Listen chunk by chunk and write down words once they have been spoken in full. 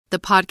The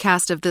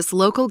podcast of this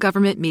local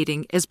government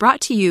meeting is brought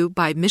to you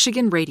by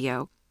Michigan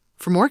Radio.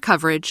 For more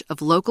coverage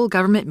of local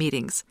government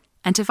meetings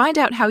and to find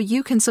out how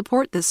you can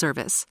support this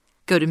service,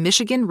 go to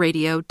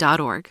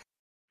michiganradio.org.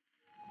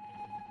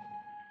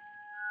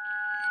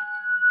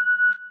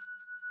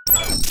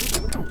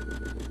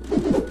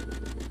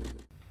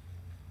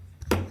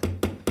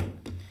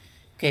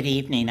 Good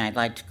evening. I'd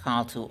like to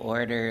call to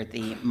order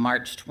the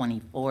March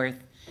 24th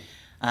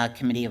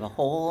Committee of a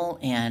Whole,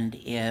 and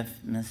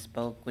if Ms.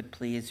 Boak would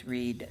please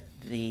read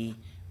the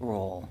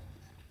roll.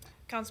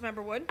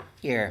 Councilmember Wood?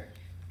 Here.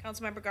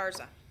 Councilmember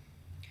Garza?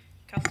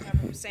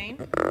 Councilmember Hussein?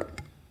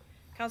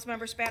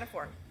 Councilmember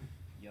Spatafor?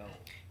 Yo.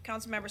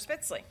 Councilmember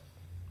Spitzley?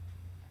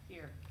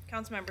 Here.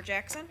 Councilmember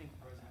Jackson?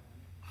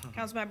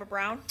 Councilmember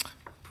Brown?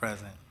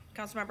 Present.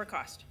 Councilmember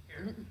Cost?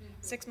 Here.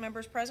 6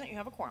 members present. You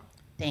have a quorum.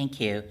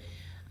 Thank you.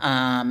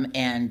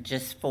 And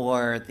just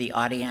for the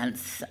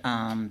audience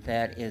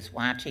that is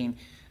watching,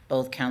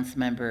 both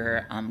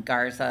Councilmember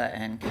Garza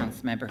and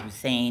Councilmember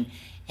Hussein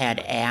had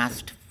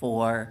asked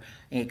for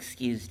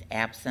excused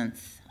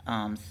absence.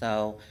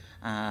 So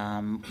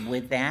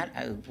with that,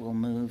 I will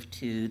move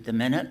to the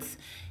minutes,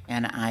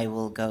 and I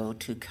will go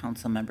to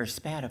Councilmember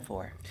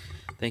Spatafor.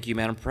 Thank you,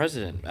 Madam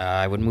President.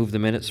 I would move the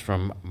minutes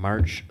from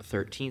March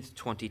 13th,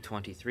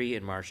 2023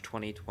 and March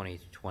 20,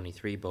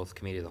 2023, both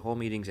Committee of the Whole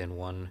meetings, and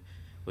one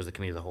was the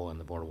Committee of the Whole and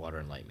the Board of Water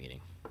and Light meeting.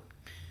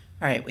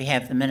 All right, we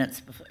have the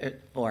minutes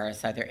before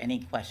us. Are there any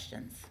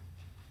questions?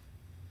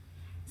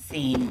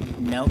 Seeing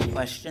no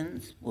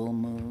questions, we'll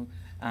move.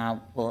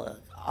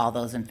 All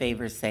those in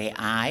favor say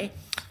aye.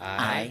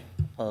 Aye.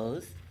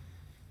 Opposed?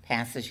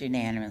 Passes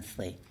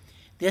unanimously.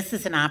 This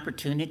is an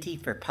opportunity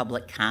for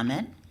public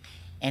comment.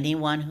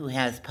 Anyone who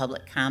has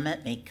public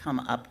comment may come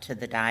up to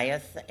the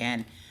dais,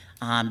 and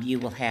you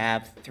will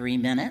have 3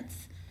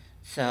 minutes.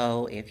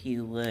 So if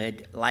you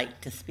would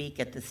like to speak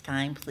at this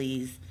time,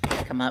 please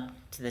come up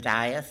to the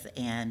dais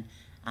and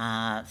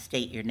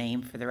state your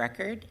name for the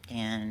record,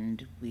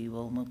 and we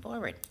will move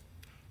forward.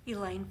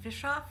 Elaine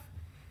Fishoff,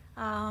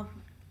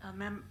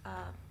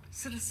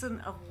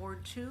 citizen of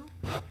Ward 2,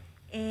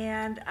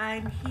 and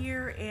I'm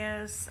here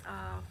as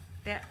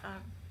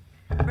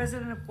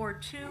resident of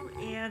Ward 2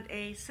 and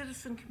a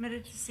citizen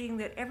committed to seeing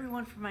that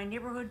everyone from my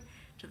neighborhood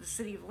to the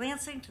city of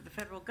Lansing to the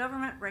federal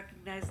government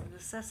recognize the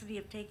necessity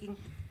of taking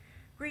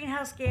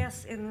greenhouse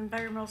gas and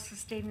environmental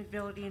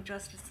sustainability and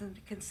justice into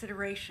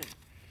consideration.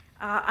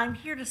 I'm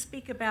here to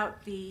speak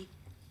about the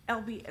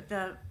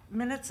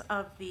minutes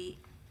of the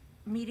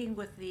meeting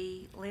with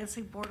the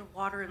Lansing Board of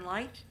Water and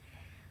Light.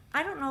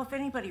 I don't know if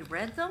anybody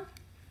read them.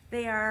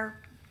 They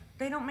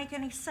don't make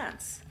any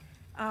sense.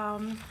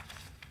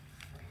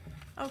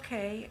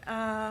 Okay,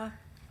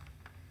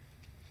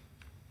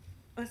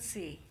 let's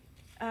see.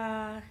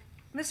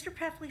 Mr.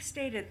 Peffley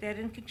stated that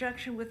in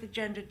conjunction with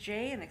Agenda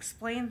J and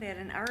explained that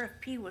an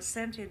RFP was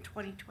sent in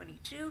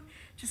 2022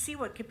 to see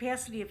what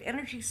capacity of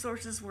energy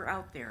sources were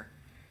out there.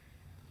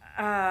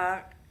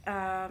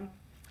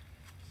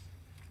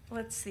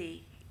 Let's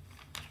see.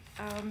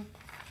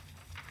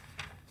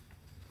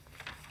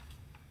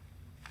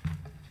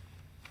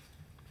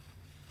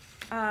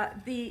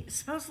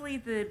 Supposedly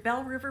the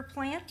Bell River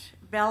plant,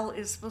 Bell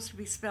is supposed to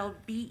be spelled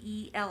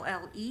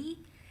B-E-L-L-E,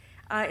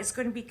 is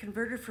going to be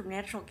converted from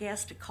natural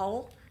gas to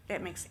coal.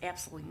 That makes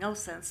absolutely no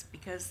sense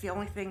because the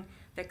only thing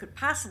that could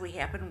possibly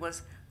happen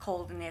was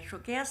coal to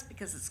natural gas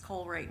because it's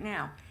coal right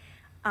now.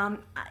 I'm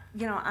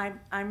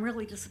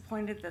really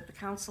disappointed that the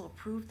council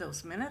approved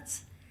those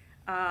minutes.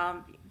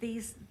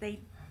 They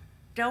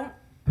don't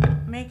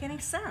make any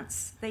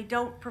sense. They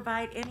don't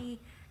provide any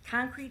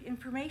concrete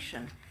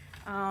information.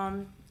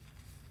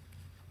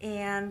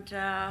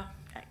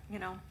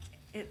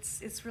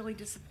 It's really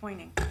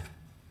disappointing.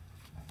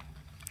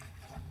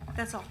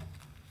 That's all.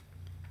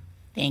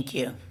 Thank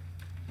you.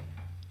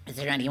 Is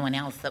there anyone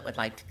else that would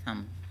like to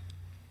come?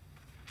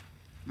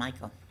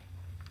 Michael.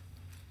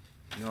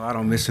 I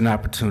don't miss an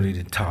opportunity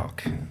to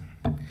talk.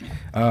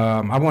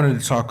 I wanted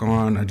to talk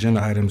on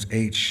agenda items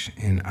H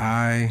and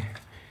I,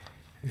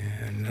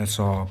 and that's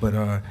all.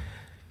 But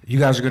you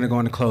guys are going to go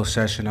into closed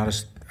session.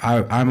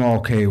 I'm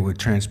okay with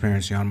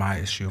transparency on my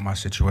issue, my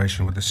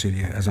situation with the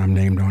city as I'm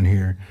named on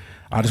here.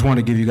 I just want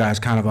to give you guys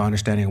kind of an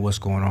understanding of what's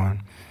going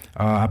on.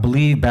 I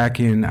believe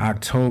back in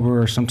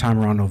October, sometime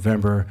around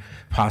November,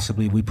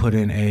 possibly, we put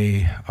in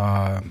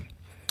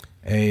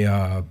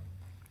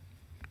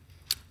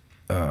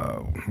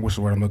what's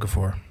the word I'm looking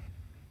for?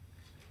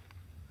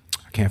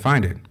 I can't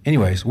find it.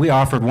 Anyways, we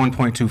offered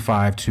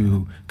 1.25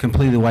 to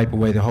completely wipe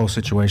away the whole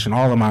situation,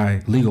 all of my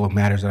legal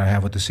matters that I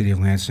have with the city of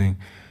Lansing,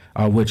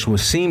 which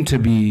was seemed to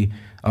be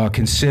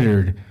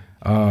considered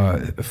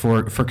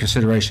for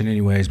consideration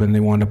anyways, but they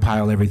wanted to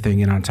pile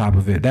everything in on top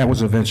of it. That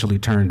was eventually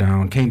turned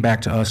down, came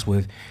back to us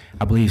with,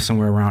 I believe,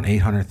 somewhere around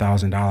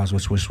 $800,000,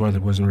 which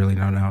wasn't really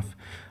enough.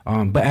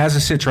 But as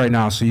it sits right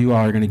now, so you all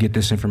are going to get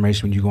this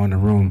information when you go in the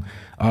room,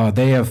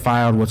 they have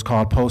filed what's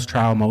called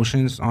post-trial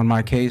motions on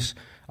my case.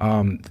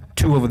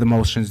 2 of the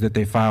motions that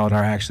they filed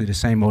are actually the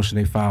same motion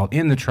they filed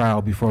in the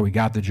trial before we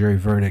got the jury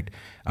verdict.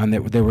 and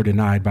they were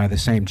denied by the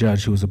same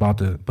judge who was about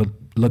to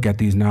look at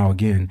these now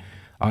again.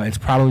 It's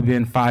probably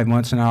been 5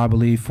 months now, I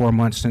believe, 4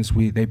 months since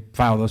they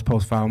filed those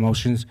post-file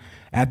motions.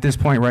 At this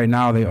point right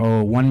now, they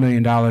owe $1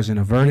 million in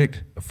a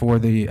verdict for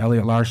the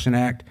Elliott Larson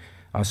Act,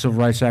 Civil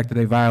Rights Act that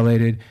they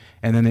violated,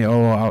 and then they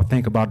owe, I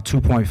think, about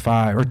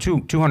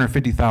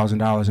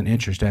 $250,000 in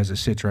interest as it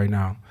sits right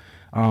now.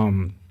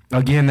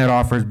 Again, that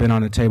offer has been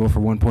on the table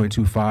for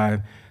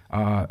 1.25,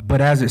 but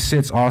as it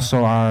sits,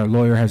 also our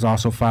lawyer has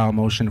also filed a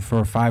motion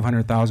for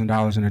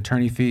 $500,000 in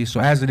attorney fees. So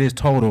as it is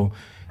total,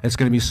 it's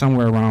going to be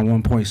somewhere around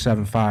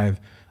 1.75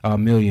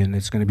 million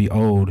that's going to be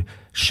owed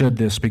should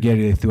the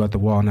spaghetti they threw at the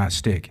wall not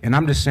stick. And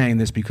I'm just saying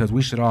this because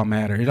we should all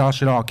matter.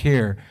 Should all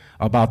care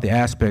about the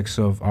aspects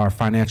of our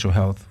financial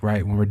health,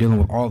 right, when we're dealing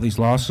with all these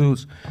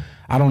lawsuits.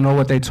 I don't know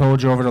what they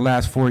told you over the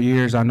last 4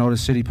 years. I know the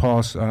city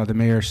pulse, the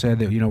mayor said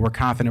that, we're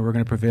confident we're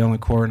going to prevail in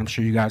court, and I'm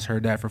sure you guys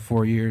heard that for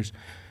 4 years.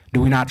 Do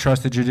we not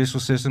trust the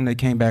judicial system? They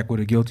came back with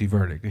a guilty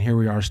verdict, and here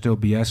we are still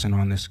BSing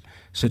on this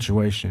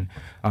situation.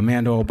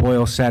 Amanda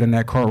O'Boyle sat in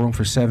that courtroom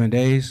for 7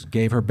 days,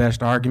 gave her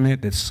best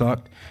argument that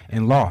sucked,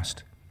 and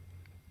lost.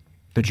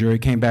 The jury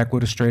came back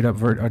with a straight-up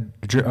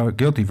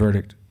guilty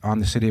verdict on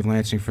the city of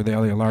Lansing for the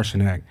Elliott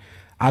Larson Act.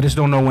 I just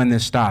don't know when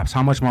this stops.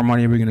 How much more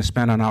money are we going to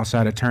spend on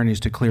outside attorneys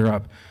to clear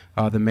up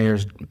the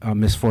mayor's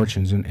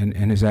misfortunes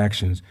and his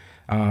actions?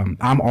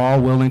 I'm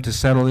all willing to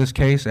settle this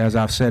case. As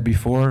I've said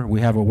before,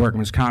 we have a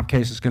workman's comp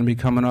case that's going to be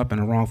coming up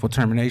and a wrongful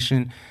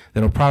termination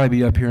that'll probably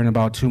be up here in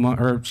about 2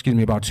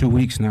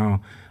 weeks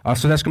now.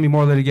 So that's going to be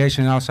more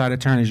litigation and outside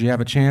attorneys. You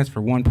have a chance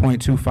for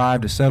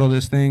 1.25 to settle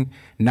this thing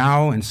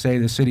now and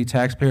save the city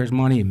taxpayers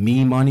money,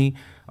 me money.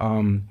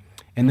 And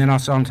then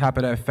also on top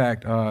of that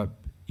fact,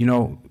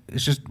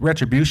 it's just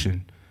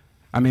retribution.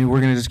 I mean, we're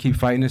going to just keep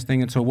fighting this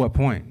thing until what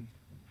point?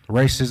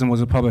 Racism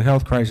was a public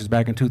health crisis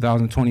back in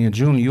 2020 in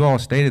June. You all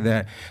stated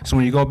that. So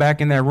when you go back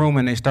in that room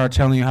and they start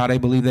telling you how they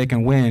believe they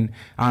can win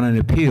on an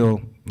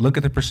appeal, look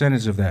at the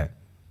percentage of that.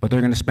 But they're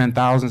going to spend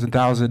thousands and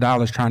thousands of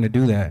dollars trying to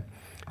do that.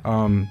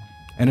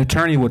 An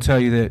attorney will tell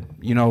you that,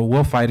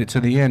 we'll fight it to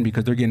the end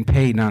because they're getting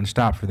paid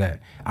nonstop for that,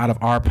 out of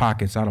our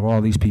pockets, out of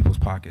all these people's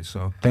pockets.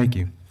 So thank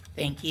you.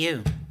 Thank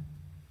you.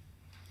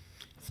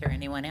 Is there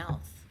anyone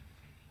else?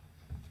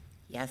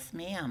 Yes,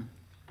 ma'am.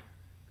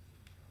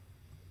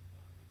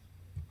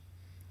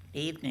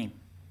 Evening.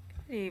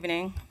 Good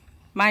evening.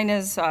 Mine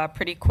is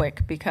pretty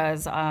quick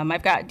because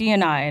I've got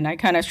D&I, and I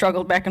kind of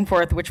struggled back and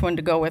forth which one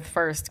to go with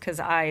first because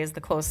I is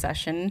the closed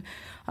session,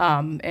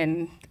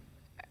 and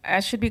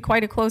that should be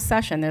quite a closed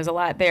session. There's a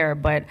lot there,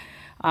 but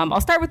I'll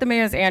start with the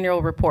mayor's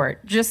annual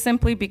report, just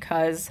simply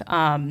because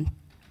I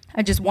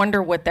just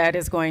wonder what that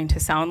is going to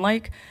sound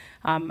like.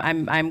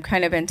 I'm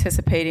kind of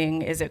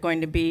anticipating, is it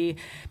going to be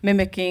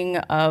mimicking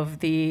of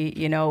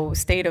the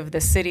state of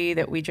the city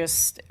that we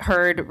just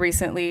heard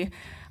recently?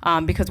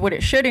 Because what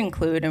it should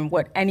include, and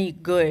what any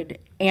good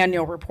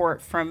annual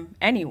report from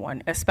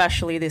anyone,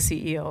 especially the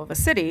CEO of a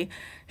city,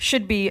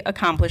 should be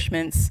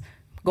accomplishments,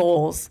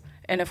 goals,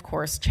 and of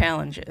course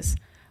challenges.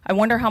 I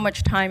wonder how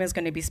much time is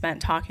going to be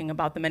spent talking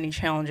about the many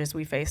challenges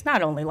we faced,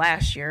 not only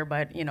last year,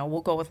 but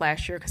we'll go with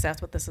last year because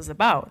that's what this is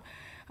about.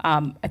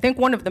 I think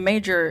one of the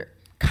major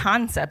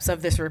concepts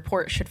of this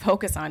report should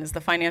focus on is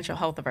the financial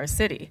health of our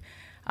city.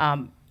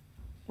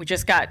 We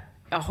just got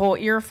a whole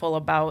earful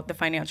about the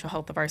financial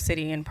health of our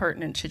city and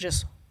pertinent to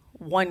just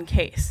one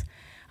case.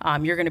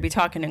 You're going to be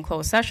talking in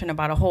closed session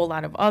about a whole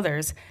lot of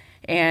others.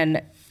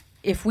 And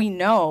if we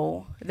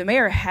know, the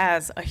mayor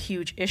has a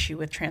huge issue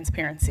with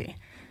transparency.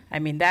 I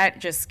mean, that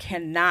just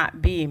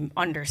cannot be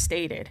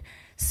understated.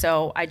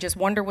 So I just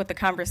wonder what the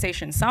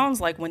conversation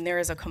sounds like when there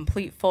is a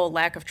complete full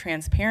lack of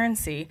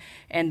transparency.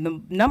 And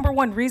the number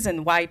one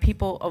reason why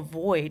people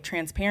avoid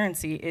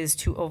transparency is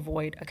to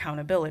avoid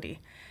accountability.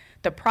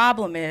 The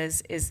problem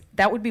is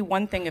that would be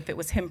one thing if it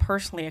was him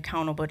personally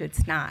accountable, but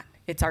it's not.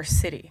 It's our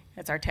city.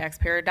 It's our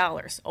taxpayer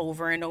dollars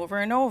over and over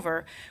and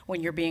over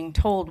when you're being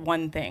told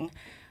one thing.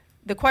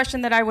 The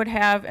question that I would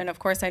have, and of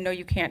course I know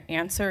you can't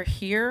answer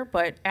here,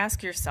 but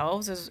ask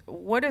yourselves, is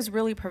what is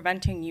really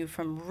preventing you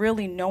from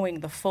really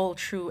knowing the full,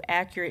 true,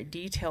 accurate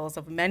details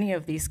of many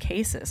of these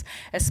cases,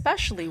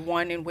 especially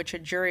one in which a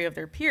jury of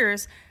their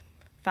peers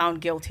found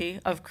guilty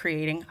of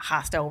creating a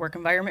hostile work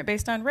environment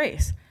based on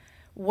race?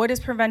 What is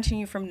preventing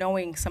you from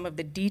knowing some of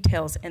the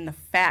details and the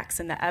facts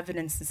and the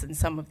evidences in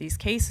some of these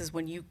cases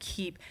when you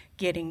keep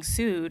getting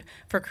sued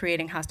for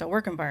creating hostile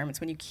work environments,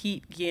 when you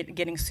keep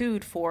getting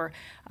sued for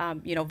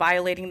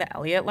violating the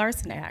Elliott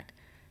Larson Act?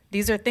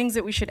 These are things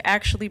that we should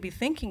actually be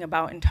thinking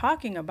about and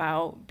talking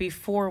about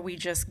before we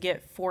just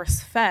get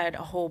force-fed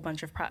a whole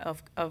bunch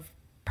of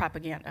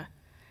propaganda.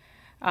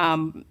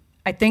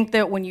 I think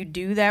that when you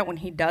do that, when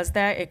he does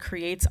that, it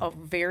creates a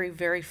very,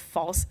 very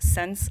false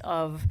sense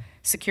of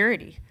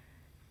security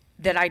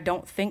that I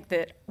don't think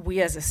that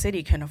we as a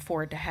city can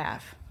afford to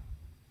have.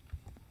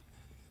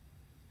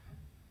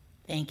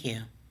 Thank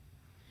you.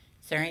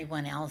 Is there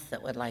anyone else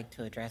that would like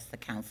to address the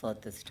council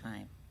at this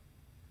time?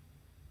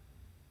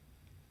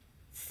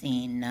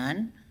 Seeing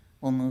none,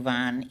 we'll move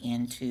on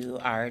into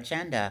our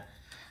agenda.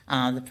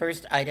 The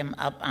first item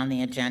up on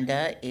the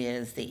agenda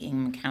is the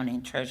Ingham County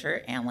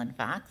Treasurer, Alan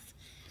Fox.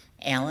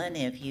 Alan,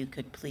 if you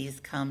could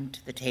please come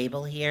to the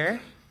table here.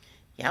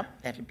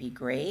 Yep, that'd be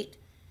great.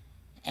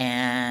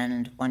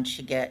 And once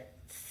you get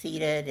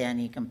seated,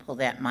 and you can pull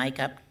that mic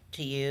up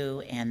to you,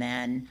 and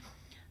then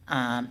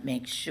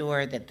make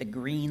sure that the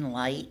green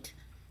light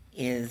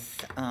is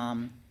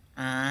on.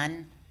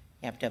 You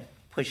have to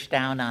push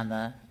down on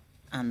the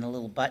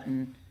little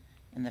button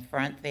in the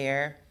front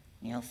there.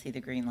 You'll see the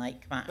green light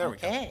come on. There we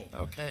go. Okay.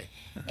 Okay.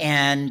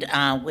 And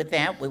with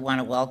that, we want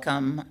to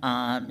welcome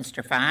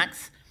Mr.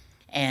 Fox.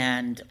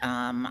 And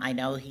I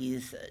know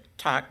he's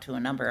talked to a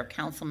number of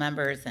council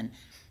members, and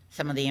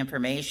some of the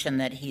information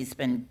that he's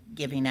been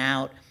giving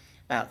out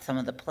about some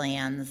of the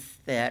plans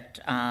that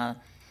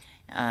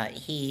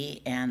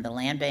he and the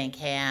land bank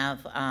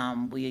have,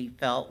 we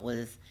felt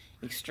was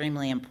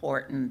extremely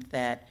important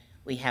that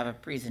we have a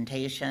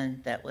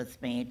presentation that was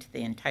made to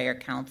the entire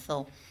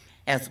council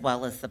as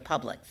well as the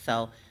public.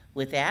 So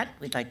with that,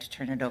 we'd like to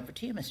turn it over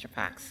to you, Mr.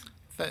 Fox.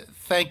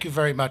 Thank you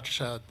very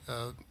mumuch,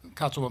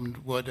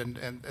 Councilwoman Wood,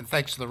 and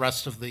thanks to the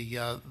rest of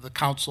the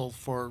council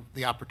for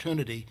the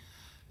opportunity.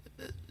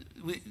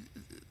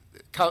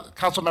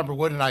 Councilmember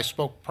Wood and I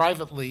spoke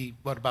privately,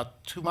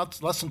 about 2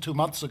 months, less than 2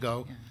 months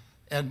ago,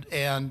 yeah.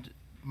 and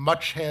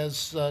much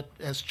has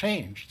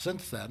changed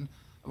since then.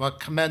 I want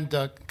to commend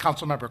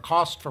Councilmember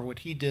Cost for what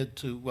he did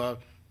to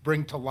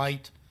bring to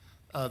light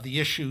the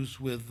issues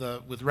with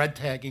red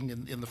tagging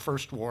in the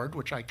first ward,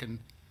 which I can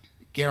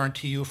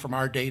guarantee you from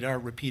our data are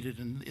repeated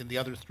in the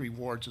other 3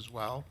 wards as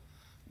well.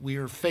 We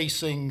are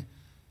facing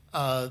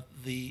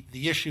the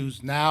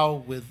issues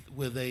now with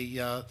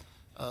a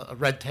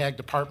red tagged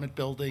apartment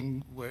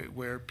building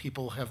where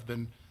people have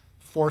been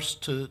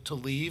forced to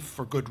leave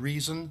for good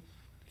reason,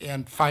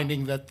 and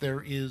finding that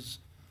there is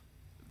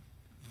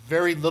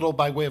very little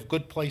by way of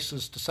good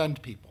places to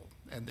send people,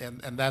 and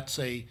that's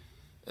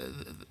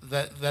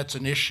that's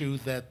an issue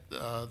that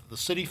the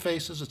city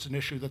faces. It's an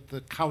issue that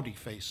the county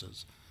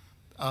faces.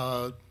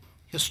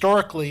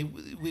 Historically,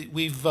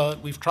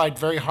 we've tried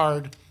very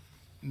hard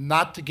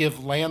not to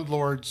give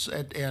landlords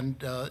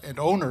and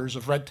owners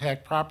of red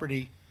tag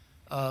property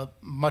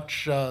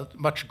much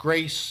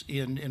grace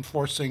in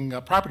enforcing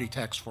property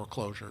tax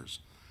foreclosures,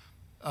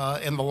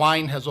 and the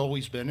line has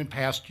always been in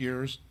past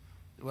years,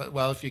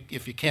 well,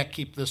 if you can't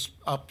keep this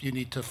up, you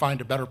need to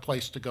find a better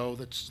place to go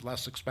that's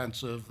less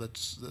expensive,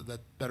 that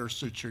better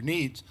suits your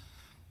needs.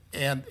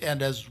 And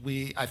as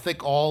we, I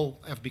think, all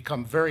have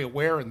become very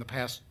aware in the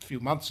past few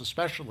months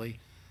especially,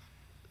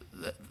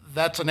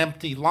 that's an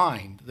empty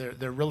line.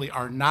 There really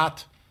are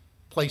not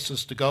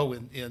places to go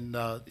in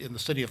the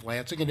city of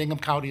Lansing and Ingham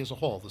County as a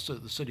whole.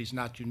 The city's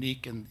not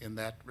unique in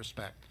that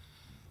respect.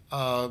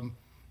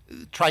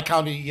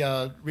 Tri-County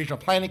Regional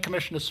Planning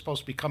Commission is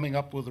supposed to be coming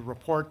up with a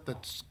report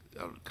that's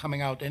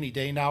coming out any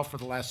day now for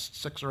the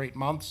last 6 or 8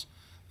 months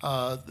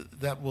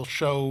that will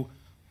show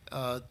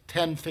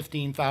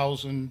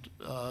 15,000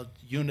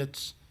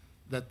 units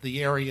that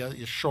the area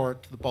is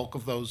short, the bulk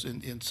of those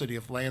in city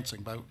of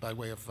Lansing by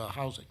way of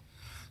housing.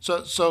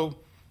 So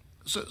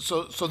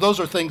those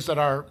are things that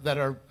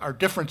are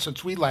different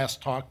since we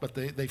last talked, but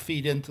they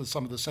feed into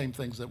some of the same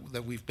things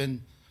that we've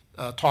been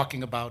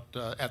talking about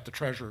at the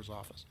treasurer's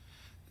office.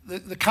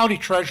 The county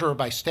treasurer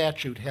by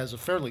statute has a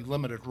fairly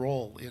limited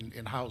role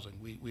in housing.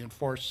 We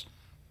enforce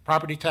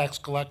property tax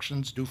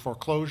collections, do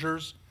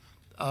foreclosures,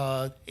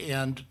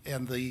 and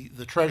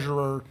the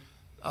treasurer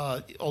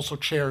also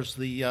chairs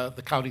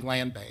the county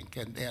land bank,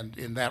 and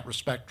in that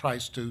respect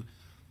tries to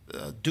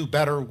do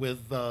better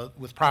with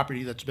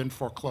property that's been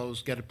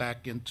foreclosed, get it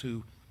back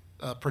into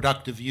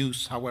productive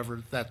use,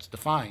 however that's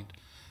defined.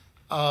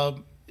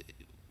 But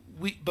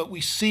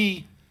we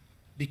see,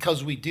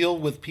 because we deal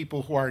with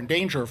people who are in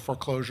danger of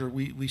foreclosure,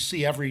 we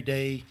see every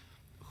day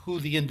who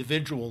the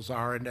individuals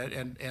are,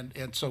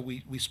 and so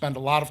we spend a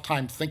lot of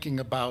time thinking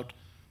about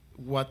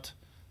what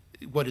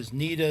is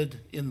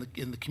needed in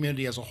the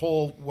community as a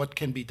whole, what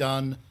can be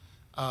done,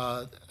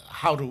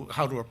 how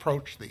to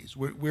approach these.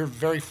 We're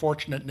very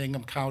fortunate in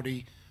Ingham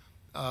County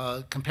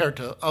compared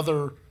to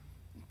other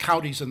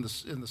counties in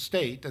the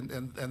state,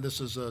 and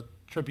this is a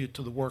tribute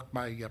to the work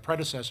my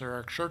predecessor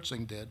Eric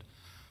Schertzing did,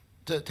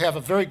 to have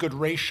a very good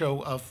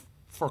ratio of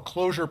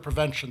foreclosure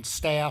prevention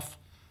staff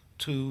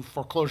to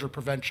foreclosure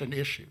prevention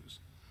issues.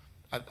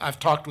 I've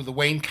talked with the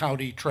Wayne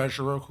County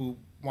treasurer who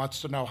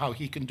wants to know how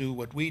he can do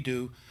what we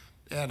do,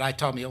 and I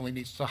tell him he only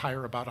needs to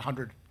hire about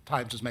 100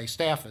 times as many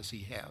staff as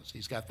he has.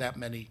 He's got that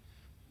many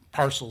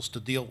parcels to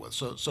deal with.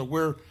 So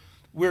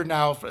we're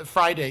now,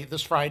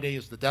 this Friday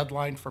is the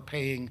deadline for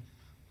paying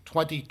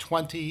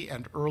 2020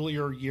 and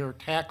earlier year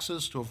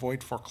taxes to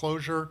avoid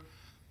foreclosure.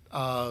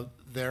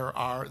 There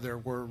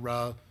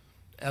were,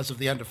 as of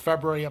the end of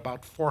February,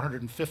 about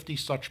 450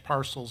 such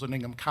parcels in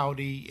Ingham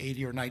County,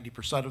 80 or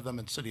 90% of them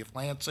in city of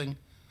Lansing.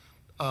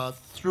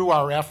 Through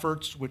our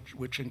efforts,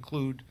 which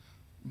include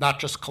not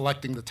just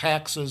collecting the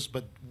taxes,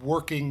 but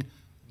working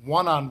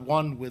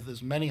one-on-one with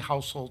as many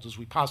households as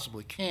we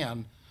possibly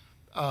can,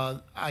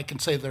 I can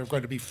say there are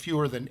going to be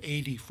fewer than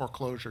 80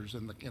 foreclosures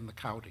in the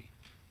county.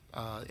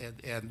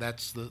 And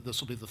this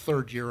will be the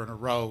third year in a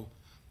row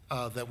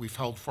that we've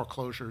held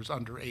foreclosures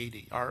under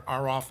 80.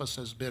 Our office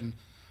has been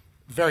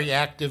very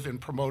active in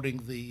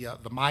promoting the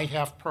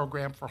MyHalf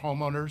program for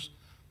homeowners,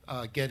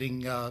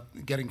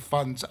 getting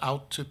funds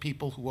out to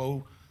people who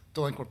owe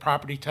delinquent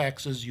property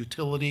taxes,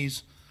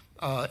 utilities,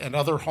 and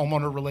other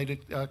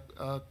homeowner-related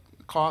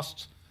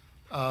costs.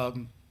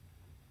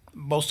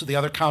 Most of the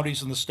other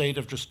counties in the state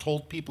have just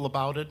told people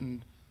about it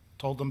and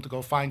told them to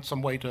go find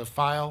some way to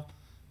file.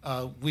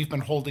 We've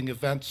been holding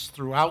events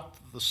throughout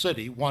the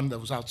city, one that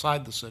was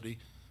outside the city,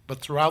 but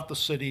throughout the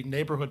city,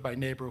 neighborhood by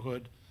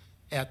neighborhood,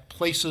 at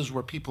places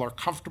where people are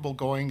comfortable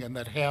going and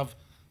that have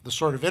the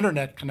sort of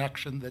internet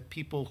connection that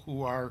people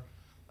who are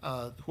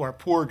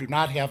poor do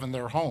not have in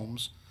their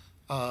homes,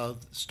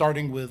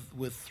 starting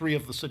with 3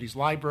 of the city's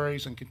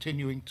libraries and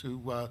continuing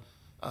to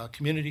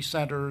community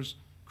centers,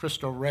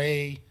 Cristo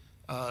Rey,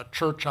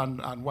 church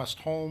on West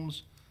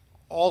Holmes,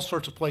 all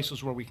sorts of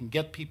places where we can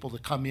get people to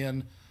come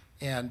in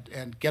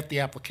and get the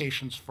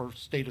applications for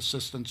state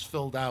assistance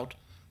filled out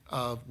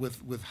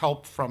with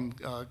help from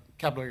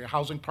Capital Area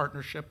Housing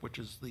Partnership, which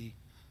is the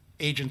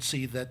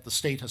agency that the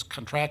state has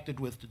contracted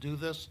with to do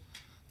this.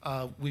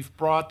 We've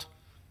brought,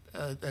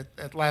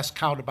 at last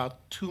count,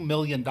 about $2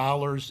 million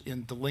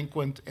in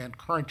delinquent and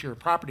current year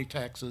property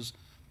taxes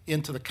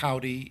into the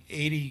county,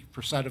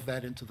 80% of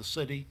that into the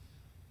city.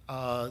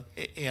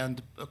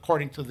 And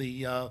according to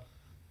the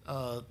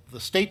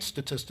state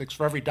statistics,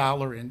 for every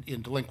dollar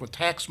in delinquent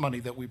tax money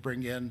that we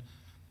bring in,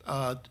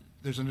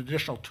 there's an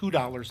additional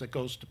 $2 that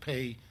goes to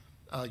pay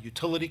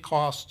utility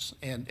costs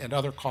and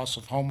other costs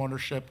of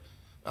homeownership.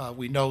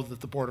 We know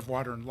that the Board of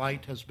Water and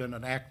Light has been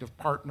an active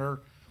partner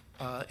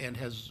and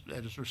has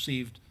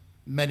received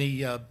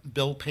many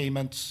bill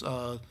payments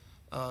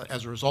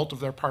as a result of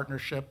their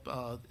partnership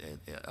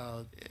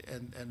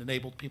and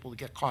enabled people to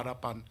get caught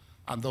up on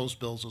those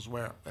bills as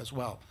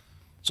well.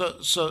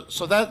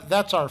 So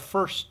that's our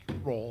first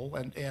role,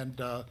 and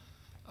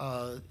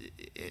I'm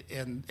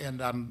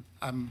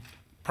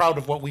proud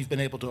of what we've been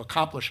able to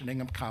accomplish in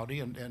Ingham County.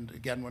 And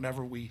again,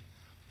 whenever we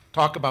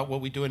talk about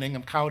what we do in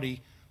Ingham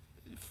County,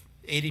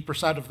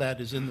 80% of that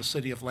is in the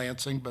city of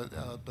Lansing,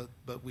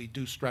 but we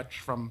do stretch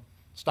from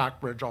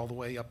Stockbridge all the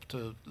way up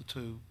to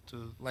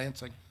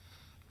Lansing.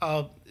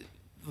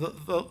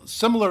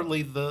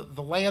 Similarly, the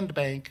land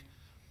bank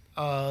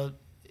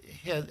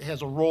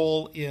has a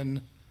role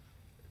in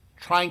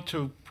trying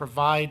to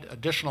provide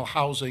additional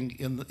housing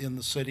in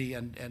the city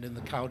and in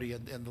the county,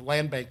 and the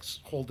land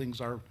bank's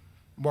holdings are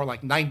more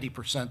like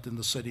 90% in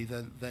the city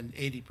than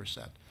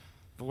 80%.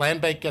 The land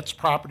bank gets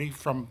property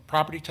from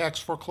property tax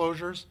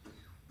foreclosures.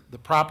 The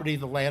property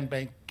the land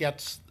bank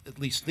gets, at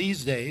least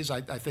these days,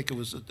 I think it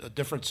was a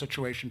different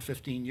situation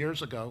 15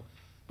 years ago,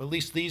 but at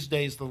least these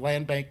days the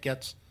land bank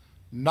gets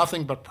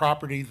nothing but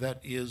property that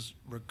is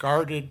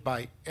regarded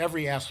by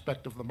every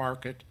aspect of the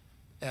market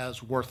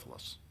as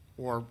worthless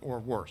or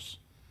worse.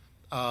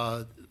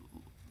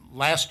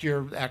 Last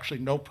year, actually,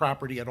 no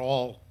property at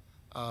all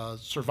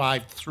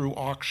survived through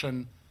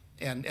auction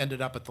and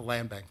ended up at the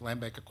land bank.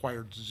 Land bank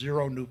acquired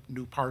 0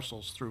 new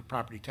parcels through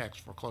property tax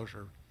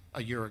foreclosure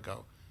a year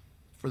ago.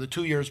 For the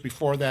 2 years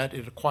before that,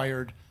 it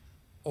acquired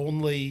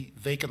only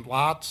vacant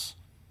lots,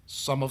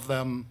 some of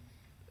them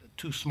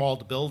too small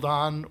to build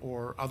on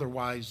or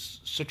otherwise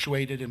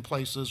situated in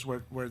places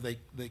where they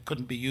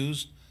couldn't be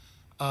used,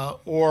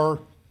 or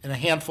in a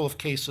handful of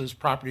cases,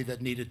 property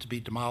that needed to be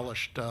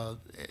demolished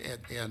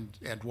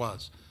and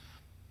was.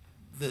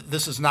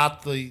 This is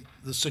not the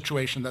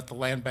situation that the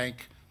land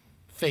bank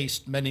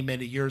faced many,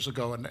 many years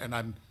ago, and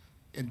I'm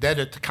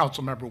indebted to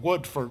Councilmember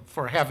Wood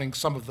for having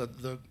some of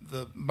the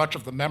much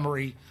of the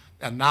memory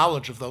and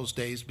knowledge of those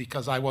days,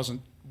 because I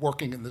wasn't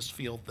working in this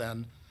field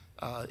then,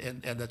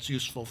 and that's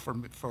useful for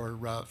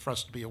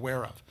us to be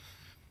aware of.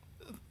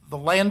 The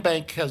land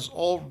bank has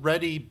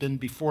already been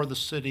before the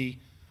city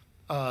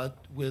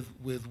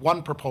with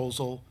one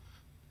proposal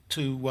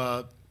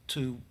to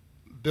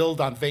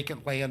build on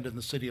vacant land in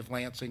the city of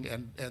Lansing,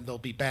 and they'll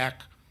be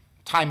back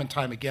time and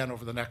time again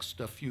over the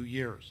next few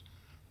years.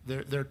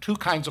 There are 2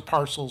 kinds of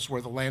parcels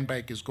where the land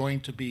bank is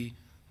going to be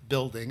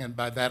building, and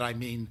by that I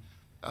mean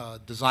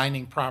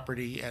designing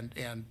property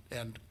and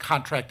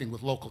contracting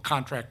with local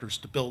contractors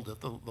to build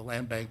it. The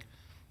land bank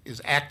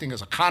is acting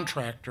as a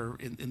contractor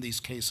in these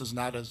cases,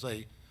 not as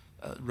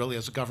really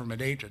as a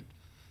government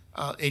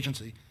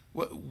agency.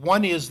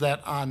 One is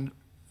that on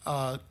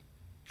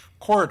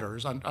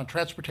corridors, on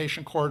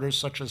transportation corridors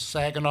such as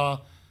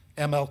Saginaw,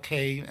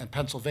 MLK, and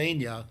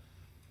Pennsylvania,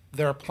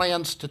 there are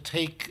plans to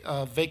take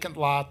vacant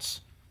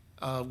lots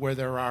where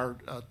there are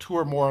 2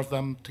 or more of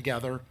them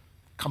together,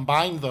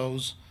 combine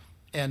those,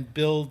 and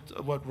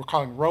build what we're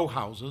calling row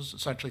houses,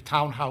 essentially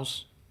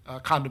townhouse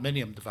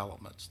condominium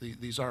developments.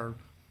 These are,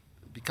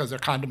 because they're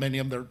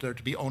condominium, they're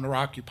to be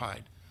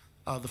owner-occupied.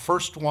 The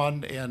first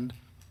one, and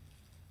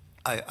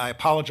I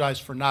apologize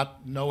for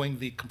not knowing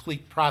the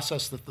complete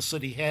process that the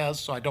city has,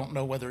 so I don't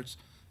know whether it's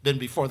been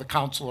before the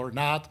council or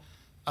not,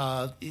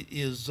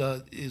 is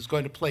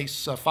going to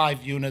place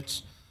 5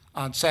 units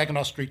on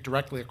Saginaw Street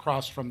directly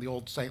across from the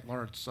old St.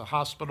 Lawrence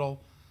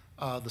Hospital.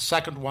 The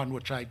second one,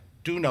 which I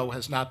do know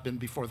has not been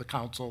before the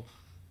council,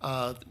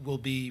 will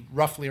be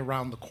roughly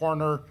around the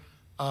corner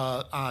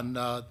on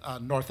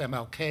North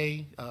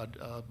MLK,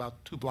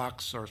 about 2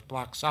 blocks or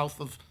blocks south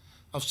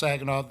of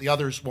Saginaw. The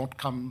others won't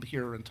come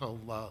here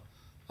until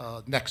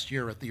next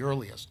year at the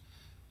earliest.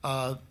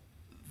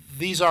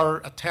 These are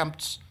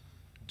attempts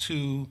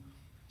to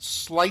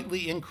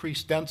slightly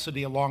increase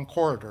density along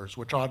corridors,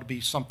 which ought to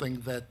be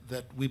something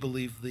that we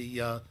believe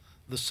the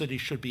city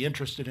should be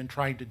interested in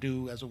trying to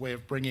do as a way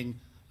of bringing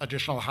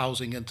additional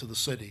housing into the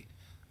city.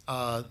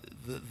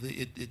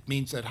 It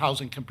means that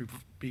housing can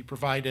be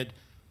provided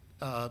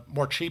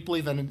more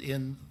cheaply than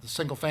in the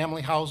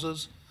single-family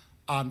houses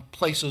on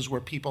places where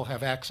people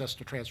have access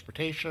to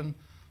transportation.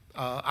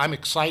 I'm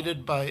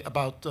excited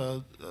about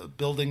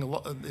building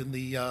in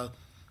the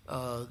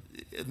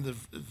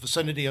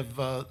vicinity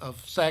of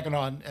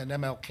Saginaw and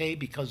MLK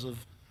because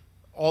of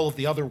all of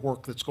the other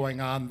work that's going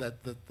on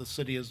that the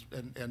city has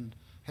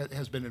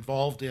been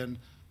involved in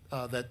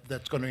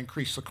that's going to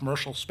increase the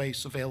commercial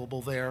space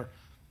available there,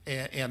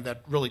 and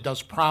that really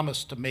does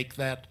promise to make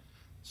that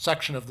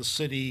section of the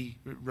city,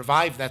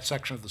 revive that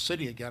section of the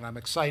city again. I'm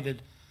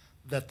excited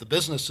that the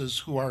businesses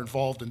who are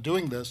involved in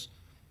doing this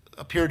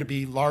appear to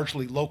be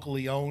largely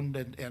locally owned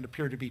and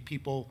appear to be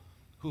people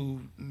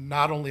who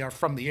not only are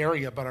from the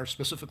area but are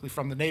specifically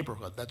from the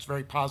neighborhood. That's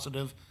very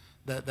positive.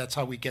 That's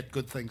how we get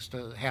good things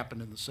to happen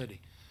in the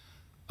city.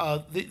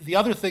 The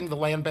other thing the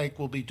land bank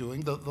will be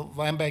doing, the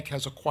land bank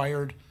has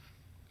acquired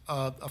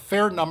a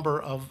fair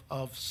number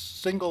of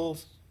single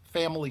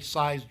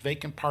family-sized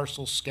vacant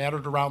parcels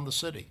scattered around the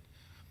city.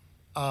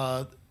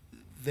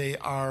 They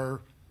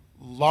are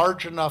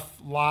large enough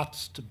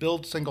lots to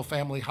build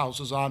single-family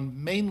houses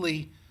on,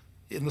 mainly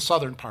in the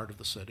southern part of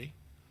the city.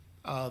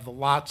 The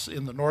lots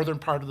in the northern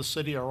part of the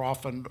city are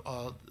often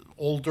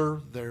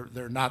older.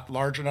 They're not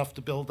large enough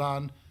to build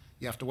on.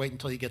 You have to wait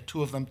until you get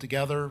 2 of them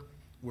together.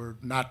 We're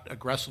not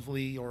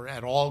aggressively or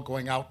at all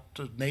going out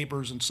to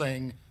neighbors and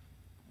saying,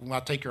 we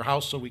want to take your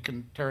house so we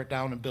can tear it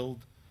down and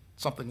build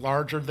something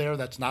larger there.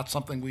 That's not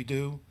something we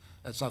do.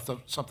 That's not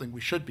something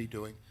we should be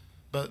doing.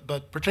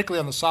 But particularly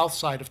on the south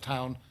side of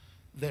town,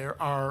 there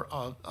are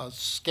a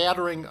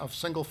scattering of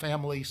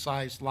single-family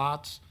sized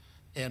lots,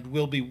 and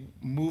we'll be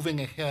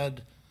moving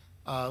ahead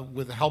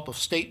with the help of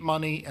state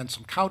money and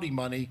some county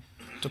money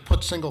to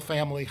put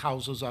single-family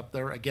houses up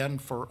there, again,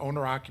 for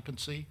owner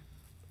occupancy,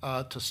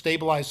 to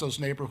stabilize those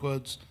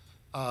neighborhoods,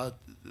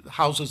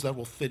 houses that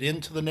will fit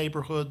into the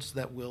neighborhoods,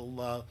 that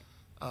will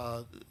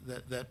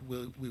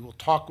we will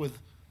talk with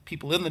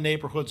people in the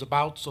neighborhoods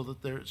about, so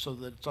that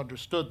it's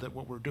understood that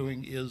what we're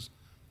doing is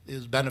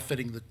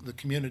benefiting the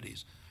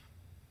communities.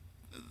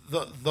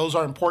 Those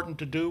are important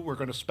to do. We're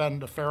going to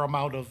spend a fair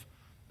amount of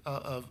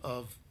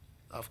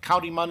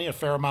county money, a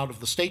fair amount of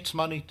the state's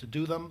money to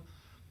do them,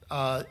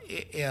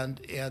 and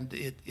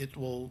it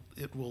will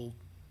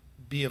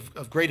be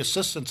of great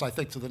assistance, I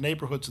think, to the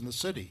neighborhoods in the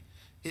city.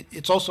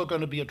 It's also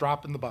going to be a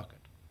drop in the bucket.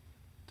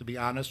 To be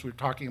honest, we're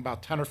talking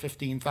about 10 or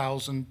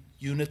 15,000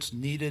 units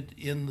needed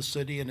in the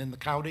city and in the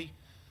county.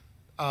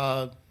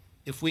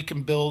 If we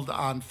can build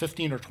on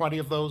 15 or 20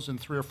 of those in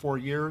 3 or 4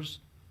 years,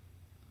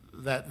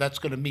 that's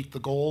going to meet the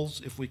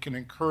goals. If we can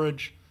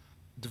encourage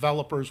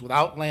developers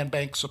without land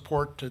bank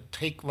support to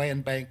take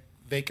land bank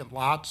vacant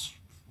lots,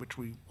 which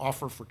we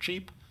offer for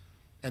cheap,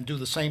 and do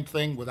the same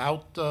thing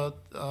without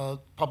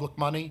public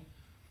money,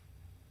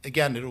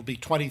 again, it'll be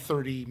 20,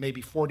 30,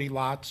 maybe 40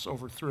 lots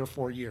over 3 or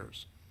 4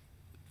 years.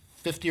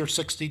 50 or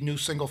 60 new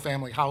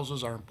single-family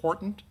houses are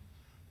important.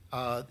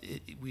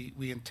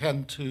 We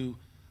intend to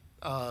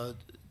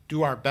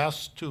do our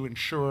best to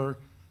ensure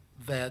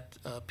that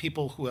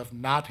people who have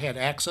not had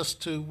access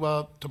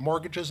to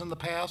mortgages in the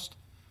past,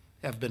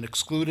 have been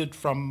excluded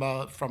from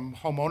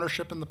home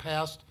ownership in the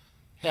past,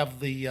 have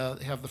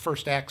the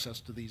first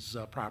access to these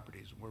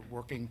properties. We're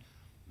working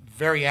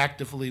very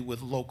actively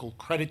with local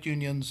credit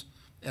unions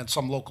and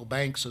some local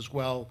banks as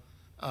well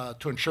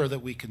to ensure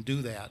that we can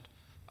do that.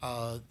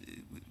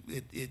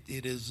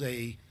 It is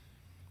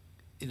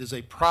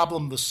a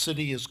problem the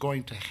city is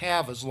going to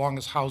have as long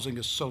as housing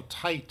is so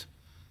tight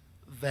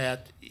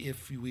that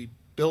if we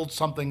build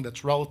something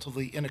that's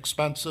relatively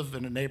inexpensive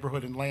in a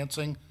neighborhood in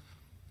Lansing,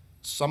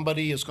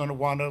 somebody is going to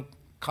want to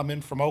come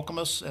in from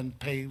Okemos and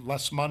pay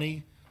less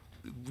money,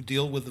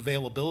 deal with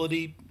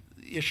availability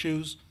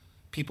issues.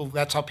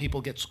 That's how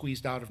people get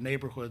squeezed out of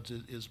neighborhoods,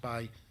 is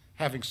by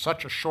having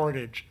such a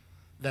shortage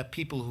that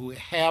people who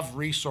have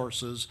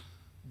resources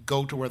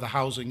go to where the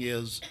housing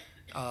is,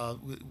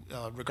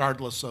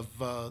 regardless of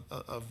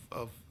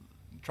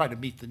trying to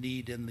meet the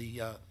need in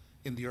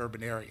the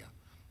urban area.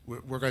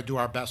 We're going to do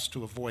our best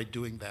to avoid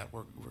doing that.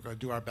 We're going to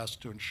do our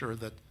best to ensure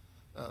that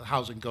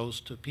housing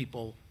goes to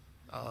people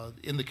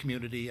in the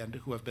community and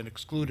who have been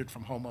excluded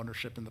from home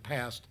ownership in the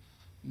past,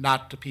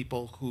 not to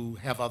people who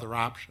have other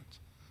options.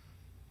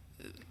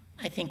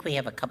 I think we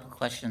have a couple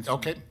questions.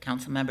 Okay. From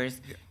council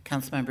members, Yeah.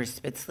 Councilmember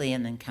Spitzley,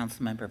 and then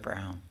Councilmember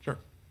Brown. Sure.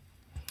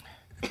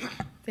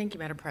 Thank you,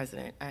 Madam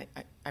President.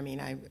 I mean,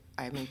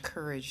 I'm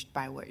encouraged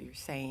by what you're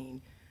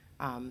saying,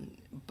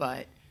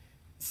 but,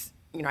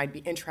 you know, I'd be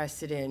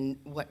interested in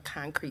what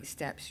concrete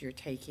steps you're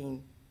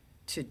taking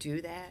to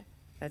do that.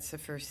 That's the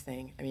first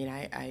thing. I mean,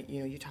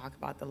 you know, you talk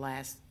about the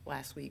last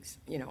week's,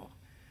 you know,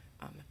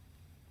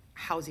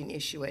 housing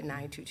issue at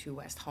 922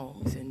 West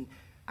Holmes, and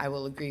I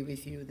will agree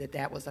with you that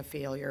that was a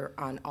failure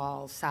on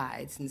all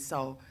sides. And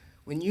so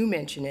when you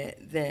mention it,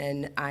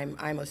 then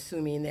I'm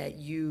assuming that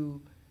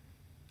you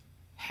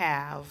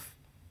have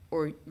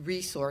or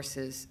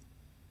resources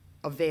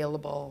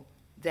available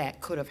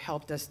that could have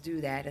helped us do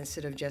that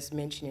instead of just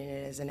mentioning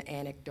it as an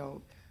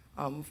anecdote,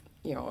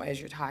 you know, as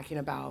you're talking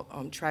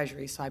about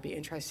Treasury. So I'd be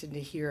interested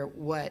to hear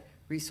what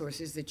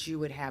resources that you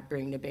would have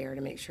bring to bear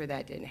to make sure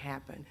that didn't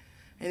happen.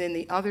 And then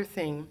the other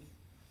thing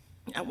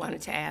I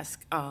wanted to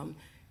ask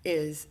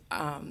is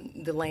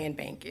the land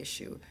bank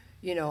issue.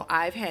 You know,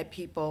 I've had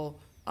people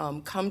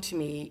come to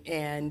me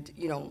and,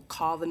 you know,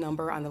 call the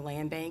number on the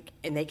land bank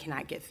and they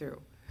cannot get through.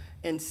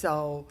 And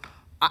so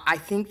I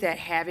think that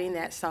having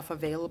that stuff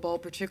available,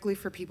 particularly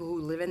for people who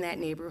live in that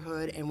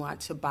neighborhood and want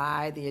to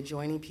buy the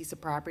adjoining piece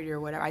of property or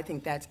whatever, I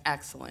think that's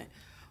excellent.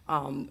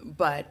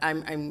 But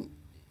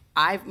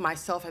I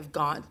myself have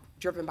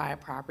driven by a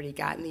property,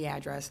 gotten the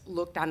address,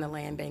 looked on the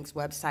land bank's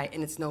website,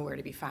 and it's nowhere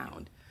to be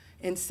found.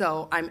 And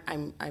so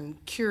I'm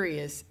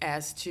curious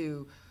as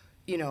to,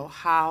 you know,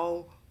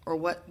 how or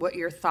what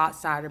your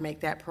thoughts are to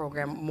make that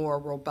program more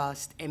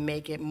robust and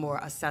make it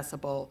more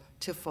accessible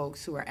to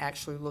folks who are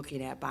actually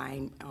looking at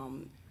buying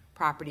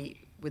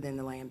property within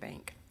the land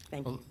bank.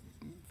 Thank you.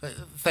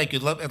 Thank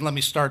you. And let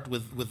me start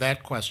with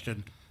that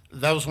question.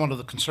 That was one of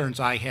the concerns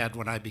I had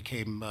when I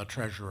became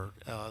treasurer.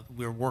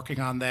 We're working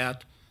on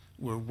that.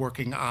 We're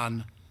working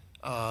on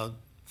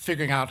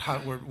figuring out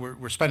how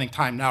we're spending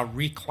time now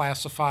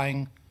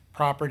reclassifying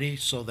property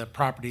so that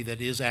property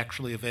that is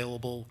actually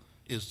available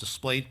is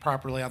displayed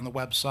properly on the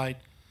website.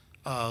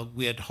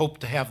 We had hoped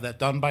to have that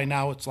done by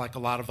now. It's like a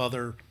lot of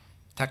other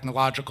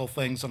technological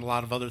things and a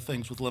lot of other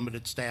things with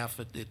limited staff.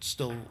 It's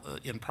still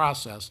in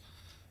process,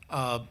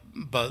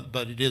 but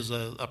it is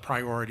a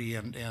priority.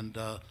 And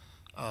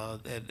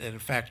in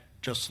fact,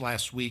 just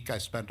last week I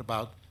spent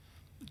about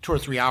 2 or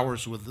 3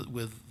 hours with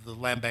the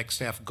land bank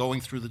staff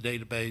going through the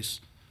database,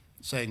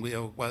 saying,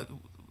 you know,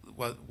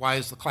 why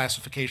is the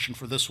classification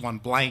for this one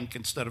blank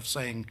instead of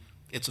saying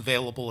it's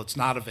available, it's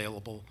not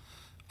available,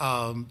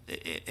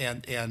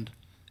 and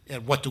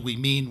what do we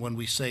mean when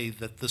we say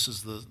that this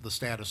is the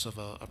status of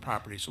a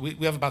property? So we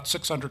have about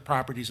 600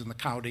 properties in the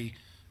county.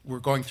 We're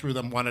going through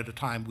them one at a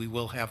time. We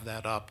will have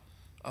that up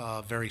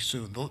very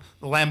soon. The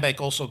land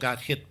bank also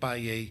got hit by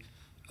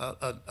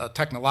a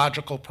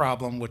technological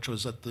problem, which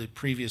was that the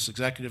previous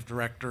executive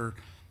director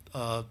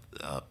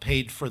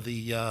paid for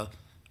the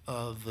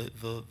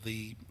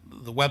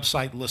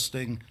website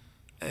listing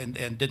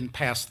and didn't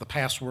pass the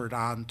password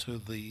on to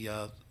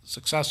the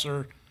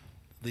successor.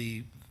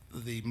 The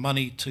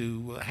money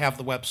to have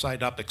the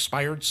website up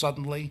expired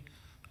suddenly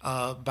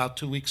about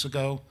 2 weeks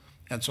ago,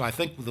 and so I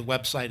think the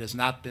website has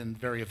not been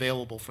very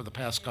available for the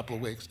past couple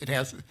of weeks. It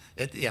has,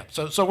 yeah.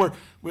 So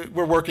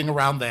we're working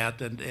around that,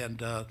 and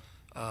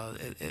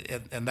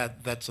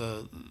that's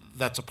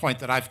a point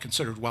that I've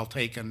considered well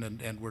taken,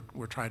 and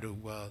we're trying to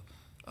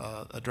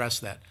address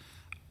that.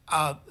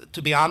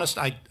 To be honest,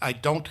 I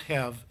don't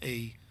have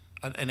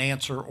an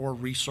answer or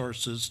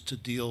resources to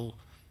deal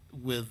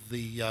with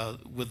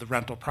the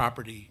rental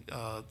property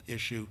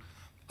issue,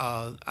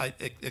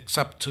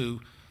 except to,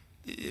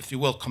 if you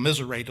will,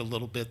 commiserate a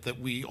little bit that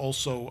we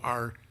also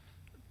are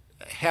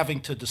having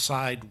to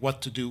decide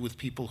what to do with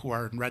people who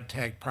are in red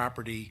tag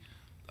property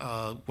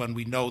when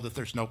we know that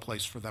there's no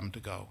place for them to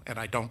go. And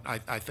I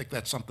think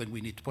that's something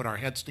we need to put our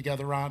heads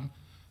together on.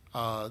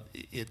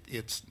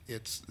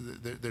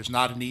 There's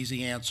not an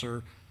easy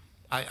answer.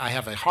 I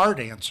have a hard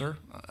answer,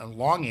 a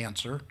long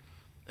answer,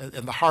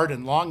 and the hard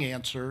and long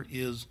answer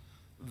is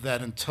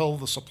that until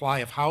the supply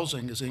of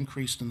housing is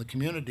increased in the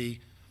community,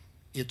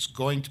 it's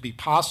going to be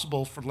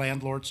possible for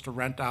landlords to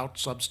rent out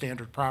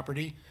substandard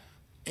property,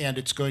 and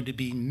it's going to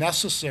be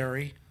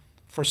necessary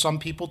for some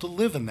people to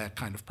live in that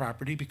kind of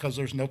property because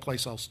there's no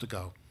place else to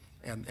go.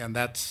 And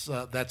that's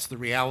the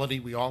reality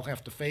we all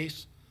have to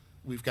face.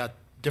 We've got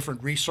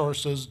different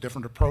resources,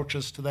 different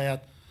approaches to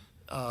that.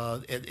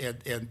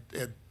 And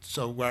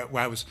so where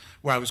I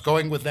was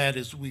going with that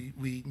is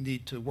we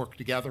need to work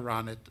together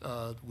on it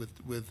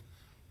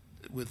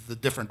with the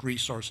different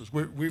resources.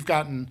 We've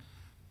gotten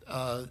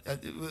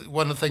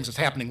one of the things that's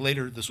happening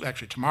later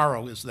actually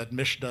tomorrow is that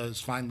MISHDA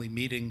is finally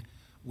meeting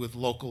with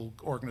local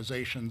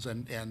organizations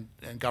and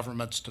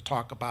governments to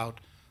talk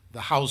about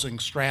the housing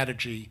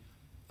strategy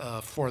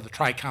for the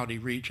Tri-County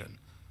region.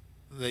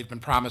 They've been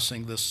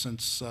promising this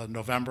since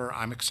November.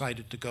 I'm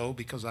excited to go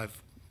because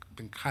I've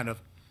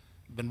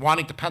been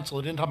wanting to pencil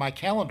it into my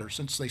calendar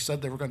since they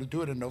said they were going to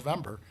do it in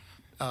November.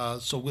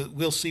 So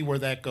we'll see where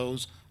that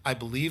goes. I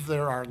believe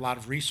there are a lot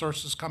of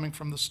resources coming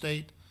from the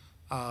state.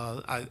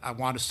 I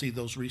want to see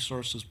those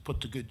resources put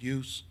to good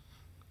use.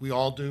 We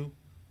all do.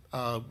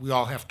 We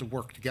all have to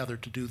work together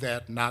to do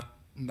that, not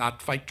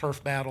not fight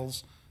turf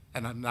battles,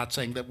 and I'm not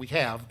saying that we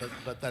have,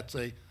 but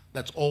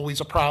that's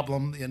always a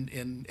problem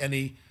in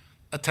any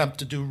attempt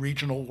to do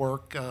regional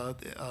work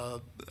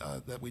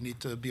that we need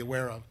to be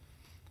aware of.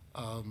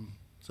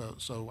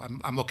 So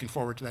I'm looking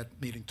forward to that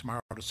meeting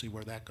tomorrow to see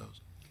where that goes.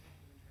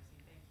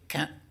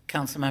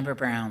 Councilmember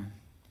Brown.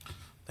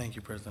 Thank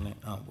you, President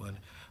Wood.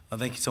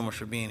 Thank you so much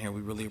for being here.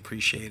 We really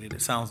appreciate it.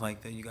 It sounds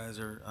like that you guys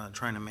are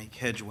trying to make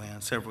headway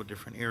on several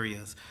different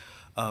areas.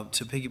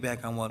 To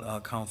piggyback on what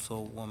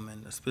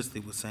Councilwoman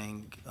Spitzley was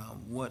saying,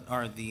 what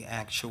are the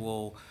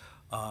actual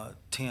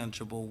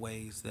tangible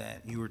ways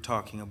that you were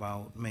talking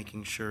about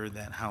making sure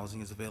that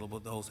housing is available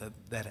to those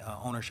that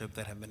ownership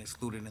that have been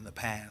excluded in the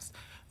past,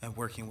 and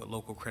working with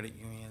local credit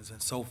unions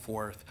and so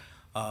forth?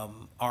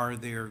 Are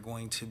there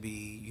going to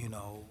be,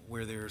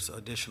 where there's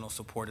additional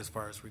support as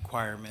far as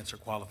requirements or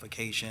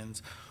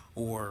qualifications,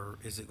 or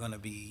is it going to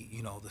be,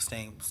 the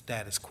same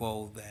status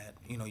quo that,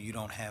 you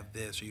don't have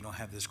this or you don't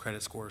have this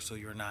credit score, so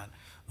you're not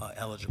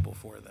eligible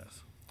for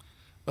this?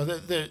 Well,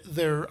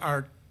 there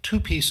are two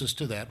pieces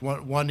to that.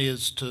 One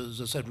is to, as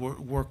I said,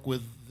 work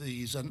with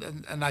these,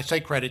 and I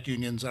say credit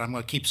unions, and I'm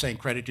going to keep saying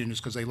credit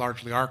unions because they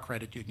largely are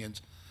credit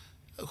unions,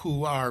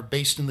 who are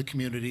based in the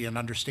community and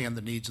understand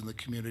the needs in the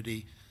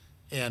community.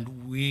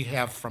 And we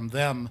have from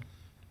them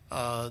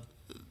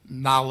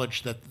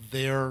knowledge that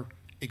their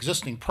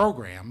existing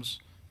programs,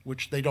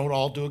 which they don't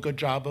all do a good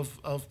job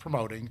of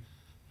promoting,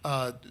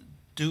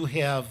 do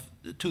have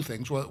two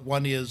things.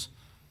 One is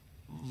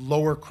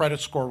lower credit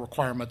score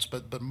requirements,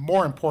 but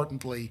more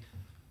importantly,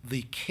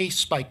 the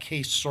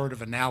case-by-case sort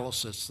of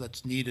analysis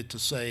that's needed to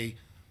say,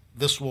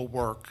 this will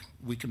work,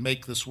 we can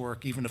make this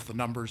work, even if the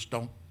numbers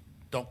don't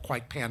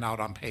quite pan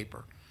out on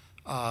paper.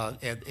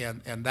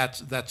 And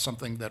that's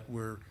something that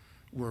we're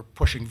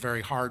pushing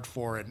very hard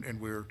for,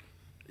 and we're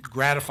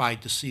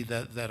gratified to see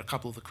that a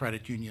couple of the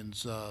credit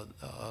unions that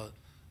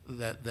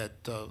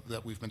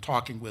we've been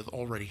talking with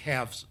already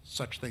have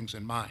such things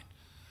in mind.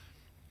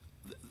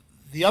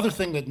 The other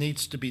thing that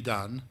needs to be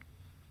done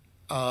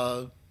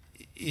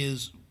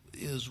is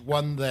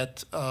one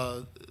that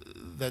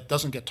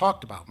doesn't get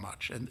talked about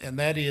much, and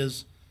that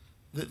is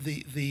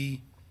the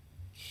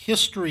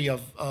history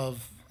of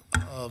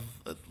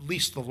at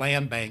least the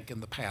land bank in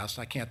the past.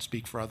 I can't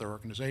speak for other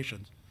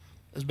organizations.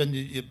 Has been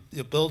you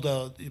build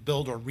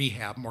or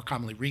rehab, more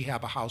commonly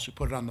rehab a house, you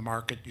put it on the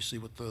market, you see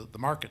what the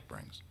market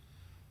brings.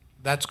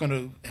 That's going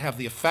to have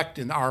the effect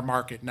in our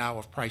market now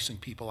of pricing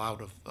people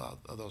out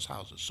of those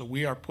houses. So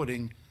we are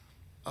putting,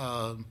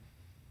 the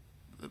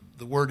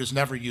word is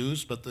never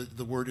used, but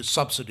the word is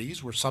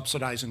subsidies. We're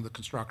subsidizing the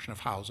construction of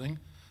housing.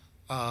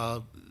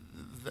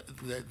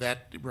 That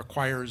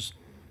requires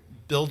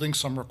building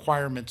some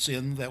requirements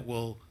in that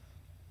will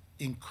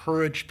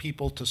encourage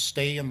people to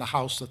stay in the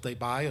house that they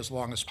buy as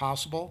long as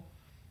possible,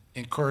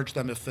 encourage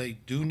them if they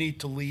do need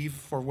to leave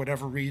for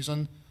whatever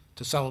reason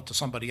to sell it to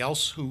somebody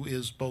else who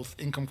is both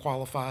income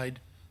qualified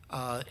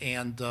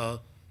and will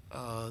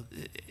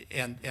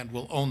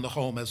own the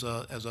home as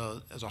a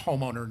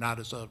homeowner, not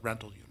as a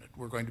rental unit.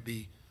 We're going to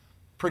be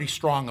pretty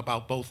strong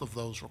about both of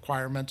those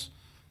requirements.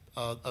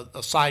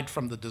 Aside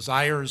from the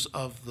desires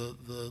of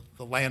the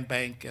land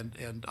bank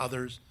and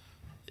others,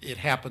 it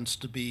happens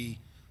to be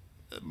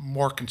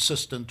more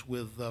consistent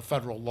with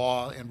federal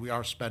law, and we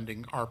are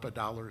spending ARPA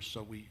dollars,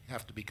 so we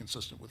have to be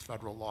consistent with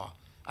federal law.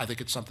 I think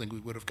it's something we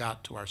would have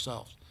got to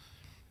ourselves.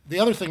 The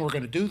other thing we're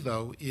going to do,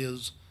 though,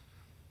 is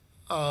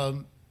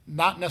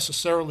not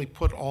necessarily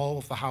put all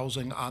of the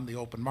housing on the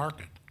open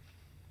market.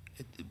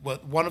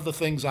 One of the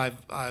things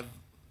I've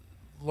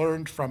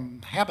learned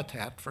from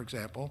Habitat, for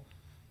example,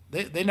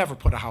 they never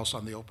put a house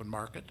on the open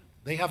market.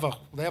 They have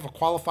a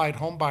qualified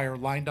home buyer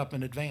lined up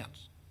in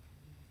advance.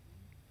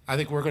 I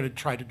think we're going to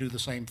try to do the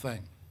same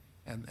thing,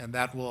 and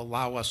that will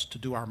allow us to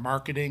do our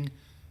marketing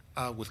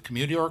with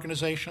community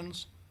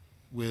organizations,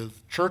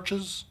 with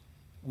churches,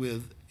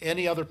 with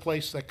any other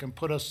place that can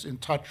put us in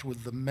touch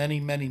with the many,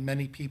 many,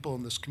 many people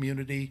in this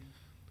community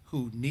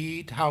who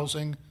need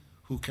housing,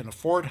 who can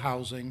afford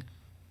housing,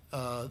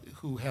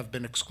 who have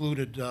been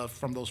excluded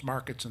from those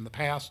markets in the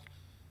past.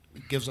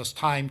 It gives us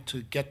time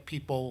to get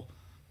people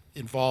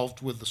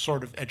involved with the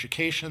sort of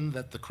education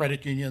that the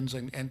credit unions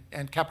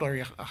and Capital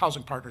Area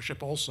Housing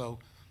Partnership also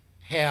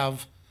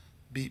have,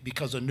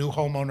 because a new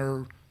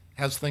homeowner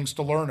has things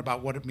to learn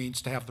about what it means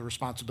to have the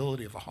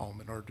responsibility of a home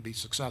in order to be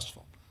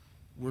successful.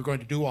 We're going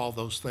to do all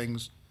those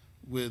things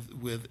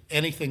with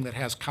anything that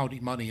has county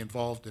money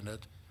involved in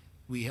it.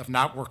 We have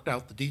not worked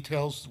out the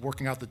details.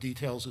 Working out the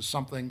details is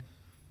something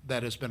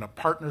that has been a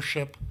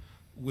partnership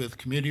with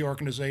community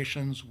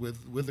organizations,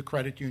 with the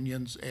credit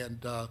unions,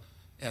 and to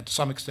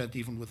some extent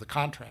even with the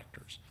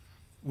contractors.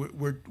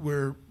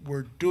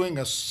 We're doing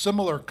a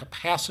similar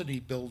capacity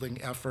building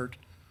effort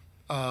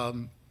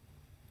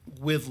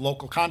with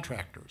local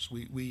contractors.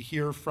 We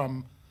hear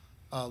from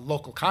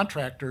local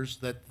contractors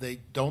that they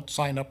don't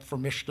sign up for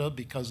MSHDA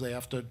because they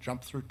have to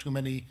jump through too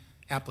many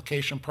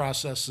application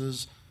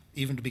processes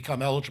even to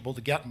become eligible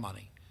to get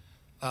money.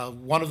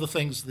 One of the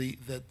things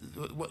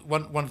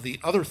one of the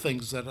other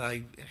things that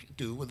I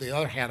do, with the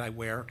other hat I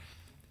wear,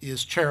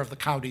 is chair of the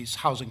county's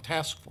Housing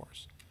Task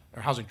Force,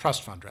 or Housing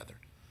Trust Fund, rather.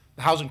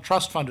 The Housing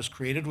Trust Fund is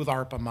created with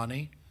ARPA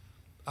money.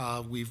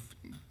 We've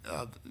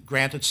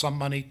granted some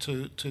money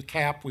to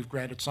CAP. We've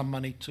granted some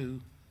money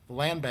to the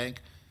Land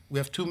Bank. We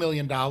have $2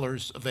 million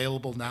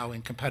available now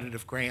in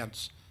competitive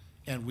grants,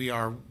 and we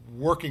are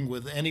working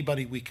with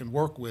anybody we can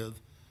work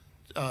with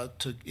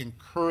to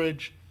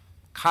encourage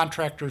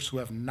contractors who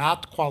have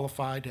not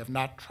qualified, have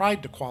not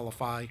tried to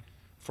qualify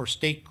for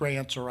state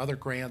grants or other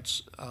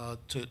grants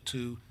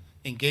to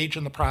engage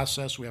in the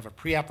process. We have a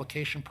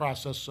pre-application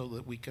process so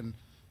that we can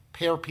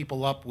pair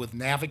people up with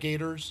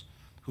navigators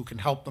who can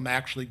help them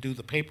actually do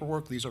the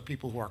paperwork. These are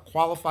people who are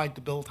qualified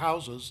to build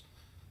houses.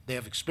 They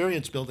have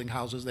experience building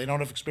houses. They don't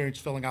have experience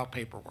filling out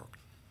paperwork.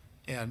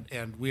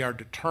 And we are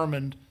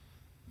determined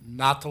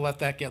not to let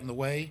that get in the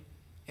way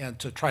and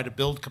to try to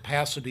build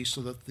capacity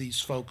so that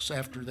these folks,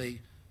 after they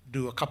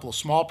do a couple of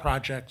small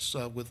projects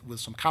with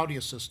some county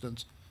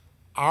assistance,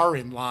 are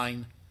in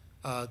line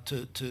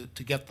to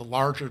get the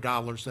larger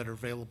dollars that are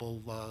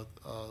available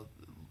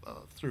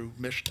through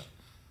MISHDA.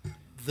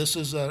 This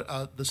is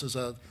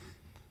a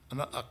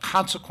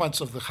consequence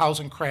of the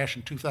housing crash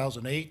in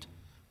 2008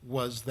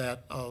 was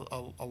that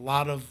a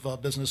lot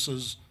of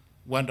businesses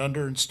went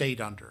under and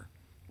stayed under.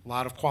 A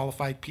lot of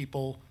qualified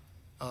people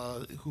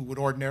who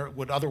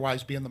would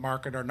otherwise be in the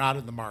market are not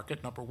in the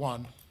market, number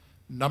one.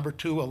 Number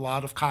two, a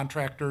lot of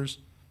contractors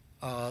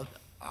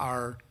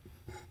are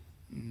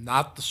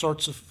not the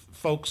sorts of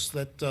folks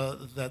that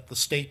the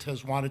state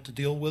has wanted to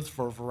deal with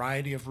for a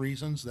variety of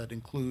reasons that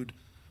include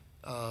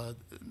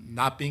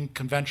not being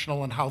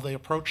conventional in how they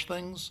approach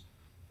things.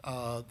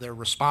 They're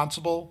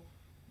responsible,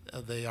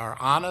 they are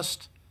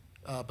honest,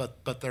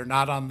 but they're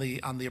not on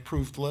the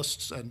approved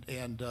lists, and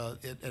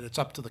it's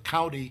up to the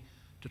county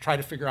to try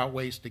to figure out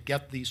ways to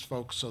get these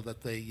folks so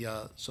that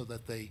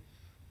they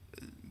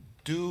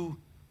do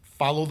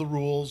follow the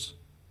rules,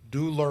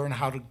 do learn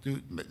how to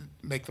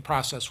make the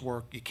process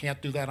work. You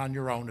can't do that on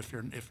your own if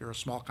you're a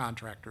small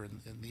contractor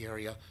in the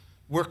area.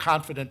 We're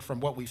confident from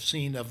what we've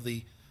seen of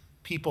the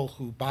people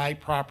who buy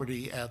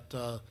property at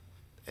the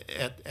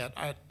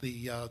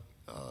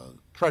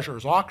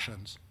treasurer's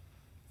auctions,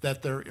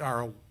 that there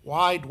are a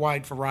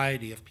wide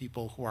variety of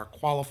people who are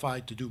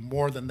qualified to do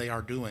more than they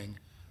are doing,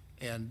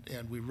 and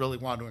we really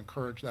want to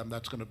encourage them.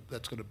 That's going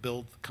to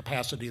build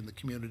capacity in the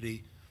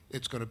community.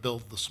 It's going to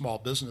build the small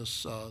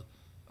business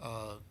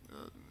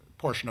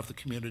portion of the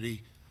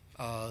community,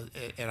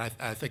 and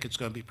I think it's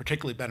going to be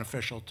particularly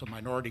beneficial to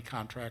minority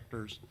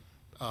contractors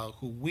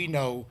who we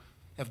know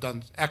have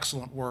done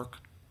excellent work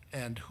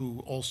and who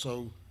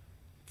also,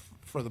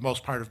 for the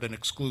most part, have been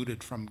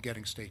excluded from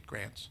getting state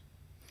grants.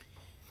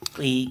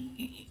 Do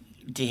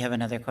you have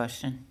another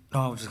question?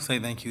 No, I was just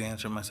saying thank you.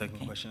 Answer my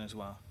second question as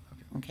well.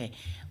 Okay.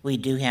 We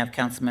do have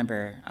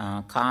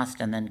Councilmember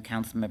Cost and then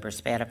Councilmember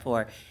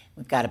Spatafor.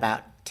 We've got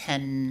about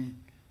 10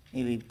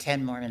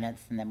 more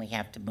minutes, and then we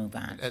have to move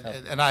on.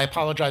 And I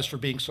apologize for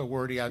being so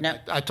wordy. I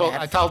told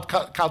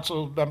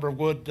Councilmember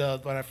Wood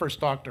when I first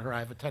talked to her, I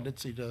have a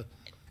tendency to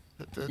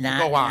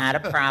go on. Not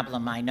a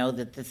problem. I know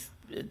that this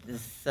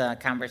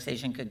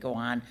conversation could go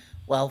on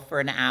well for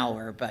an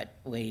hour, but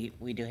we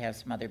do have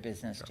some other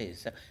business too.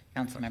 So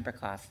Councilmember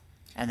Cost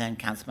and then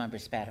Councilmember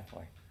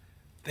Spatafor.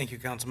 Thank you,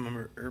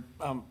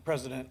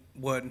 President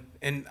Wood,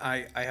 and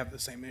I have the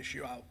same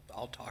issue.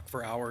 I'll talk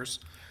for hours.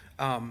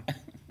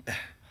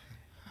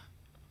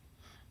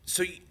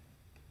 So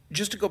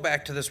just to go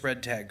back to this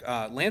red tag,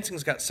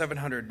 Lansing's got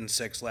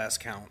 706 last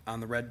count on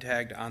the red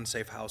tagged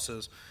unsafe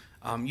houses.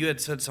 You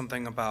had said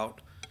something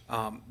about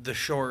the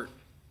short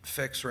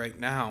fix right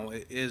now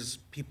is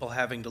people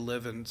having to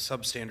live in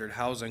substandard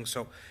housing.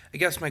 So I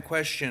guess my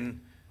question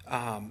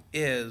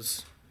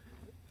is,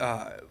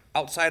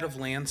 outside of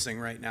Lansing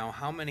right now,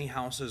 how many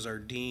houses are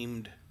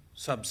deemed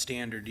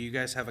substandard? Do you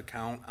guys have a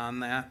count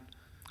on that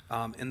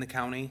in the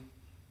county?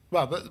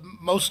 Well, but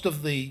most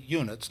of the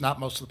units, not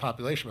most of the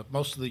population, but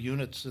most of the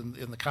units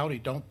in the county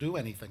don't do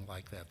anything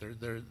like that.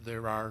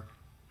 There are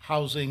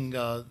housing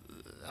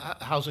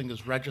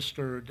is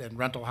registered and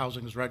rental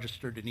housing is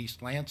registered in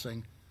East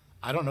Lansing.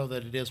 I don't know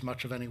that it is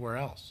much of anywhere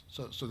else.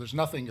 So there's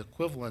nothing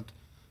equivalent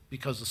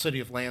because the city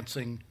of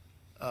Lansing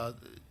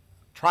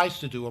tries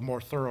to do a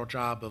more thorough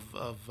job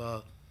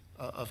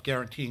of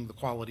guaranteeing the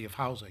quality of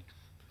housing.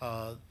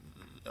 A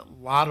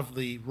lot of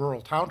the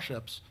rural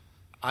townships,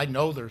 I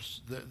know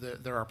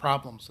there are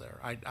problems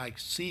there. I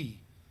see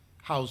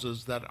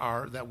houses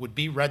that would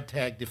be red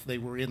tagged if they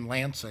were in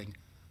Lansing,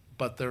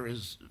 but there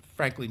is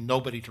frankly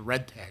nobody to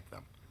red tag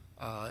them,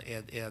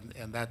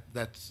 and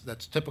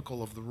that's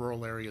typical of the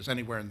rural areas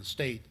anywhere in the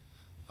state,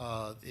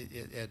 and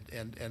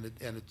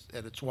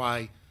it's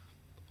why,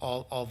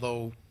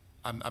 although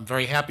I'm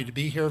very happy to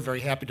be here,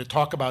 very happy to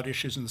talk about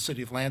issues in the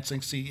city of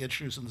Lansing, see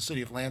issues in the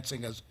city of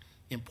Lansing as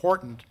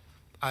important.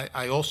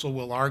 I also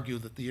will argue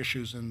that the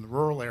issues in the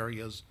rural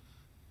areas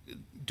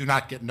do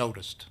not get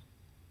noticed.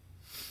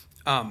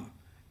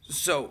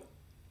 So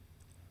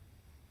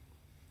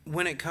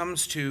when it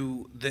comes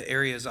to the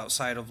areas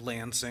outside of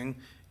Lansing,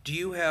 do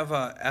you have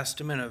an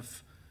estimate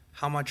of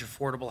how much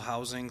affordable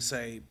housing,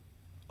 say,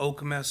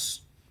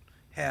 Okemos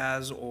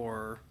has,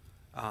 or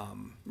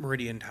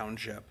Meridian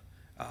Township,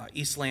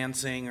 East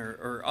Lansing,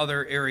 or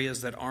other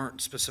areas that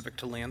aren't specific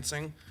to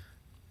Lansing?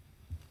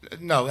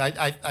 No,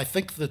 I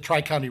think the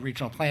Tri-County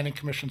Regional Planning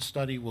Commission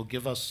study will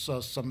give us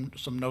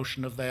some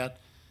notion of that.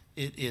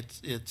 And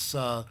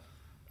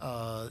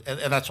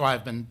that's why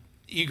I've been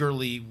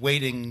eagerly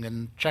waiting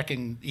and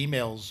checking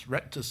emails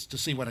to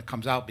see when it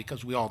comes out,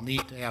 because we all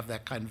need to have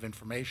that kind of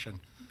information.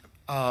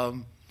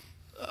 The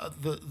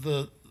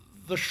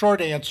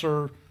short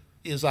answer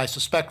is, I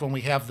suspect when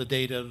we have the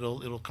data,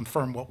 it'll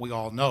confirm what we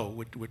all know,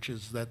 which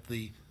is that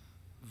the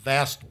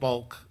vast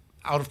bulk,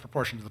 out of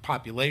proportion to the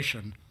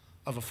population,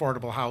 of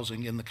affordable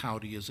housing in the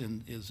county is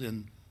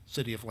in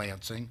City of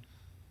Lansing.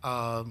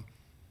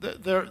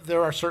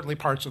 There are certainly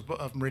parts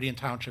of Meridian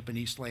Township and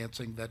East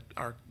Lansing that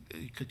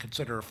you could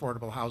consider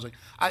affordable housing.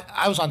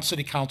 I was on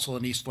city council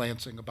in East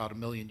Lansing about 1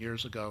 million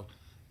years ago,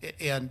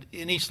 and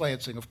in East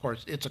Lansing, of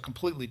course, it's a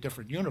completely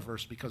different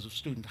universe because of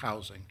student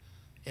housing,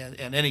 and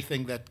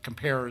anything that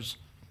compares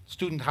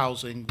student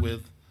housing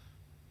with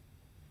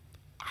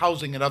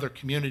housing in other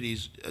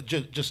communities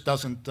just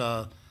doesn't.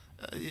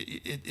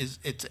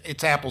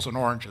 It's apples and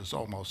oranges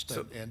almost.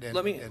 So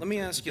let me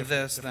ask you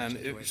this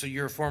then. So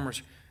you're a former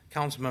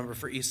council member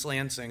for East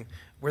Lansing,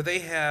 where they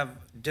have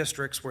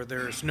districts where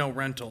there's no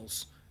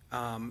rentals.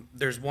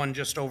 There's one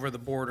just over the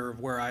border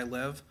of where I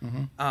live.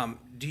 Mm-hmm.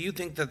 Do you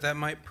think that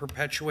might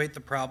perpetuate the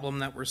problem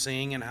that we're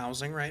seeing in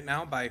housing right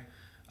now by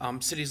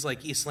cities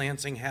like East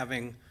Lansing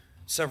having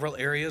several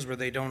areas where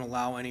they don't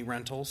allow any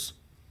rentals?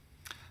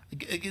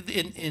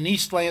 In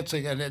East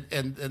Lansing,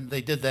 and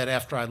they did that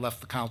after I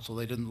left the council.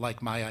 They didn't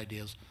like my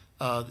ideas.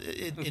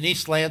 In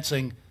East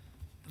Lansing,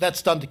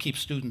 that's done to keep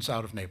students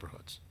out of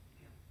neighborhoods.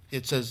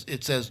 It's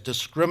as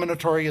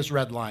discriminatory as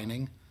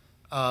redlining,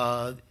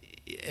 and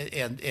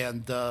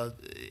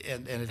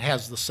it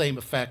has the same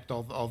effect,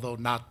 although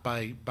not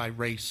by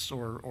race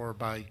or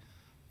by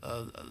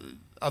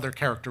other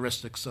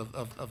characteristics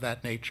of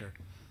that nature.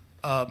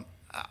 I'll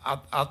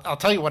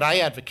tell you what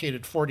I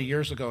advocated 40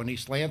 years ago in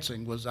East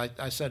Lansing was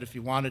I said if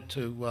you wanted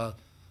to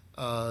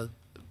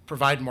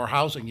provide more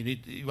housing,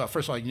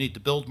 first of all, you need to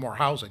build more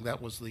housing.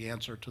 That was the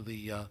answer to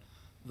the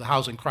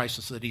housing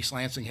crisis that East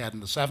Lansing had in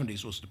the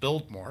 70s, was to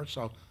build more.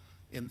 So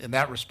in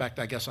that respect,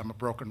 I guess I'm a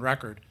broken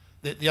record.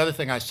 The other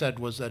thing I said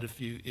was that if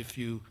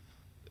you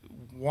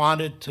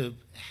wanted to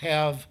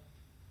have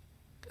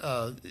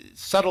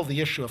settle the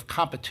issue of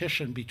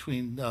competition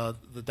between the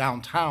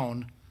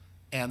downtown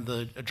and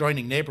the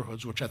adjoining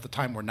neighborhoods, which at the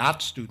time were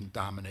not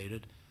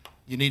student-dominated,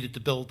 you needed to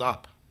build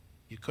up.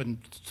 You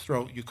couldn't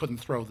throw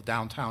the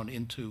downtown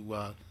into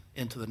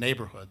the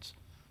neighborhoods,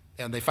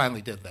 and they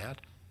finally did that.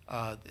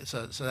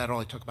 So that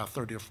only took about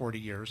 30 or 40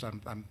 years.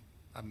 I'm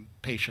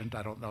patient.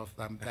 I don't know if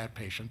I'm that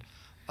patient,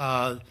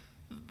 but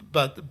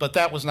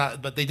that was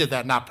not. But they did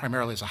that not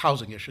primarily as a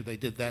housing issue. They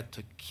did that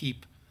to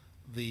keep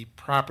the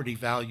property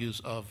values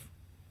of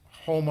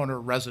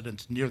homeowner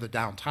residents near the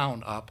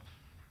downtown up,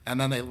 and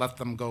then they let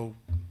them go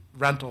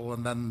rental,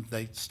 and then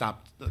they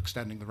stopped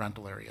extending the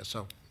rental area.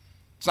 So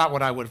it's not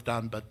what I would have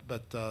done, but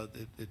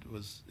it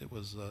was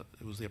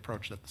the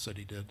approach that the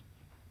city did.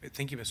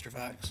 Thank you, Mr.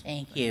 Fox.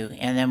 Thank you.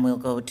 And then we'll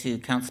go to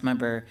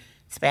Councilmember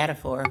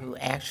Spatafor, who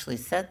actually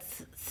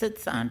sits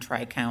on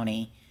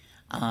Tri-County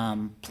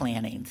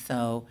planning.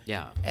 So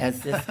Yeah.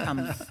 as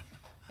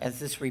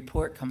this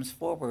report comes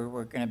forward,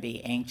 we're going to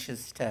be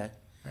anxious to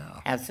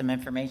have some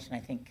information. I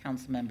think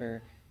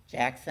Councilmember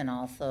Jackson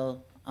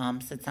also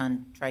sits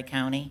on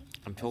Tri-County.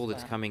 I'm told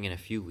it's coming in a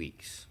few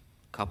weeks,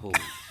 couple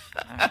weeks.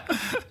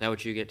 Is that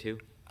what you get too?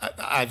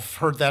 I've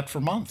heard that for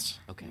months.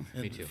 Okay,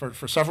 me too.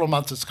 For several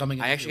months, it's coming.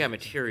 I actually got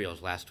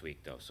materials last week,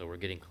 though, so we're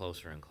getting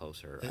closer and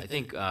closer. I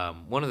think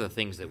one of the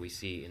things that we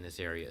see in this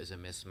area is a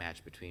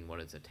mismatch between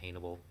what is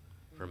attainable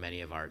for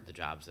many of the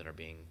jobs that are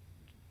being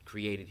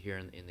created here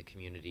in the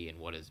community and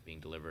what is being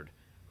delivered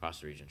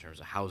across the region in terms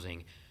of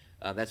housing.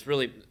 That's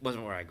really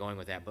wasn't where I'm going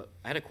with that, but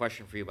I had a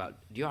question for you about,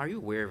 are you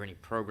aware of any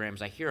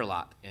programs? I hear a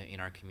lot in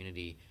our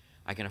community,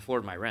 I can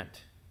afford my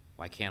rent.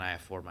 Why can't I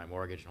afford my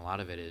mortgage? And a lot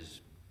of it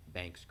is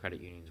banks, credit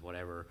unions,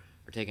 whatever,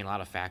 are taking a lot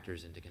of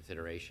factors into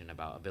consideration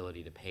about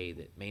ability to pay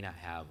that may not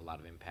have a lot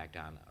of impact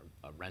on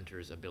a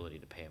renter's ability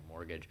to pay a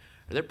mortgage.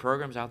 Are there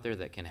programs out there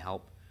that can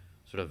help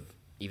sort of,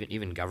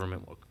 even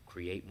government will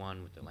create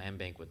one with the land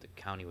bank, with the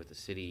county, with the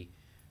city,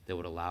 that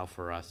would allow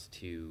for us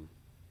to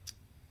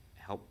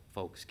help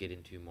folks get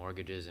into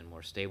mortgages and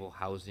more stable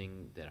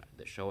housing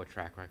that show a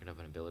track record of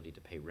an ability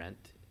to pay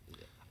rent?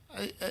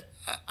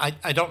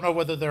 I don't know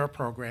whether there are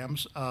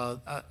programs.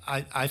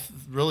 I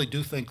really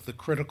do think the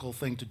critical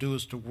thing to do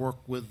is to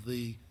work with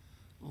the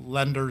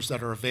lenders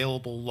that are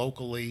available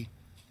locally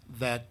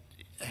that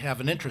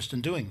have an interest in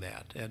doing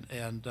that,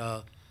 and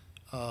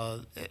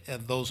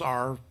those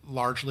are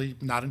largely,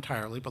 not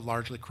entirely, but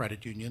largely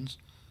credit unions,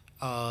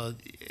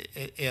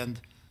 and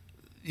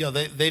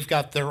they've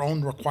got their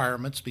own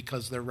requirements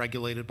because they're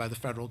regulated by the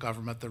federal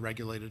government. They're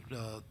regulated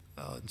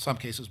in some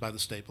cases by the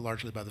state, but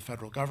largely by the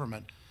federal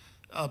government.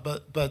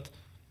 But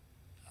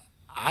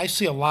I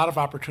see a lot of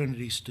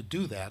opportunities to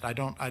do that. I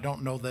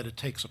don't know that it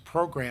takes a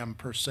program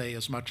per se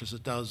as much as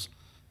it does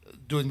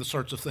doing the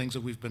sorts of things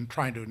that we've been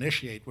trying to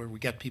initiate, where we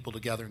get people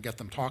together and get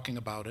them talking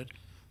about it,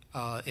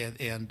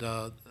 and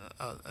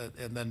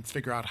then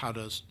figure out how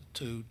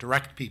to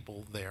direct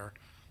people there.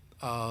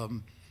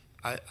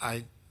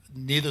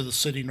 Neither the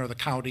city nor the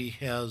county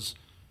has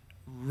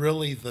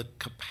really the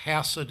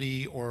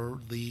capacity or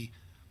the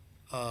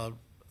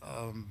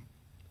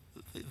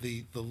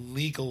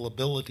legal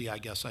ability, I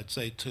guess I'd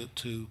say,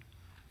 to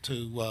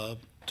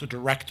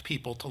direct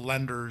people to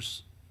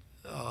lenders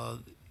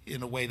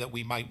in a way that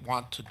we might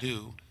want to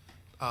do.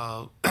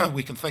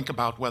 We can think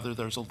about whether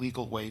there's a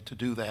legal way to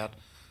do that,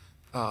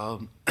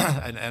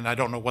 and I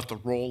don't know what the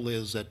role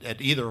is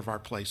at either of our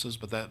places,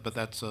 but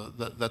that's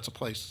a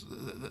place,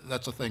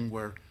 that's a thing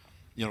where,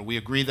 we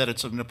agree that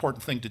it's an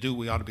important thing to do.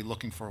 We ought to be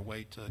looking for a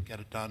way to get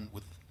it done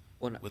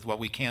with what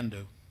we can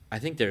do. I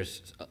think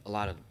there's a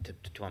lot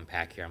to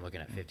unpack here. I'm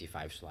looking at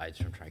 55 slides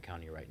from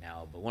Tri-County right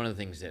now, but one of the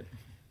things that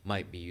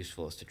might be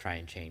useful is to try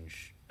and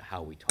change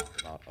how we talk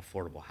about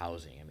affordable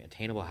housing. I mean,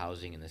 attainable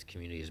housing in this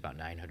community is about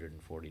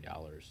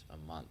 $940 a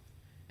month,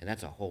 and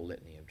that's a whole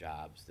litany of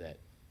jobs that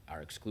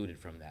are excluded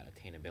from that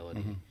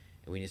attainability. And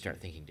we need to start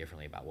thinking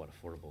differently about what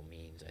affordable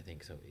means. I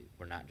think so.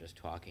 We're not just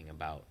talking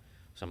about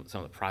some of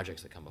the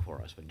projects that come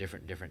before us, but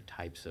different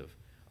types of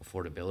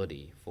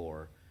affordability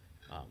for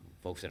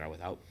folks that are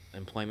without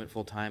employment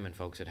full-time and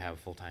folks that have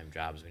full-time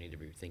jobs. We need to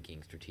be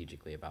thinking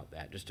strategically about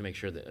that, just to make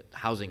sure that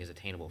housing is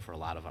attainable for a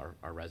lot of our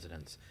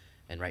residents,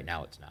 and right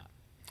now it's not.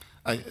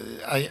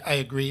 I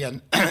agree,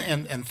 and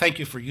thank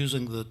you for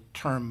using the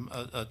term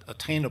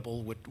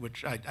attainable,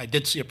 which I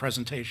did see a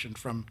presentation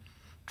from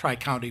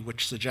Tri-County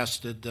which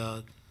suggested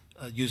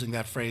using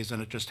that phrase,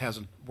 and it just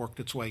hasn't worked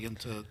its way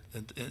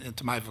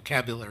into my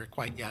vocabulary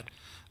quite yet.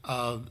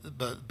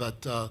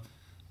 But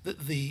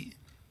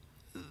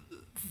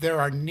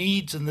there are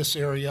needs in this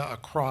area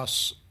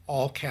across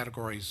all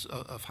categories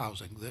of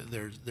housing.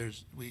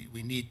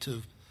 We need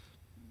to,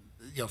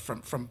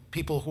 from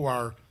people who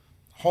are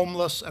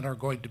homeless and are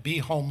going to be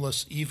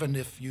homeless, even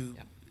if you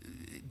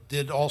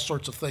did all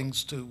sorts of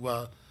things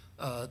to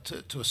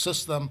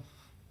assist them,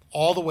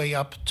 all the way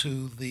up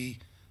to the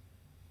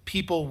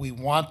people we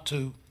want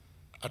to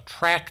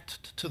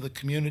attract to the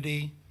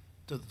community,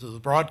 to the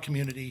broad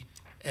community,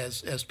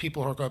 as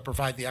people who are going to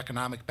provide the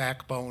economic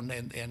backbone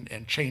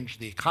and change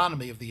the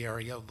economy of the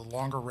area, the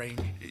longer range,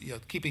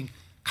 keeping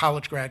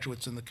college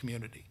graduates in the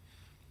community.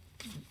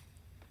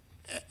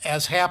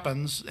 As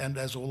happens, and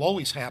as will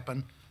always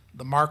happen,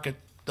 the market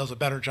does a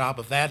better job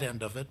of that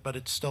end of it, but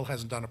it still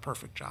hasn't done a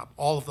perfect job.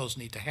 All of those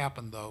need to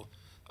happen, though,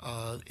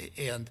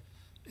 and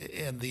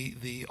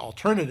the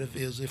alternative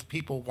is, if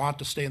people want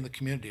to stay in the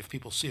community, if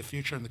people see a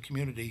future in the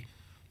community,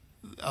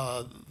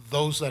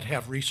 those that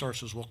have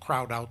resources will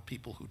crowd out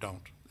people who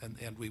don't,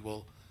 and we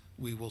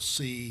will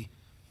see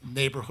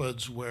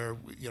neighborhoods where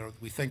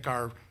we think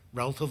are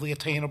relatively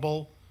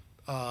attainable,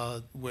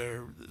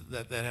 where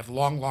that have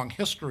long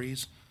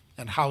histories,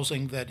 and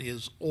housing that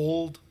is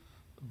old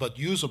but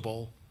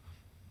usable.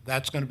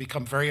 That's going to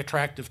become very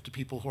attractive to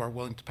people who are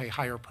willing to pay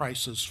higher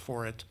prices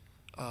for it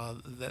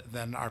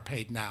than are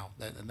paid now,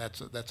 and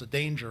that's a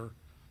danger.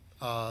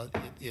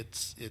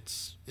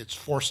 It's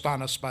forced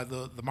on us by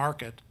the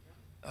market,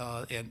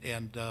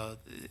 and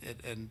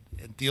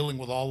dealing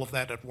with all of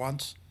that at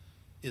once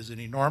is an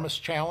enormous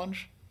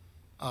challenge.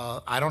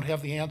 I don't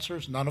have the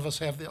answers. None of us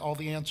have all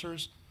the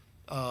answers.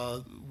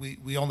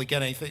 We only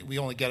get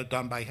it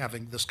done by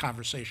having this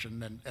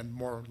conversation and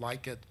more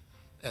like it,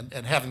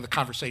 and having the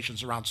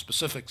conversations around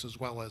specifics as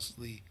well as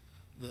the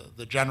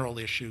general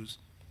issues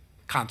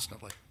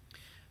constantly.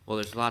 Well,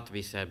 there's a lot to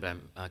be said,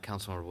 but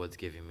Councilmember Wood's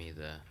giving me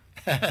the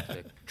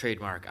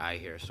trademark eye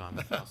here, so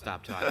I'll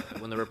stop talking.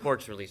 When the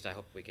report's released, I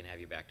hope we can have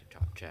you back to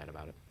chat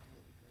about it.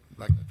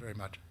 Like that very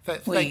much.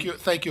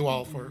 Thank you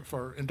all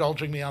for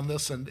indulging me on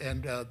this, and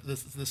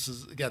this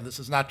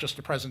is not just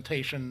a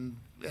presentation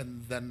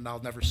and then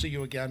I'll never see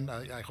you again.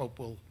 I hope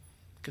we'll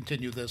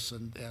continue this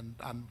and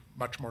on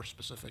much more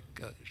specific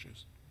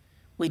issues.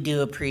 We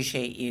do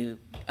appreciate you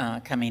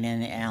coming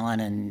in,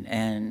 Alan,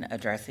 and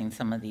addressing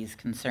some of these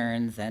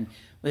concerns, and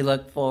we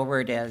look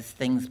forward as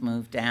things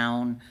move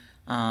down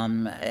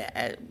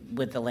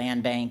with the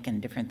land bank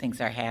and different things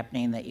are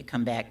happening, that you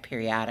come back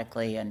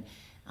periodically and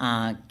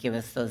give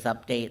us those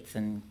updates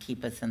and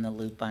keep us in the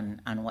loop on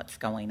what's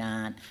going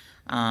on.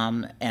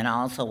 And I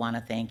also want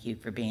to thank you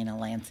for being a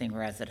Lansing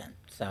resident,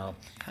 so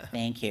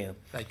thank you.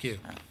 Thank you.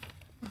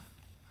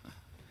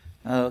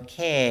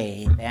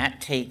 Okay,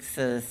 that takes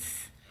us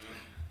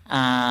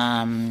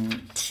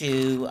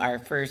to our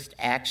first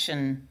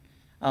action.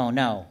 Oh,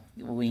 no,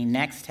 we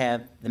next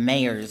have the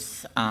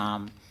mayor's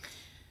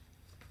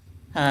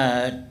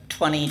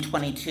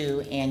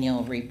 2022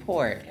 annual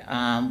report.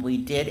 We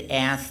did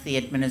ask the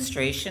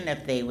administration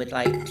if they would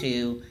like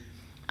to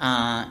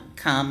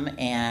come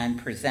and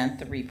present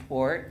the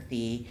report.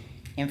 The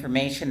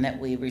information that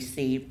we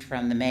received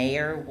from the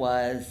mayor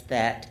was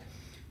that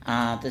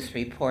this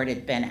report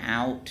had been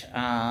out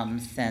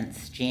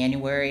since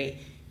January.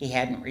 he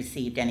hadn't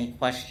received any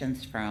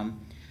questions from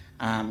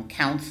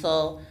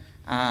council,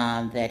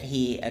 that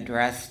he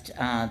addressed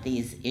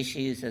these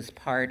issues as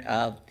part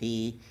of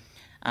the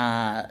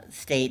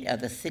State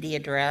of the City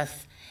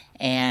address,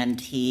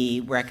 and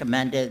he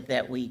recommended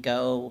that we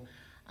go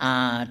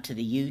to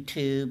the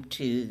YouTube,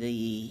 to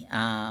the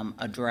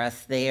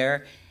address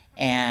there,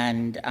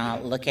 and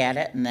look at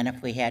it, and then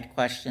if we had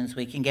questions,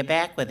 we can get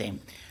back with him.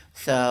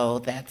 So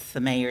that's the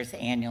mayor's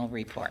annual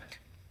report.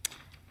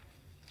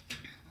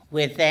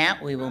 With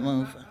that, we will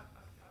move.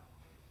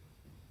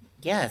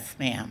 Yes,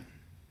 ma'am.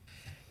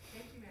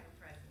 Thank you, Madam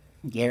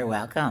President. You're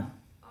welcome.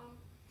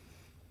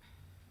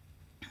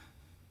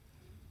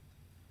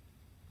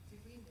 Did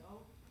we know?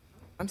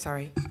 I'm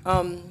sorry.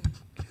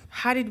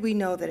 How did we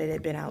know that it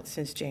had been out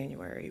since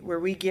January?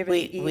 Were we given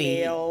an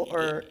email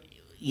or?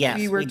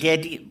 Yes, we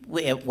did.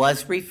 It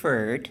was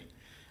referred.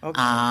 Okay.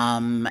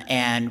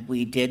 And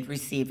we did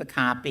receive a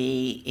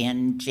copy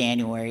in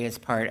January as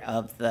part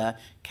of the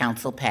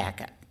council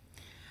packet.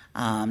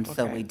 So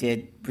Okay. we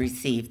did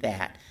receive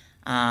that.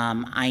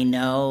 I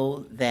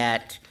know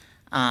that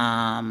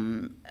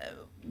when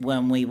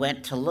we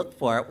went to look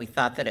for it, we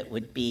thought that it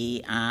would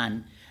be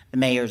on the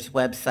mayor's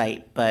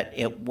website, but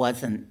it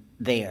wasn't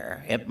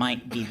there. It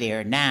might be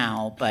there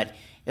now, but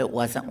it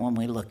wasn't when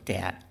we looked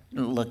at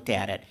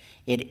it.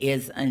 It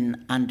is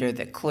under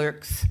the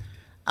clerk's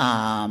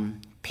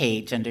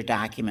page under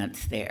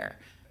documents there.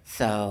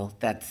 So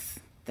that's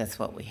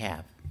what we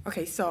have.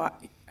 Okay, so,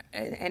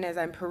 and as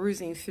I'm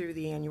perusing through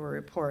the annual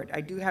report,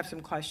 I do have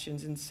some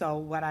questions, and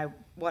so I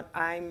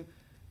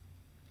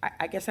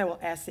guess I will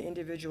ask the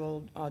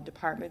individual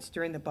departments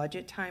during the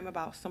budget time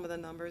about some of the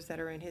numbers that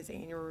are in his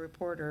annual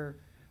report, or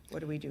what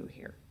do we do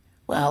here?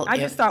 Well, I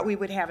just thought we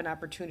would have an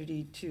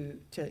opportunity to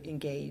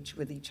engage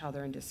with each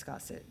other and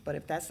discuss it, but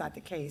if that's not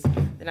the case,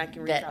 then I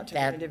can reach out to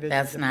the individual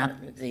that's not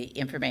departments. the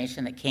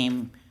information that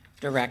came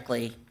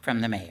directly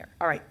from the mayor.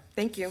 All right,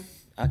 thank you.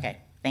 Okay,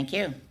 thank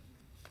you.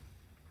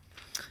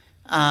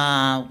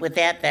 With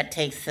that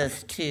takes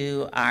us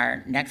to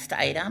our next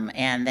item,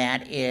 and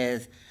that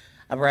is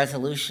a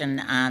resolution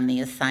on the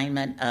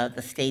assignment of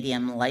the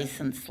stadium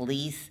license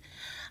lease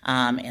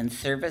and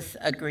service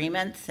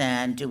agreements.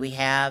 And do we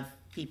have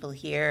people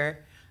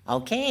here?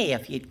 Okay,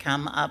 if you'd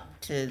come up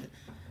to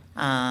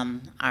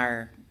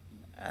our,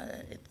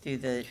 through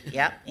the,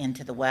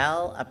 into the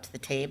well, up to the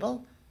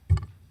table.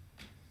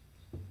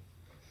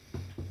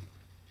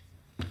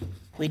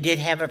 We did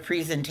have a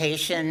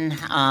presentation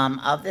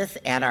of this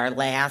at our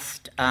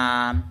last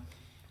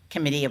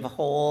Committee of a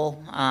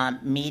Whole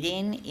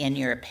meeting. In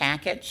your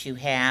package, you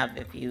have,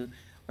 if you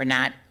were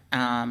not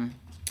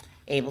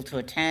able to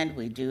attend,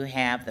 we do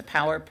have the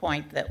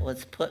PowerPoint that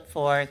was put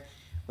forth.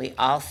 We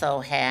also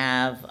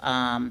have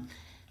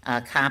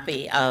a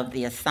copy of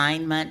the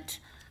assignment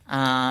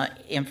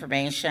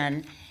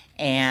information,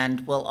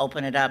 and we'll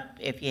open it up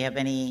if you have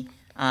any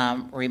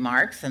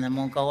remarks, and then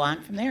we'll go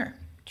on from there.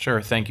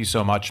 Sure. Thank you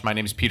so much. My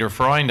name is Peter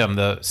Freund. I'm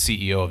the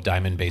CEO of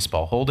Diamond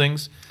Baseball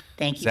Holdings.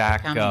 Thank you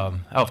Zach, for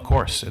coming. of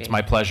course. It's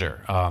my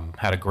pleasure.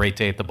 Had a great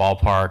day at the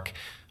ballpark.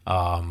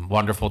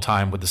 Wonderful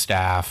time with the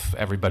staff.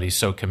 Everybody's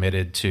so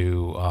committed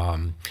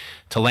to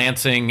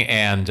Lansing,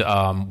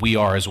 and we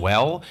are as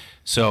well.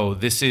 So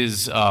this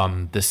is the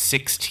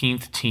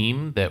 16th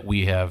team that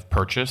we have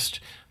purchased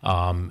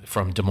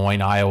from Des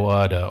Moines,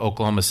 Iowa, to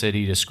Oklahoma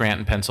City, to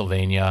Scranton,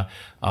 Pennsylvania.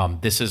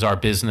 This is our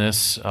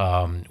business.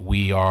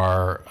 We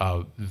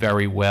are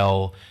very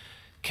well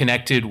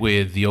connected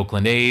with the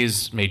Oakland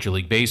A's, Major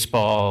League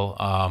Baseball.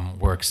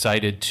 We're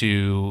excited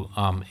to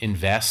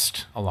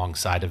invest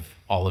alongside of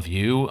all of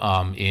you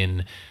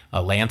in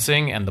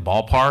Lansing and the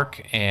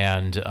ballpark,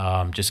 and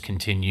just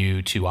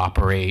continue to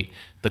operate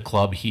the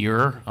club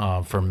here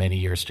for many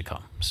years to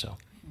come. So.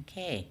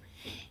 Okay.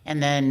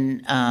 And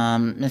then,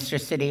 Mr.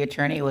 City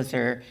Attorney, was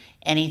there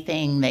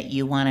anything that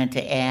you wanted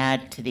to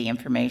add to the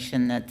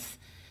information that's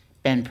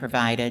been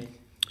provided?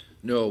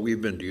 No,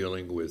 we've been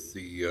dealing with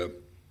the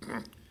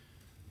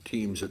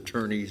team's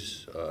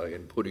attorneys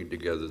in putting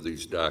together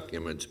these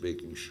documents,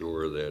 making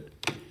sure that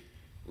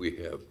we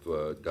have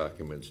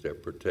documents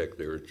that protect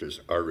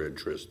our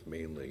interest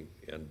mainly.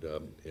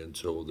 And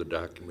so the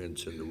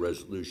documents and the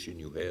resolution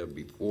you have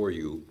before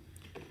you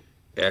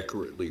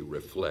accurately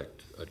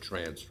reflect a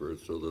transfer.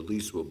 So the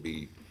lease will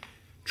be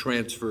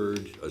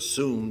transferred,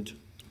 assumed,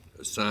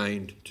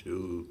 assigned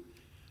to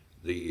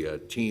the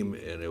team,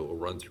 and it will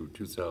run through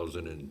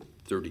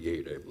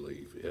 2038, I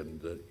believe. And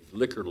the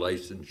liquor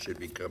license should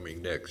be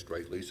coming next,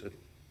 right, Lisa?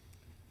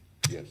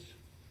 Yes.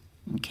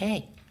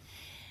 Okay.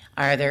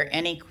 Are there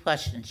any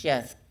questions?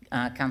 Yes,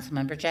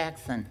 Councilmember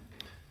Jackson.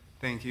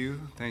 Thank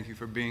you. Thank you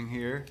for being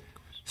here.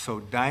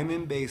 So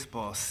Diamond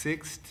Baseball,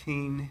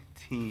 16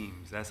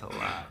 teams. That's a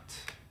lot.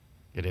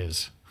 It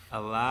is. A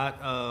lot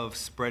of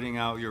spreading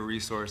out your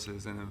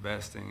resources and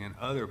investing in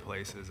other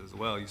places as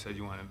well. You said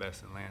you want to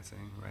invest in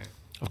Lansing, right?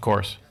 Of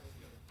course.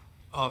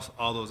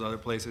 All those other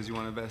places you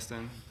want to invest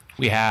in?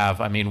 We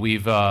have. I mean,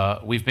 we've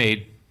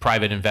made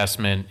private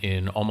investment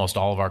in almost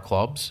all of our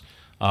clubs.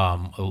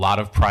 A lot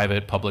of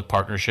private-public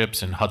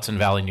partnerships in Hudson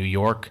Valley, New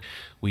York.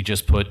 We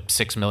just put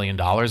 $6 million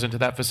into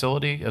that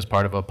facility as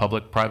part of a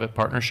public-private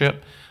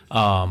partnership.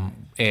 So,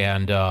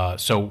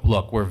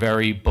 look, we're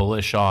very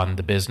bullish on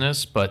the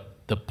business, but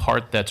the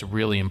part that's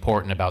really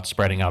important about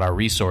spreading out our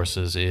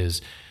resources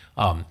is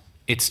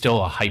it's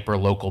still a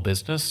hyper-local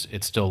business.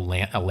 It's still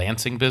a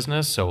Lansing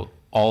business, so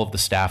all of the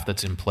staff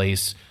that's in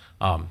place,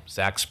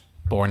 Zach's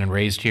born and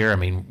raised here,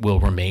 will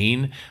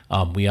remain.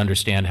 We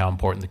understand how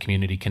important the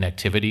community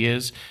connectivity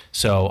is.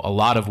 So a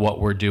lot of what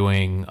we're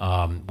doing,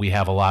 we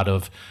have a lot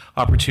of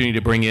opportunity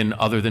to bring in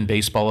other than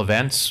baseball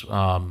events.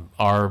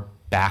 Our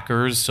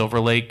backers, Silver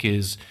Lake,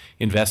 is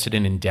invested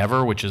in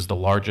Endeavor, which is the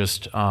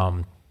largest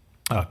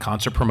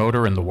concert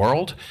promoter in the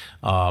world.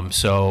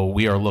 So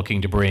we are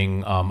looking to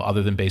bring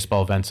other than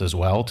baseball events as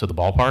well to the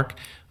ballpark.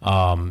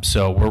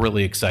 So we're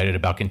really excited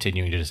about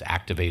continuing to just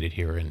activate it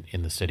here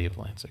in the city of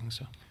Lansing.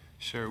 So.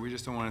 Sure, we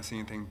just don't want to see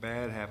anything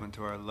bad happen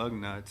to our lug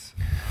nuts.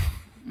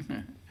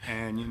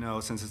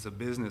 And, since it's a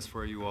business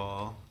for you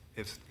all,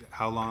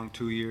 how long,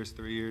 2 years,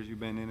 3 years you've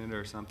been in it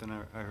or something,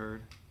 I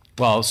heard?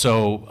 Well,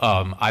 so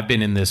I've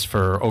been in this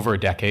for over a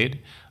decade.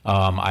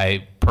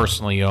 I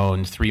personally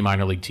own 3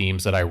 minor league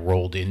teams that I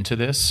rolled into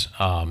this.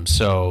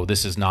 So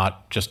this is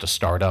not just a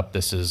startup.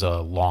 This is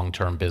a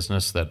long-term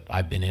business that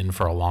I've been in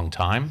for a long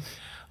time.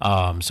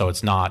 So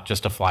it's not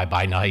just a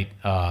fly-by-night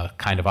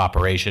kind of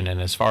operation.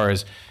 And as far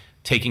as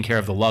taking care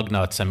of the lug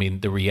nuts,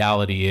 the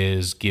reality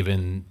is,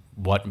 given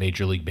what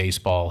Major League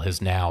Baseball has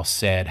now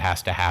said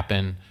has to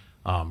happen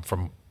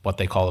from what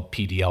they call a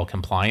PDL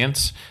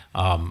compliance,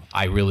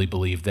 I really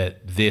believe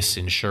that this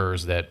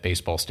ensures that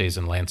baseball stays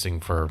in Lansing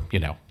for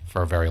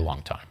a very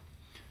long time.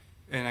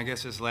 And I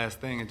guess this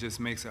last thing, it just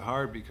makes it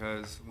hard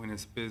because when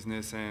it's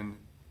business and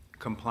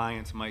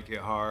compliance might get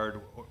hard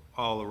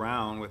all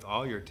around with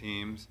all your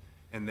teams,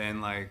 and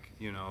then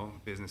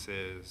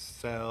businesses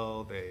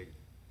sell, they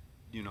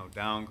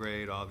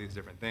downgrade, all these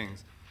different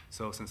things.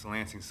 So since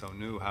Lansing's so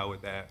new, how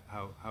would that,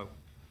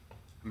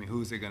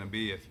 who's it going to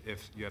be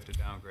if you have to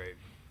downgrade?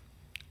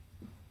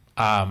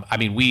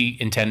 We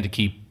intend to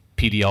keep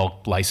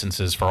PDL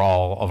licenses for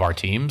all of our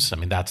teams.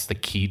 That's the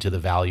key to the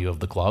value of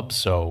the club,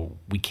 so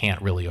we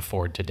can't really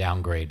afford to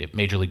downgrade.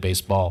 Major League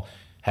Baseball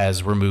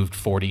has removed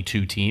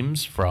 42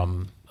 teams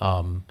from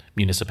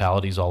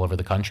municipalities all over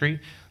the country.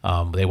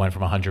 They went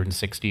from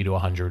 160 to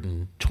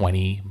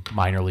 120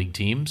 minor league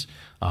teams.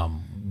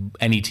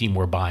 Any team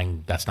we're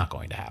buying, that's not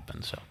going to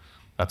happen. So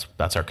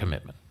that's our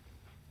commitment.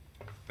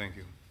 Thank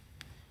you.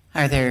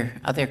 Are there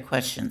other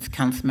questions?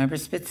 Councilmember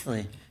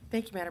Spitzley.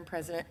 Thank you, Madam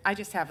President. I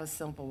just have a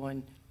simple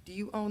one. Do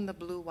you own the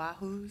Blue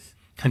Wahoos?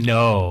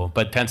 No,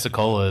 but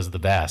Pensacola is the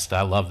best.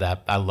 I love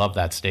that. I love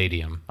that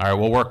stadium. All right,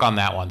 we'll work on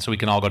that one so we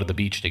can all go to the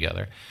beach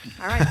together.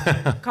 All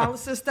right, call a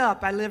sister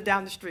up. I live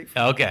down the street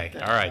from Okay,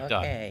 all right,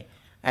 done. Okay.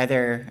 Are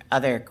there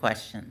other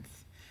questions?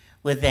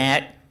 With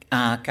that,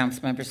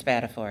 Councilmember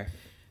Spatafor.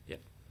 Yeah.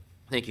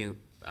 Thank you,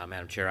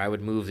 Madam Chair. I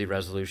would move the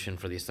resolution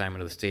for the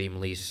assignment of the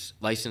stadium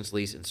license,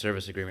 lease, and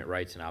service agreement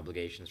rights and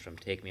obligations from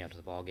Take Me Out to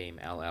the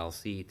Ballgame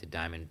LLC to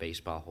Diamond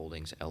Baseball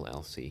Holdings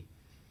LLC.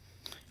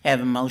 Have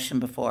a motion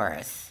before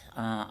us.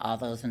 All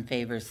those in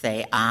favor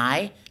say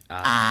aye.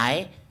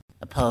 Aye.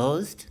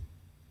 Opposed?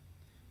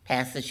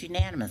 Passes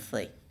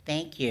unanimously.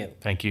 Thank you.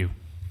 Thank you.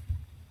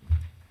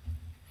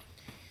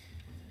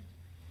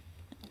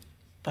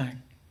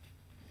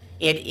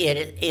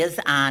 It is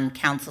on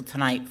council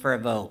tonight for a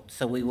vote,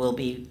 so we will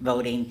be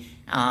voting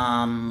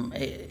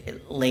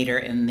later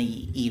in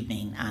the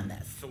evening on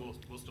this. So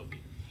we'll still be.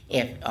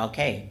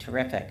 Okay,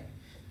 terrific.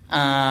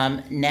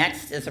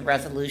 Next is a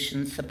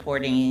resolution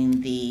supporting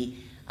the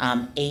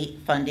 8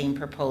 funding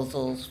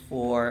proposals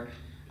for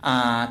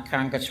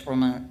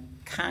Congresswoman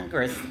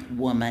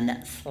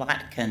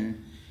Slotkin,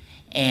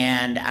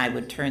 and I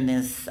would turn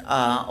this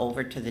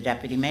over to the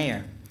Deputy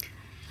Mayor.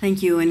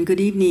 Thank you, and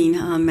good evening,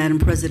 Madam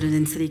President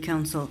and City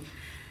Council.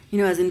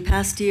 As in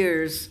past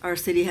years, our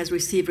city has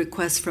received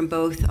requests from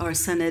both our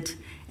Senate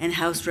and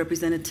House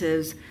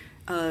representatives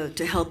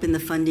to help in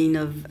the funding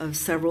of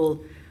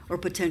several or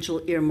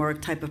potential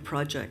earmark type of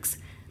projects.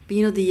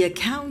 But the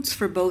accounts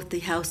for both the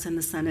House and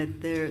the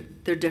Senate,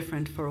 they're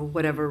different for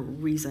whatever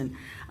reason.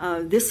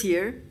 This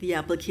year, the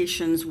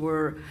applications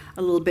were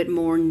a little bit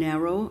more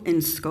narrow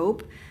in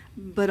scope,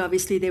 but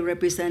obviously they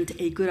represent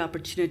a good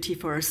opportunity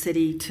for our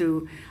city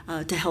to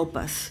help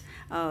us.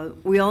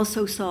 We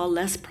also saw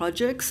less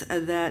projects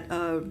that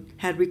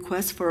had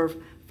requests for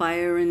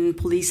fire and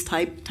police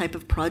type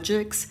of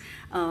projects.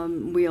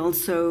 We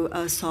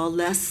also saw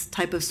less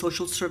type of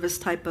social service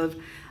type of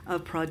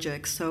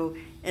projects. So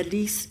at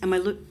least,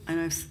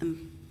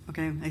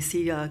 okay, I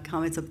see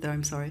comments up there,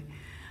 I'm sorry.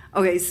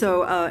 Okay,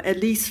 so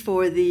at least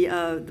for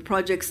the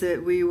projects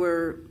that we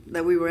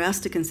were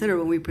asked to consider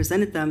when we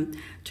presented them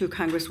to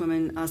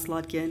Congresswoman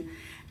Slotkin,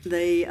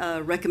 they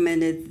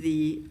recommended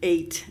the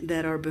 8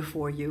 that are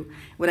before you.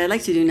 What I'd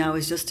like to do now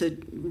is just to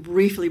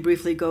briefly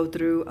go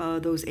through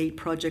those 8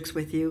 projects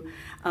with you.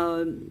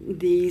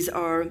 These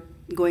are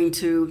going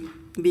to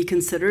be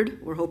considered.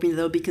 We're hoping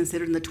they'll be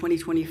considered in the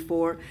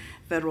 2024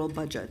 federal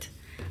budget.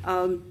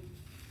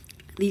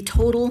 The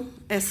total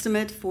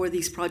estimate for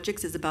these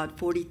projects is about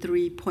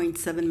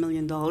 $43.7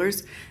 million.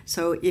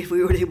 So if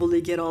we were able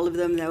to get all of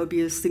them, that would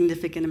be a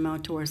significant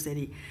amount to our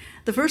city.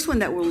 The first one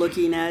that we're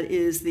looking at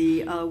is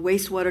the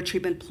wastewater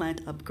treatment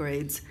plant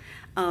upgrades.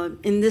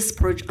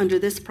 Under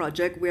this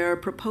project, we are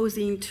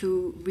proposing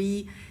to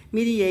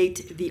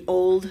remediate the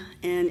old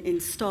and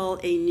install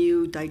a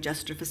new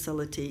digester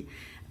facility.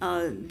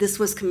 This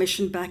was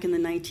commissioned back in the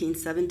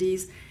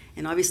 1970s.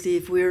 And obviously,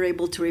 if we're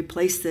able to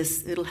replace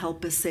this, it'll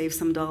help us save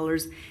some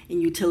dollars in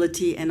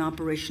utility and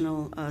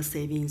operational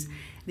savings.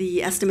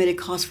 The estimated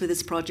cost for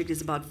this project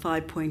is about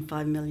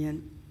 $5.5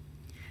 million.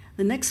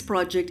 The next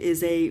project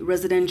is a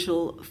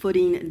residential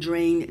footing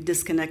drain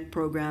disconnect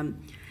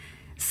program.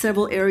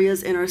 Several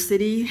areas in our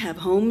city have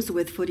homes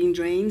with footing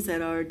drains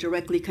that are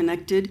directly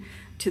connected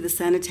to the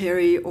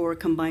sanitary or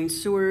combined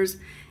sewers.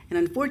 And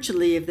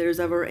unfortunately, if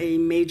there's ever a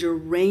major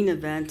rain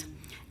event,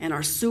 and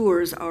our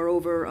sewers are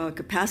over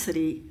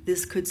capacity,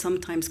 this could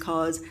sometimes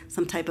cause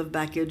some type of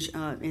backage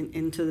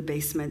into the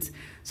basements.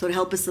 So to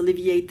help us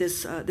alleviate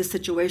this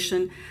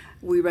situation,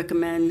 we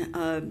recommend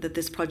that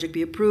this project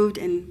be approved.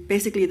 And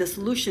basically the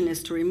solution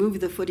is to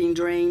remove the footing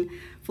drain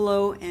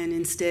flow and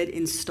instead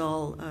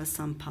install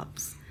some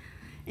pumps.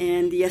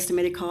 And the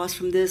estimated cost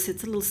from this,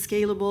 it's a little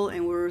scalable,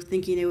 and we're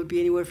thinking it would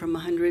be anywhere from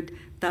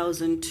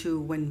 $100,000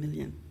 to $1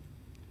 million.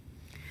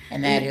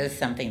 And that is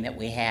something that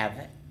we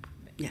have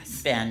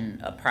Yes.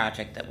 been a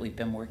project that we've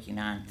been working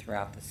on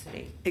throughout the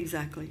city.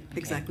 Exactly, Okay.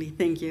 exactly.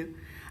 Thank you.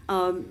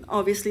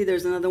 Obviously,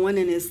 there's another one,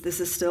 and this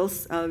is still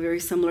very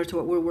similar to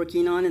what we're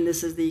working on, and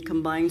this is the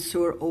combined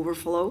sewer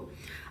overflow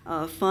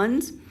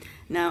funds.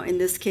 Now, in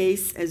this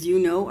case, as you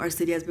know, our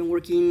city has been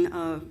working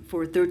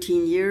for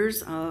 13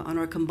 years on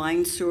our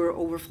combined sewer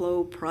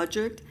overflow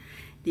project.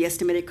 The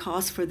estimated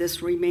cost for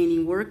this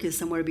remaining work is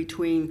somewhere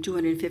between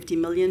 $250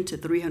 million to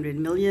 $300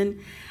 million.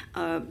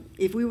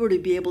 If we were to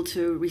be able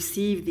to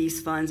receive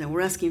these funds, and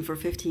we're asking for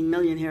 $15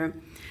 million here,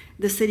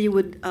 the city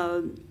would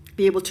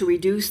be able to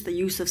reduce the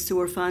use of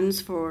sewer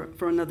funds for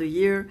another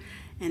year.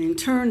 And in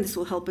turn, this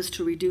will help us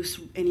to reduce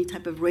any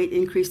type of rate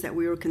increase that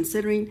we were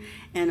considering,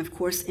 and of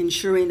course,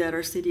 ensuring that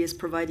our city is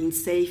providing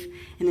safe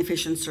and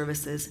efficient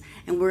services.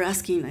 And we're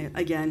asking,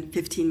 again,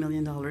 $15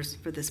 million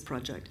for this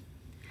project.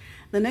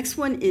 The next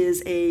one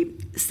is a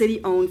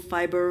city-owned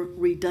fiber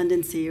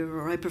redundancy,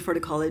 or I prefer to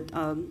call it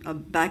a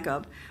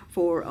backup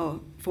for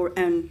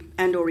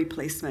and/or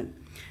replacement.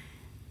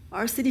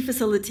 Our city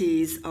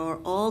facilities are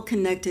all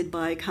connected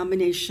by a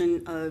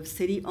combination of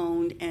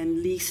city-owned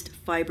and leased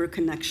fiber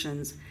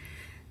connections.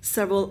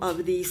 Several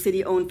of the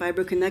city-owned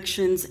fiber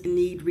connections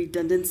need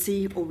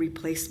redundancy or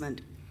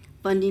replacement.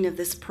 Funding of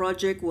this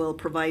project will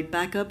provide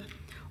backup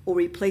or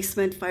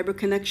replacement fiber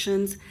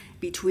connections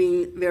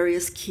between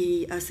various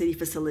key city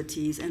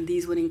facilities, and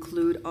these would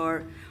include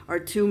our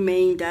two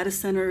main data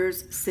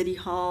centers, City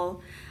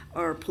Hall,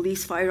 our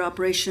police fire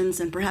operations,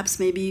 and perhaps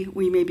maybe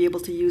we may be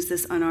able to use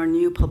this on our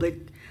new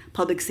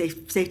public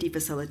safety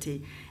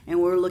facility.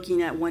 And we're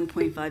looking at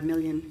 $1.5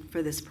 million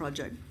for this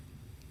project.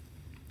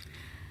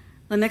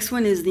 The next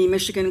one is the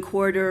Michigan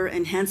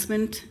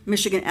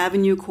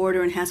Avenue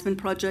Corridor Enhancement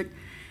Project.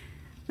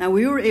 Now,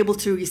 we were able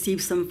to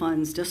receive some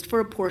funds just for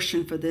a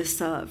portion for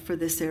this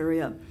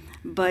area,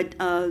 but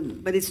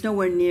it's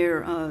nowhere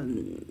near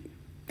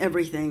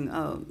everything.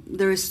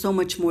 There is so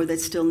much more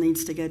that still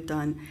needs to get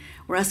done.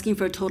 We're asking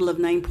for a total of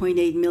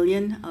 $9.8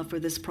 million for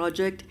this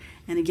project.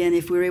 And again,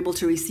 if we're able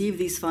to receive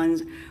these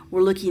funds,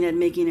 we're looking at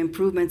making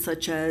improvements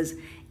such as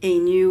a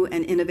new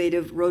and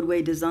innovative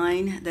roadway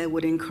design that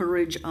would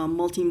encourage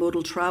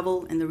multimodal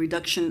travel and the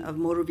reduction of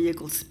motor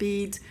vehicle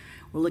speeds.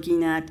 We're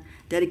looking at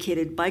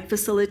dedicated bike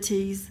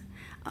facilities,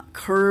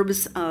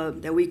 curbs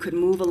that we could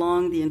move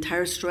along the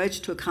entire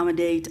stretch to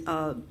accommodate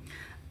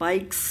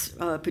bikes,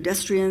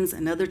 pedestrians,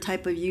 and other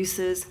type of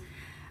uses.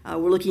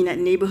 We're looking at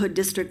neighborhood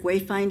district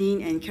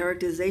wayfinding and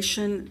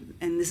characterization,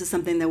 and this is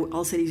something that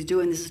all cities do,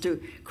 and this is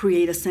to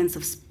create a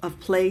sense of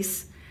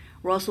place.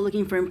 We're also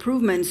looking for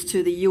improvements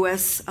to the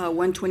US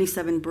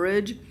 127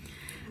 bridge,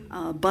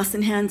 bus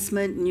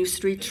enhancement, new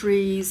street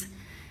trees.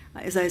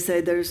 As I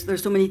said,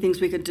 there's so many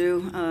things we could do.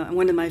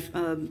 One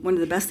of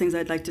the best things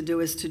I'd like to do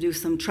is to do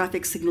some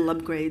traffic signal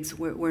upgrades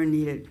where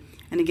needed.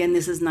 And again,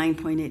 this is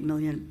 $9.8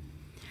 million.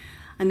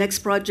 Our next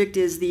project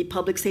is the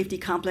Public Safety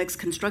Complex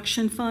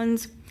Construction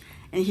Funds.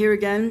 And here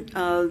again,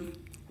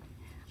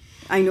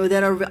 I know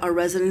that our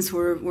residents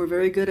were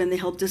very good, and they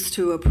helped us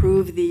to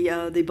approve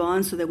the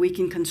bond so that we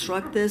can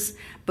construct this,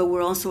 but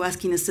we're also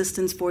asking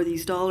assistance for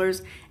these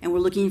dollars, and we're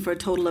looking for a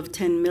total of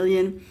 $10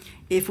 million.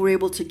 If we're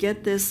able to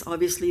get this,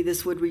 obviously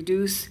this would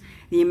reduce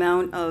the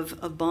amount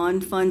of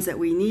bond funds that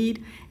we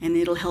need, and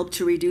it'll help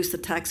to reduce the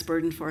tax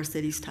burden for our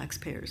city's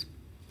taxpayers.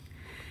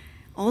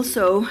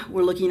 Also,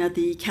 we're looking at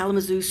the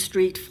Kalamazoo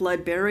Street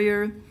flood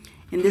barrier.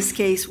 In this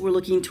case, we're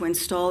looking to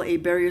install a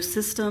barrier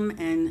system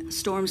and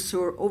storm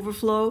sewer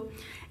overflow,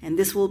 and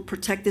this will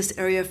protect this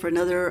area for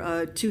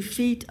another 2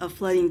 feet of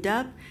flooding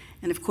depth.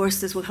 And of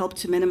course, this will help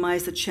to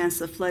minimize the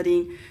chance of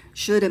flooding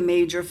should a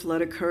major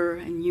flood occur.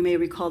 And you may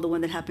recall the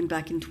one that happened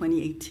back in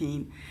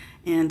 2018.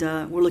 And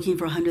we're looking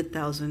for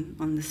 100,000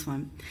 on this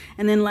one.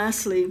 And then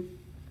lastly,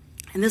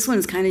 and this one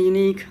is kind of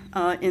unique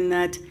in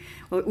that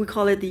we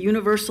call it the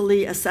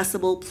Universally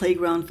Accessible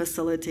Playground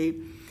Facility.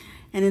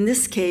 And in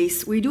this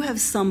case, we do have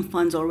some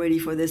funds already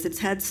for this. It's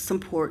had some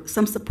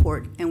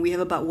support, and we have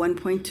about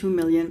 1.2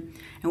 million,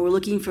 and we're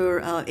looking for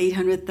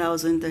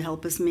 800,000 to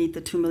help us meet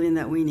the 2 million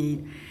that we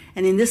need.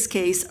 And in this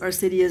case, our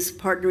city is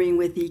partnering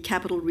with the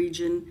Capital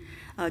Region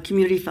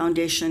Community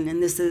Foundation,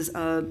 and this is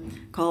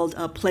called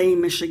Play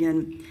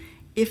Michigan.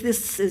 If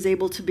this is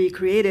able to be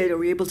created, or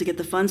we're able to get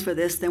the funds for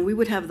this, then we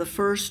would have the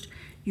first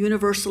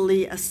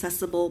universally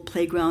accessible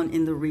playground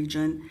in the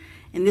region.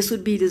 And this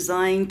would be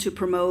designed to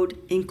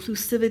promote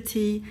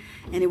inclusivity,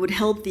 and it would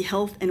help the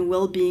health and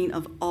well-being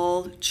of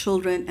all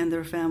children and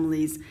their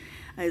families.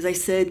 As I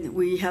said,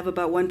 we have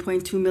about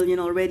 1.2 million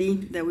already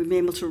that we've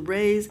been able to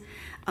raise.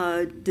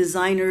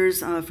 Designers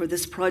for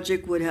this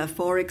project would have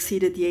far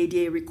exceeded the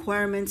ADA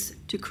requirements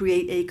to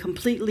create a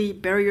completely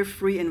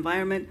barrier-free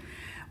environment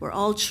where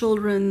all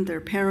children,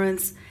 their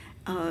parents,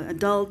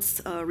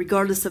 adults,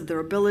 regardless of their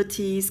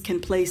abilities,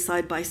 can play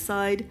side by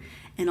side.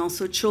 And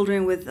also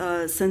children with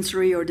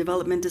sensory or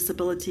development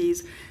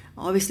disabilities.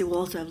 Obviously, we'll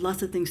also have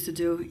lots of things to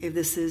do if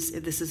this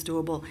is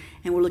doable.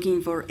 And we're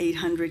looking for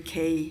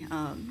 800K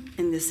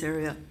in this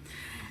area.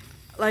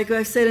 Like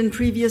I've said in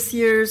previous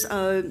years,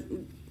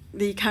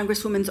 the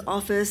Congresswoman's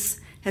office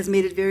has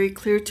made it very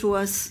clear to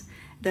us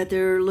that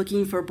they're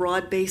looking for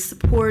broad-based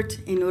support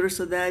in order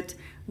so that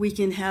we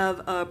can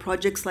have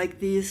projects like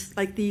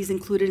these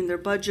included in their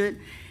budget.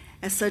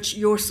 As such,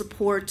 your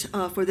support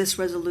for this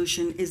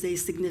resolution is a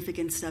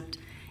significant step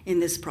in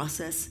this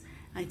process.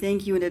 I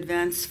thank you in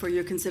advance for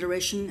your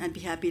consideration. I'd be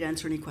happy to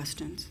answer any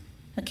questions.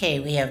 Okay,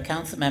 we have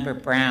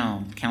Councilmember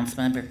Brown,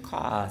 Councilmember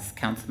Cos,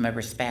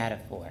 Councilmember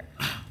Spatafor.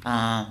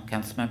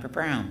 Councilmember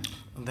Brown.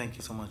 Thank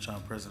you so much,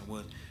 President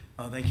Wood.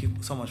 Thank you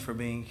so much for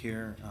being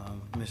here,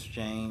 Ms.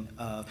 Jane.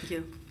 Thank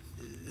you.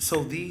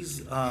 So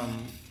these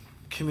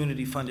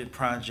community-funded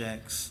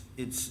projects,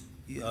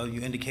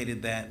 you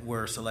indicated that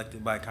were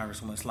selected by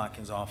Congresswoman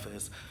Slotkin's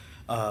office,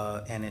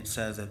 and it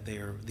says that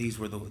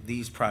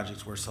these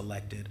projects were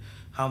selected.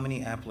 How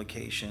many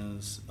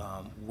applications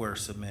were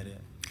submitted?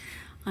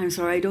 I'm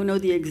sorry, I don't know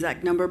the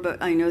exact number, but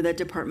I know that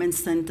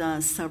departments sent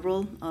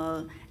several,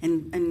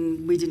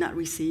 and we did not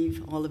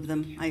receive all of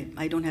them.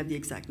 I don't have the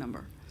exact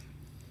number.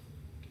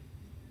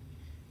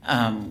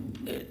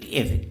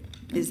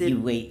 If you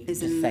wait a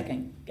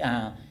second,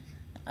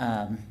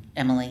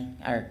 Emily,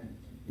 our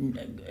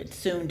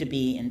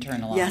soon-to-be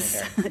internal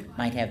yes. auditor,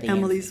 might have the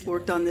Emily's answer to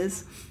worked on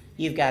this.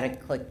 You've got to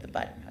click the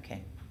button,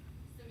 okay.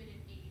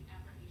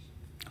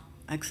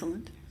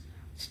 Excellent.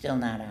 Still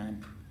not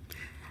on.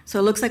 So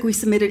it looks like we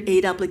submitted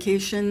 8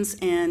 applications,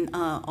 and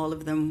all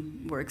of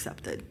them were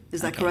accepted.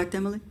 Is that correct,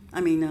 Emily?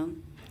 I mean, no.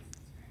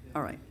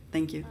 All right,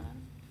 thank you.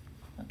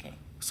 Okay.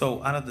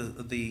 So out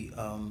of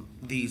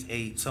these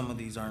 8, some of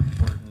these aren't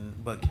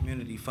important, but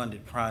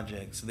community-funded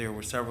projects, there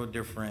were several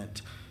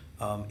different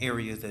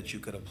areas that you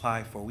could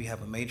apply for. We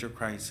have a major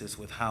crisis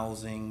with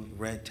housing,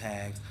 red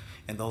tags,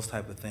 and those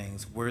type of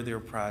things. Were there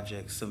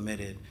projects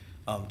submitted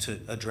to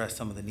address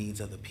some of the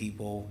needs of the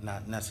people,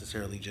 not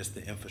necessarily just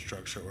the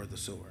infrastructure or the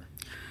sewer?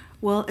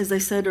 Well, as I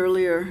said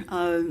earlier,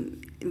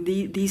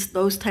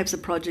 those types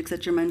of projects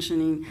that you're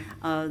mentioning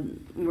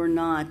were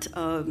not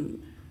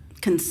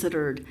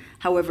considered.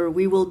 However,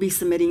 we will be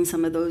submitting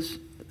some of those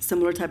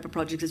similar type of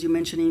projects as you're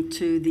mentioning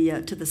to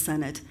the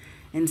Senate,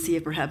 and see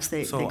if perhaps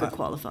they could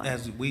qualify.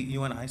 As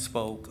you and I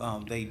spoke,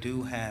 they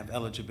do have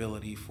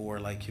eligibility for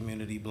like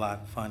community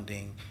block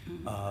funding,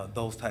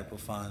 those type of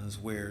funds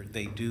where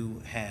they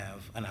do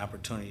have an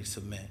opportunity to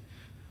submit.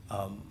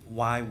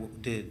 Why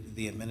did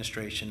the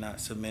administration not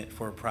submit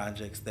for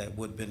projects that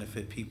would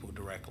benefit people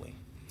directly?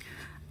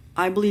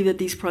 I believe that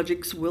these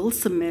projects will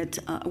submit,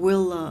 I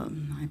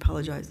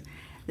apologize,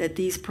 that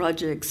these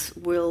projects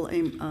will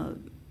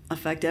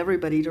affect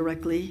everybody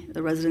directly,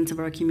 the residents of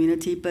our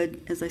community. But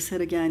as I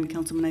said again,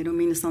 Councilman, I don't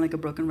mean to sound like a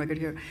broken record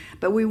here,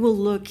 but we will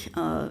look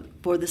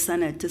for the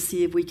Senate to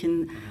see if we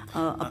can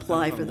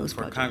apply for those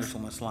projects. For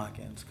Congresswoman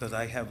Slotkins, because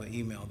I have an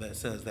email that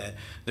says that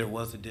there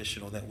was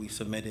additional that we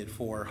submitted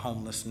for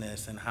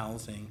homelessness and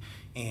housing,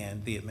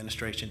 and the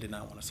administration did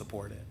not want to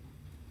support it.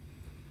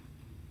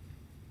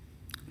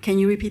 Can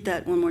you repeat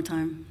that one more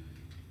time?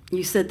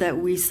 You said that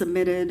we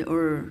submitted,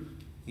 or?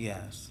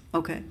 Yes.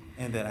 Okay.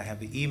 And that I have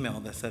the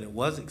email that said it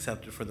was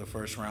accepted for the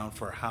first round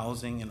for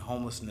housing and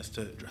homelessness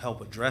to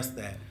help address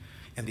that,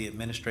 and the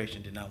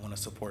administration did not want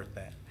to support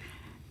that.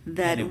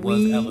 That and it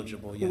was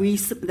eligible,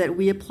 yes. That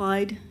we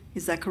applied,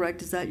 is that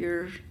correct? Is that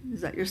your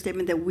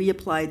statement, that we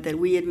applied, that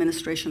we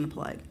administration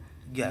applied?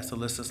 Yes,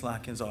 Alyssa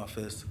Slotkin's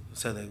office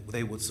said that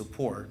they would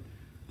support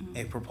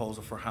a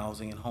proposal for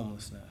housing and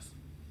homelessness.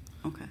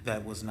 Okay.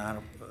 That was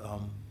not,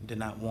 did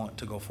not want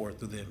to go forward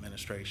through the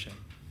administration.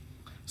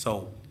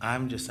 So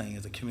I'm just saying,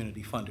 as a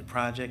community-funded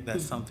project,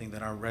 that's something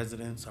that our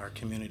residents, our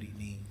community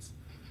needs.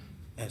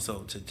 And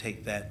so to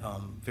take that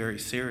very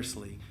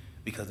seriously,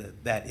 because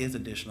that is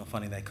additional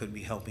funding that could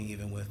be helping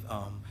even with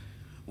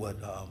what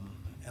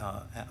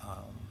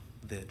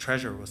the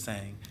treasurer was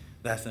saying,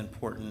 that's an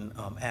important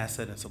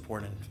asset and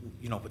supporting,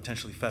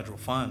 potentially federal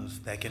funds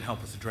that can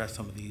help us address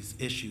some of these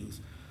issues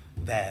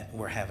that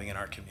we're having in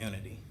our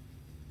community.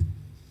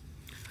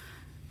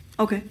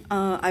 Okay,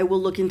 I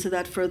will look into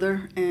that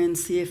further and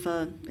see if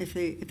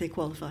they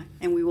qualify,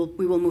 and we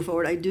will move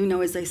forward. I do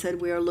know, as I said,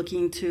 we are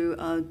looking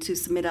to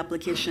submit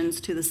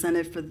applications to the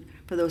Senate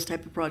for those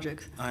type of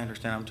projects. I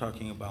understand. I'm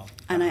talking about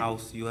And the I-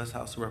 U.S.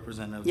 House of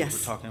Representatives. Yes.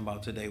 We're talking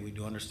about today. We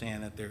do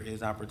understand that there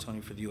is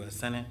opportunity for the U.S.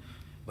 Senate,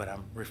 but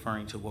I'm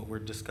referring to what we're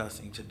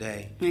discussing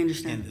today I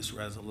understand. in this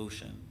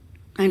resolution.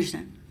 I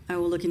understand. I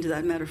will look into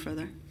that matter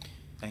further.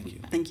 Thank you.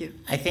 Thank you.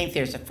 I think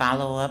there's a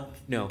follow-up.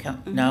 No.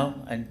 No,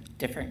 a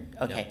different,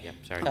 okay. yep,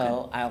 sorry.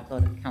 So I'll go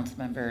to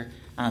Councilmember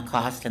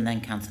Cost and then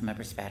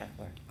Councilmember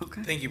Spatafor.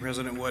 Okay. Thank you,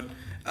 President Wood.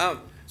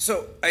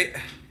 So I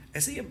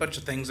see a bunch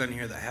of things on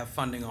here that have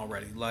funding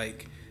already,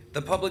 like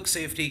the public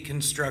safety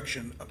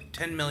construction of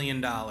 $10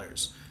 million.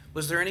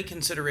 Was there any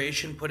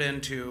consideration put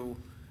into,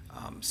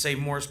 say,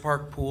 Morris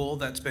Park Pool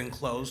that's been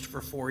closed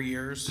for 4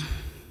 years?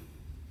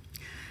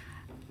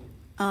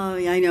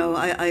 Yeah, I know.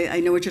 I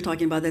know what you're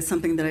talking about. That's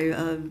something that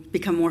I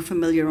become more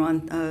familiar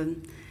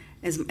on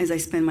as I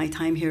spend my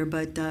time here,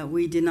 but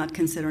we did not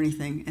consider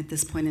anything at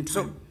this point in time.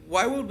 So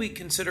why would we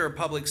consider a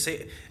public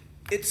safety?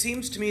 It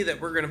seems to me that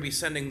we're going to be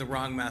sending the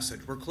wrong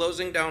message. We're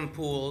closing down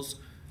pools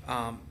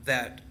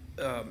that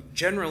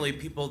generally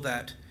people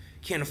that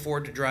can't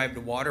afford to drive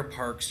to water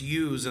parks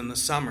use in the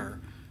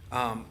summer.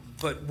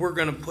 But we're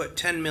going to put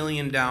 $10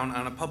 million down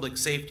on a public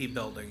safety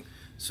building.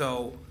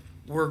 So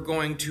we're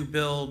going to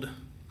build.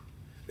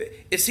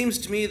 It seems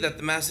to me that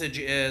the message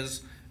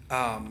is,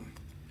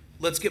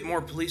 let's get more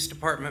police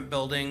department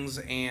buildings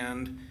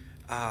and,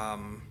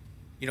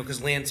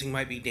 because Lansing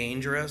might be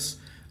dangerous,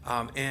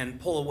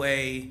 and pull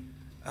away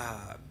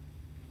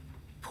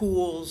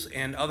pools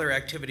and other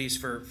activities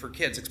for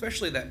kids,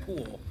 especially that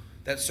pool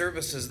that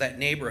services that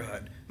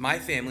neighborhood, my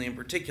family in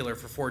particular,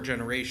 for 4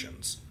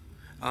 generations.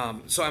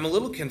 So I'm a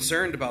little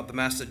concerned about the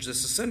message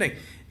this is sending.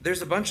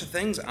 There's a bunch of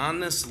things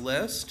on this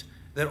list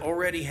that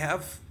already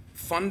have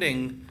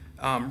funding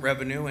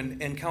revenue,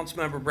 and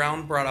Councilmember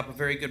Brown brought up a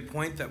very good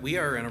point that we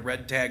are in a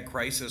red tag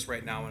crisis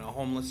right now, in a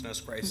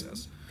homelessness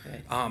crisis.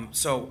 Okay.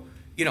 So,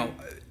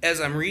 as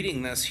I'm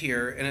reading this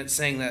here, and it's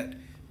saying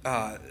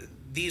that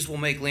these will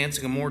make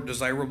Lansing a more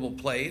desirable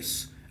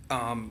place,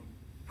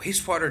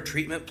 wastewater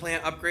treatment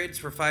plant upgrades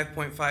for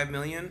 $5.5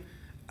 million,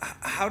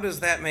 how does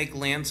that make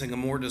Lansing a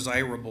more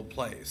desirable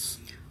place?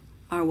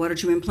 Our water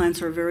treatment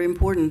plants are very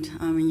important.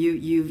 I mean,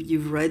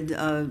 you've read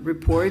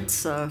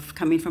reports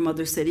coming from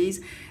other cities.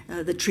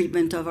 The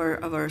treatment of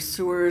our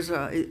sewers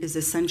is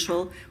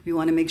essential. We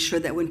want to make sure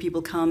that when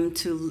people come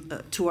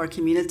to our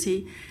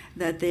community,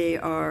 that they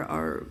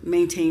are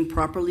maintained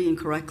properly and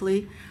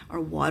correctly. Our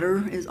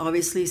water is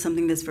obviously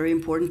something that's very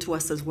important to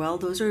us as well.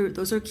 Those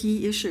are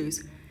key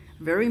issues,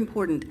 very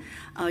important.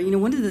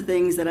 One of the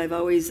things that I've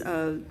always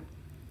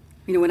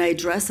when I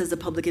address as a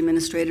public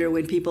administrator,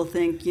 when people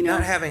think,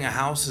 Not having a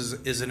house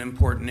is an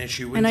important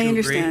issue. Wouldn't and I you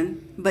understand,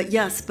 agree? but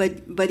yes,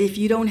 but if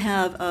you don't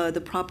have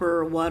the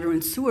proper water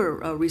and sewer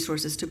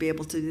resources to be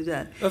able to do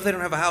that, Well, if they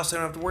don't have a house, they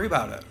don't have to worry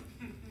about it.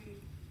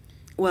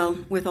 well,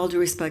 with all due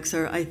respect,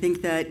 sir, I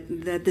think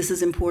that this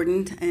is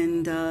important,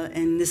 and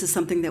this is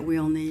something that we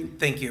all need.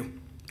 Thank you.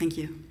 Thank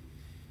you.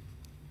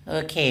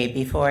 Okay,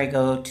 before I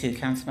go to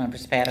Councilmember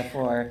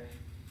Spatafor,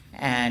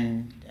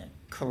 and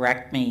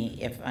correct me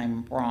if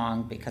I'm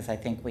wrong, because I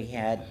think we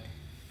had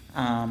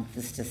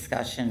this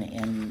discussion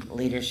in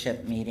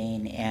leadership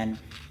meeting, and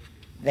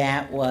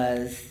that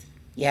was,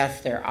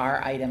 yes, there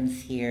are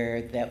items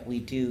here that we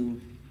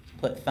do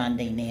put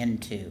funding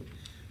into,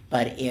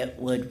 but it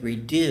would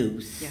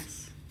reduce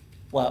Yes.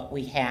 what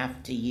we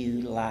have to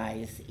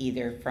utilize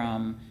either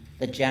from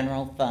the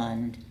general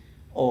fund,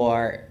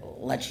 or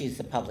let's use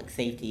the public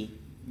safety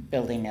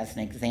building as an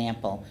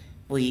example.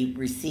 We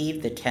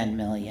received the 10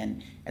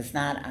 million. It's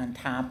not on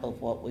top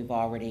of what we've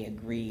already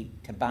agreed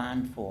to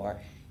bond for.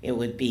 It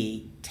would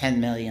be 10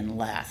 million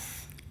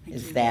less. Thank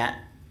Is you. that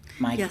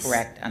my Yes.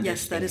 correct understanding?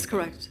 Yes, that is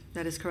correct.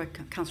 That is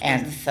correct, Council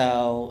And President.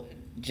 so,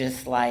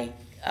 just like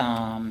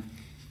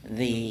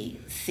the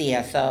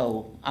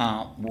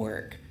CSO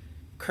work,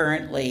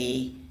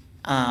 currently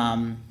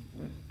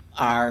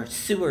our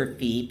sewer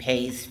fee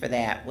pays for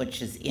that,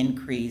 which is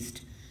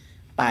increased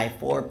by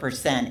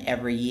 4%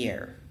 every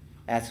year.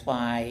 That's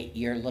why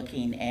you're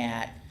looking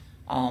at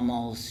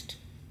almost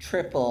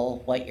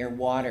triple what your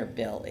water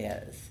bill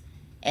is.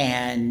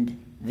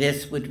 And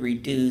this would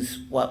reduce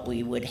what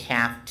we would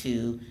have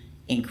to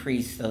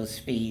increase those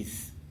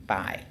fees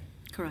by.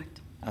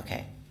 Correct.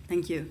 Okay.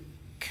 Thank you.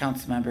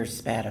 Councilmember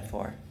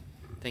Spatafor.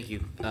 Thank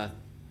you.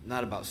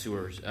 Not about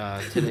sewers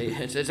today.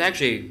 It's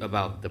actually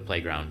about the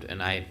playground,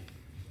 and I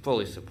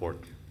fully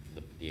support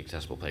the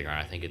accessible playground.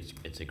 I think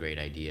it's a great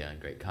idea and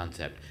great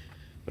concept.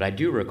 But I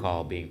do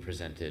recall being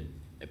presented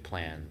a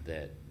plan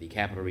that the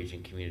Capital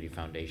Region Community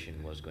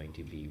Foundation was going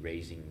to be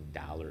raising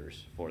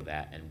dollars for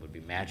that and would be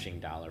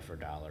matching dollar for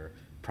dollar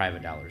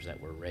private dollars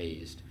that were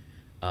raised.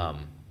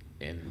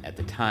 and at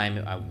the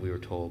time, we were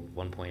told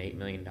 $1.8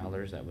 million,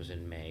 that was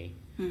in May.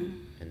 Mhm.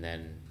 And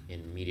then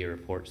in media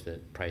reports, the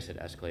price had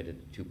escalated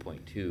to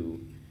 2.2,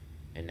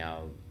 and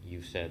now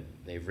you've said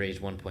they've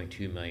raised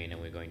 1.2 million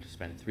and we're going to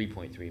spend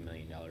 $3.3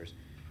 million.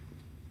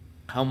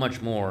 How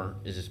much more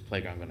is this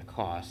playground gonna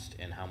cost,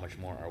 and how much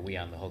more are we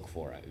on the hook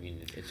for? I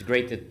mean, it's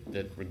great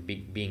that we're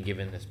being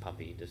given this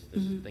puppy, this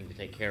Mhm. thing to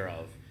take care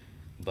of,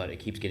 but it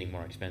keeps getting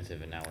more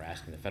expensive, and now we're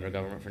asking the federal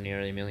government for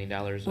nearly $1 million.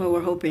 Well,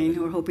 we're hoping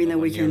that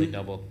we Nearly can.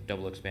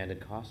 double expanded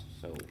costs,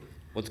 so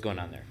what's going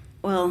on there?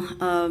 Well,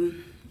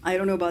 I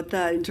don't know about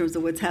that in terms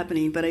of what's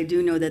happening, but I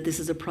do know that this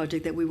is a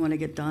project that we want to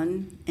get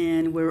done,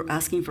 and we're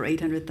asking for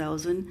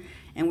 800,000,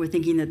 and we're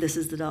thinking that this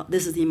is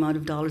the amount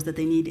of dollars that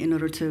they need in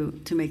order to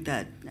make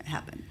that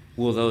happen.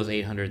 Will those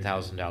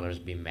 $800,000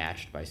 be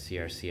matched by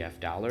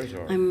CRCF dollars,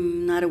 or?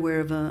 I'm not aware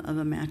of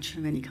a match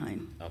of any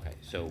kind. Okay,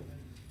 so,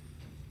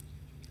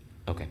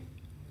 okay.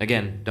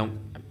 Again, don't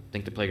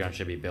think the playground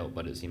should be built,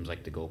 but it seems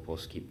like the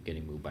goalposts keep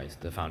getting moved by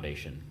the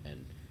foundation,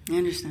 and I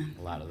understand.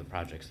 a lot of the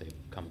projects they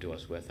come to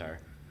us with are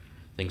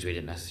things we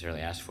didn't necessarily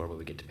ask for, but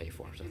we get to pay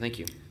for. So thank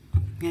you.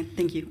 Yeah,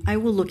 thank you. I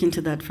will look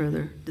into that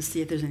further to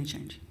see if there's any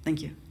change.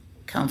 Thank you.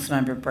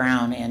 Councilmember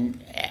Brown,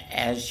 and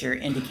as you're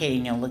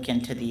indicating you'll look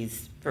into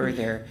these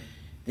further,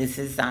 this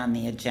is on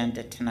the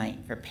agenda tonight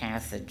for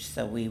passage,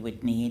 so we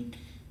would need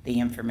the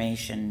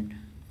information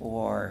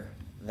for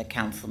the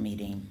council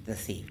meeting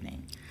this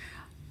evening.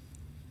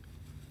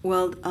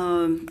 Well,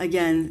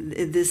 again,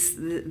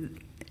 the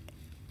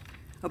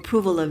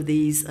approval of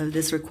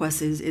this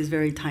request is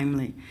very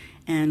timely.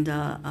 And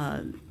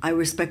I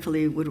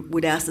respectfully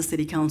would ask the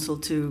city council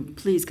to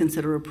please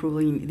consider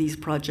approving these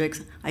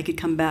projects. I could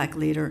come back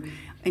later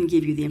and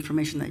give you the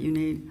information that you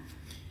need.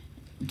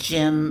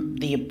 Jim,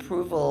 the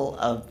approval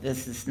of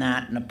this is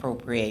not an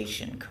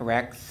appropriation,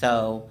 correct?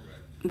 So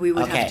we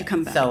would have to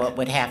come back. So it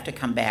would have to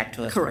come back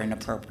to us for an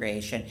Correct.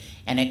 appropriation,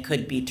 and it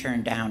could be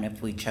turned down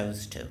if we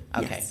chose to.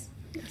 Okay.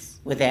 Yes.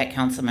 With that,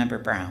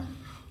 Councilmember Brown.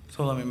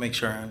 So let me make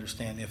sure I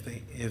understand.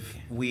 If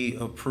we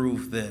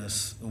approve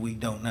this, we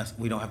don't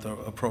have to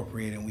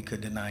appropriate, and we could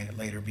deny it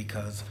later,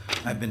 because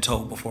I've been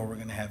told before we're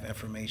going to have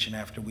information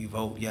after we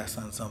vote yes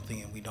on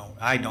something, and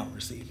I don't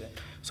receive it.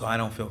 So I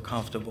don't feel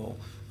comfortable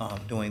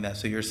doing that.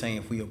 So you're saying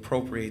if we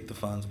appropriate the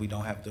funds, we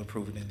don't have to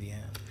approve it in the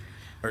end?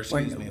 Or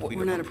excuse me, if we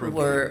we're not approve it.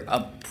 We're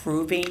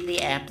approving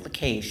the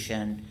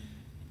application.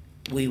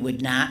 We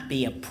would not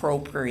be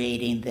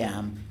appropriating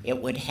them. It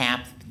would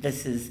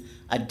this is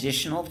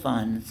additional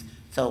funds,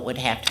 so it would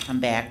have to come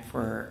back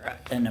for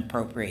an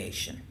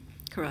appropriation.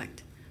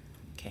 Correct.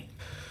 Okay.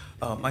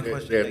 My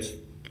question.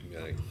 May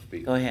I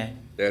speak? Go ahead.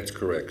 That's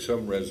correct.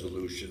 Some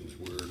resolutions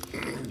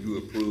where you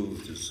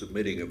approve the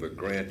submitting of a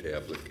grant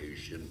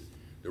application,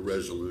 the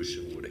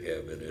resolution would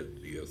have in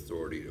it the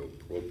authority to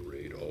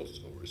appropriate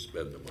also or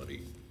spend the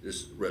money.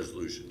 This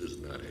resolution does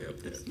not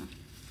have that.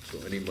 So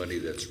any money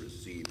that's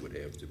received would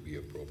have to be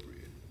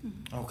appropriated.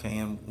 Okay,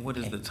 and what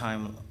is Okay. the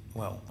time?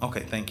 Well,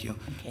 okay, thank you.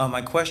 Okay.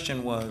 My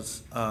question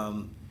was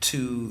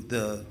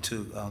to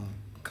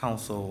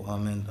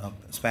Councilman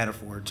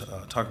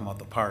Spatterford, talking about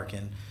the park,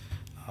 and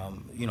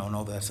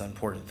know that's an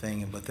important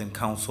thing. But then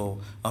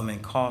Councilman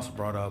Cost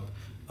brought up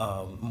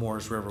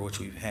Morris River, which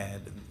we've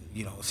had.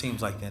 It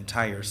seems like the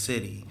entire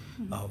city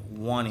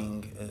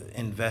wanting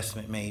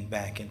investment made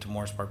back into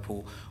Morris Park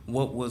Pool.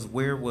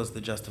 Where was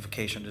the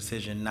justification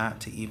decision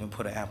not to even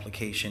put an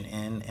application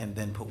in and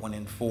then put one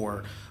in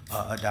for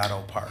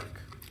Adado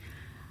Park?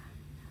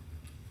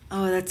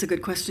 Oh, that's a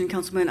good question,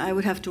 Councilman. I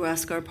would have to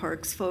ask our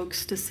parks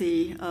folks to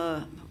see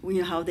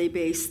how they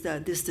based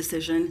this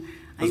decision.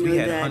 I Because know we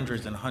had that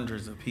hundreds and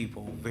hundreds of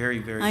people very,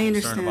 very I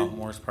concerned about understand.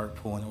 Morris Park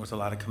Pool, and there was a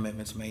lot of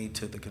commitments made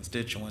to the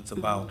constituents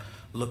about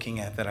looking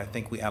at that. I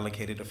think we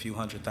allocated a few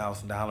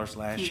 $100,000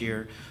 last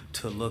year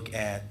to look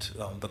at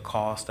the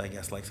cost, I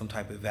guess, like some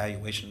type of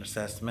evaluation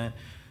assessment.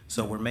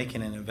 So we're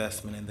making an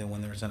investment, and then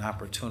when there's an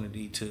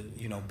opportunity to,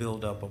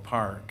 build up a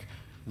park,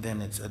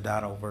 then it's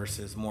Adado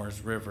versus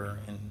Morris River.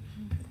 And,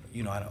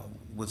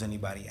 was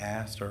anybody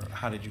asked, or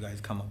how did you guys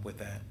come up with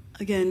that?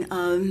 Again,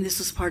 this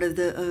was part of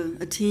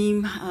a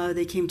team.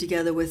 They came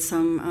together with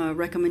some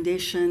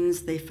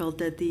recommendations. They felt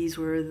that these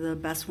were the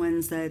best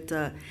ones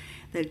that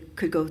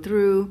could go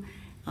through.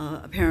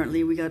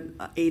 Apparently, we got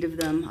 8 of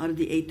them. Out of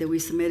the 8 that we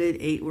submitted,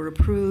 8 were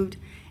approved,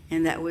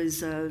 and that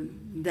was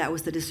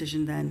the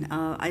decision then.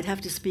 I'd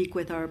have to speak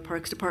with our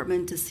Parks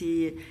Department to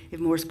see if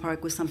Morris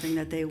Park was something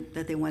that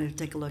they wanted to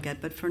take a look at.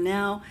 But for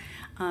now,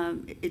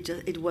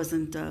 it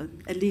wasn't.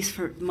 At least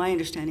for my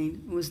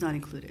understanding, it was not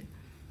included.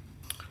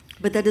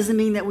 But that doesn't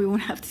mean that we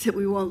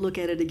won't look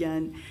at it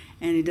again,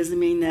 and it doesn't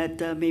mean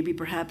that maybe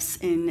perhaps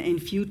in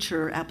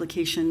future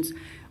applications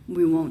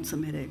we won't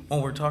submit it.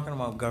 When we're talking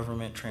about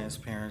government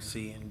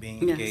transparency and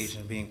being Yes. engaged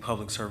and being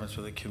public servants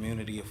for the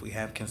community, if we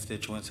have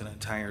constituents in an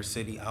entire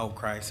city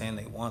outcry saying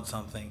they want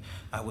something,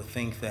 I would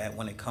think that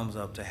when it comes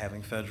up to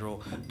having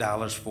federal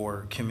dollars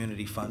for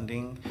community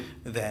funding,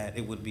 that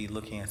it would be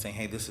looking at saying,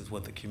 hey, this is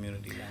what the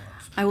community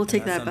wants. I will And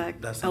take that's that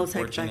back. That's I will take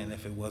it back. unfortunate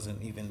if it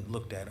wasn't even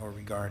looked at or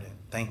regarded.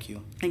 Thank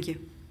you. Thank you.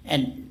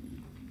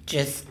 And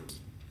just,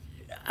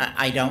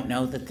 I don't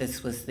know that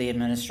this was the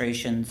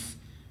administration's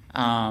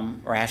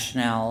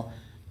rationale,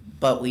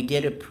 but we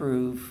did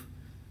approve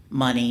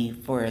money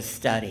for a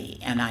study,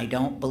 and I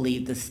don't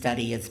believe the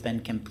study has been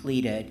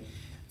completed,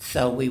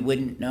 so we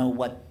wouldn't know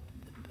what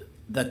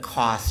the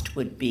cost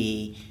would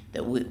be.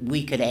 That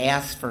we could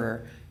ask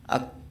for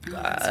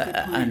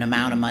an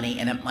amount of money,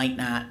 and it might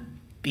not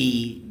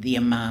be the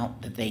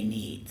amount that they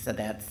need. So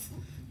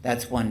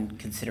that's one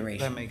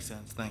consideration. That makes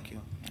sense. Thank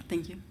you.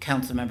 Thank you.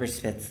 Councilmember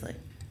Spitzley.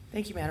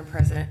 Thank you, Madam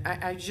President.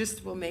 I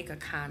just will make a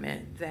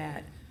comment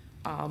that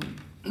I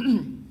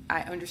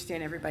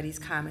understand everybody's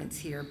comments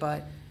here,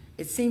 but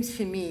it seems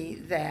to me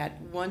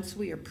that once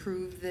we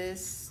approve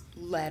this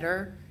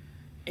letter,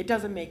 it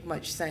doesn't make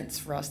much sense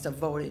for us to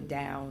vote it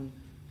down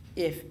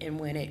if and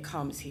when it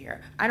comes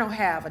here. I don't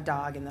have a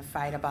dog in the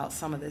fight about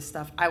some of this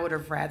stuff. I would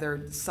have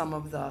rather some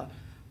of the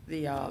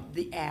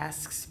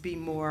asks be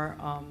more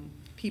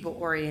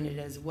people-oriented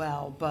as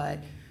well, but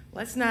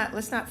let's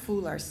not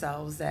fool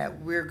ourselves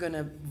that we're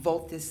gonna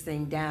vote this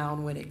thing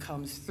down when it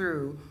comes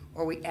through,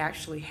 or we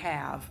actually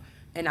have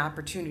an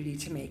opportunity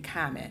to make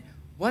comment.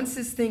 Once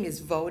this thing is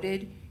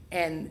voted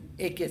and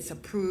it gets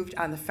approved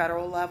on the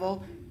federal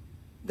level,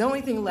 the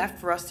only thing left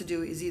for us to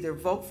do is either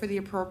vote for the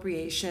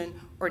appropriation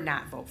or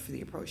not vote for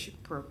the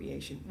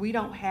appropriation. We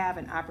don't have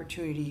an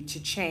opportunity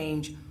to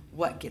change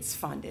what gets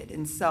funded.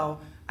 And so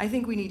I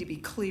think we need to be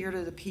clear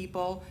to the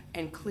people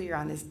and clear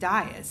on this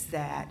dais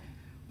that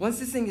once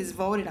this thing is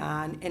voted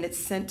on and it's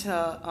sent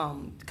to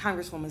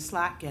Congresswoman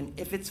Slotkin,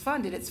 if it's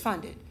funded, it's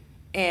funded.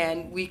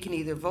 And we can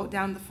either vote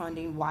down the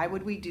funding, why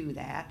would we do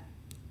that?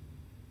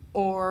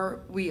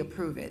 Or we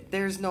approve it.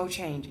 There's no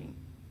changing.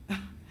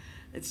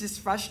 It's just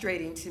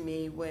frustrating to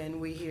me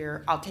when we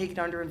hear, I'll take it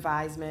under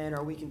advisement,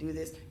 or we can do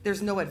this.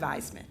 There's no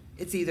advisement.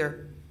 It's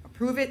either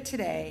approve it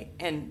today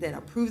and then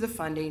approve the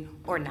funding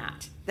or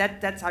not.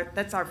 That's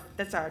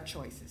our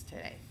choices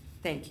today.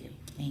 Thank you.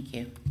 Thank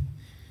you.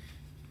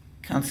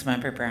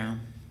 Councilmember Brown.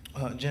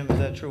 Jim, is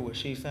that true what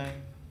she's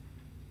saying?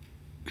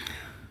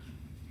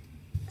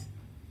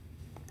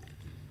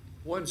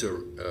 One's a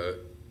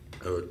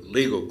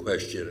legal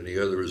question and the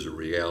other is a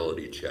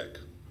reality check.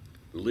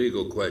 The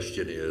legal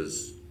question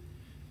is,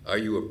 are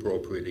you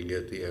appropriating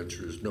it? The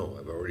answer is no.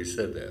 I've already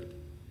said that.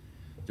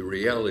 The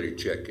reality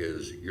check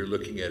is, you're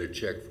looking at a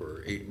check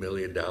for $8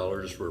 million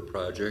for a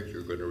project,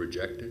 you're going to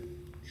reject it?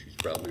 She's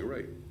probably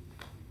right.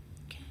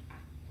 Okay.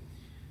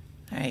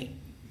 All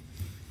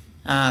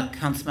right.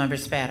 Councilmember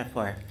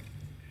Spatafor.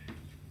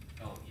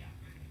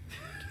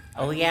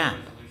 Oh, yeah.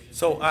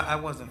 So I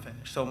wasn't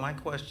finished. So my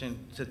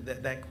question,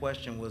 that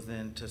question was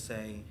then to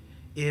say,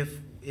 if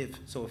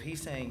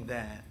he's saying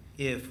that,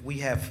 if we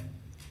have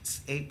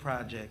 8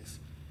 projects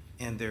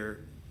and they're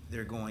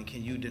going,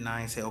 can you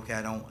deny and say, okay,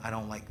 I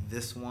don't like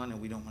this one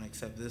and we don't want to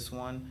accept this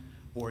one,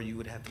 or you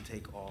would have to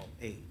take all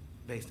 8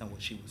 based on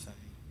what she was saying?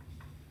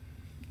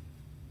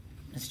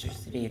 Mr.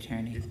 City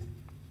Attorney.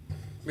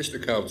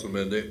 Mr.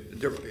 Councilman,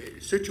 the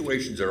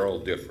situations are all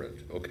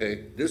different,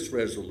 okay? This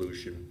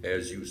resolution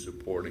has you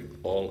supporting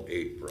all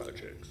 8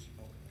 projects.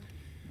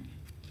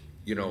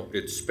 You know,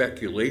 it's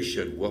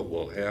speculation what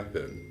will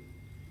happen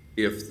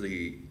if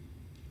the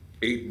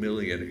 8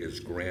 million is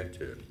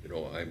granted. You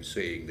know, I'm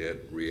saying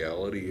that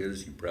reality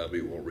is you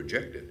probably won't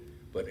reject it,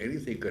 but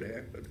anything could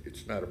happen.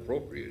 It's not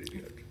appropriated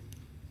yet.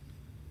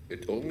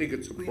 It only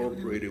gets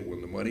appropriated when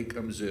the money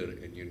comes in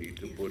and you need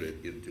to put it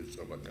into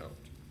some account.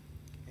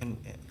 And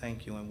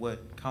thank you. And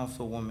what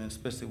Councilwoman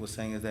Spitzley was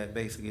saying is that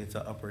basically it's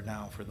an up or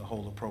down for the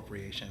whole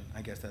appropriation.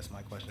 I guess that's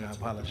my question. That's I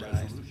apologize. what the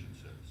resolution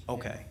says.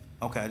 Okay.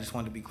 I just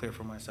wanted to be clear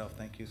for myself.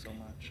 Thank you so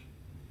much.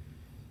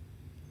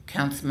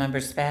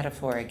 Councilmember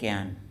Spatafor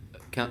again.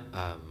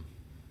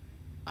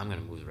 I'm going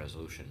to move the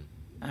resolution.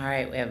 All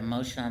right, we have a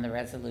motion on the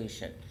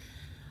resolution.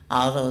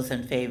 All those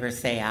in favor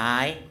say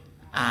aye.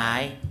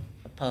 Aye.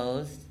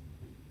 Opposed?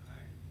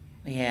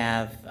 We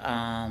have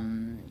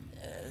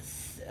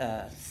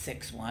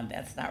 6-1.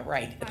 That's not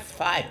right. It's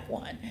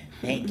 5-1.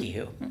 Thank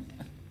you.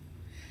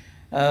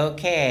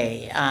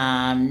 Okay.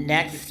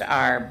 Next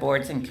are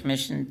boards and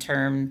commission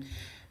term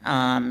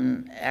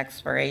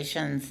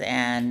expirations,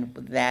 and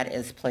that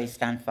is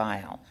placed on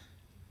file.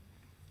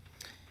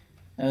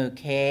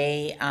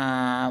 Okay,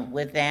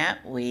 with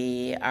that,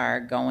 we are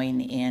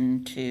going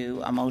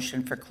into a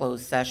motion for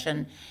closed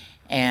session.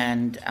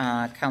 And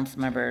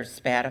Councilmember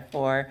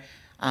Spatafor,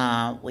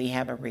 we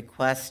have a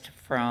request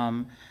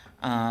from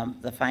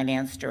the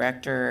finance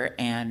director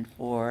and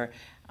for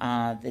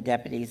the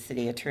deputy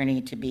city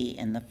attorney to be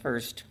in the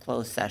first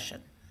closed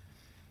session.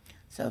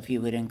 So if you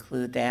would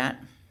include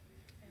that.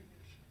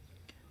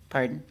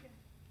 Pardon?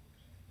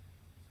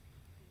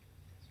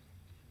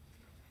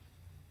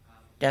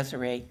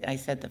 Desiree, I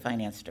said the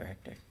finance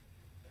director.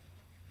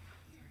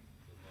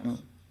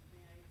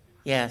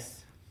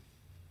 Yes.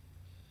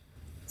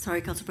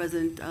 Sorry, Council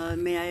President,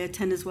 may I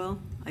attend as well?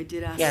 I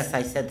did ask. Yes,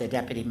 I said the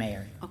deputy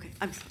mayor. Okay,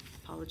 I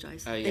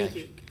apologize. Yeah. Thank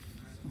you.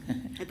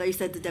 I thought you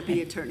said the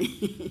deputy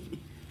attorney.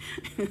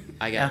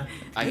 I got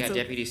That's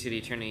deputy city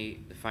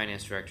attorney, the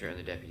finance director, and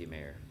the deputy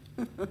mayor.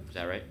 Is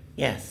that right?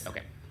 Yes.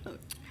 Okay.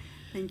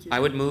 Thank you. I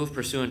would move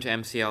pursuant to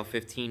MCL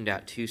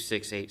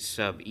 15.268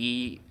 sub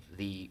E,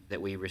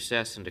 that we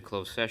recess into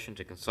closed session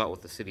to consult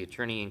with the city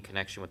attorney in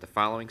connection with the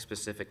following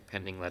specific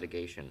pending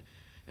litigation.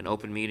 An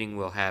open meeting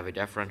will have a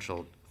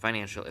deferential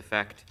financial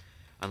effect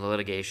on the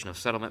litigation of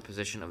settlement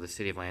position of the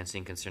city of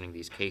Lansing concerning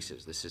these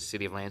cases. This is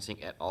City of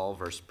Lansing et al.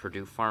 Versus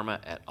Purdue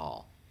Pharma et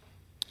al.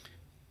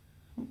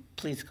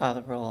 Please call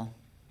the roll.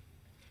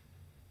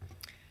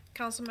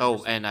 Councilmembers.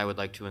 Oh, and I would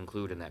like to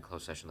include in that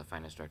closed session the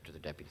finance director, the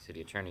deputy city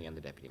attorney, and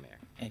the deputy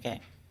mayor.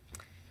 Okay.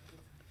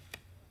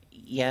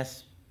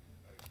 Yes,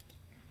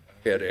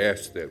 Had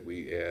asked that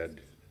we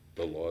add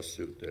the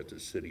lawsuit that the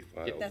city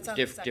filed. That's on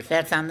the second.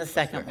 that's on the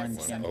second one,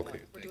 Jim. Okay.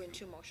 We're doing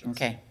two motions.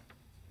 Okay.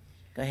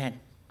 Go ahead.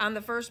 On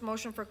the first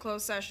motion for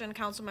closed session,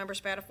 Councilmember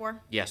Spatafor?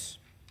 Yes.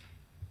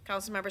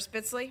 Councilmember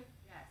Spitzley?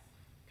 Yes.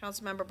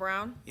 Councilmember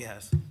Brown?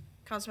 Yes.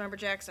 Councilmember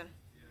Jackson?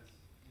 Yes.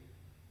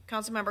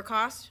 Councilmember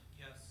Cost?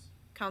 Yes.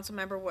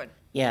 Councilmember Wood?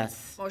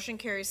 Yes. Motion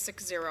carries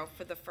 6-0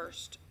 for the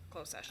first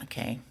closed session.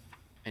 Okay.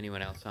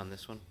 Anyone else on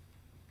this one?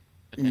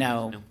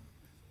 No.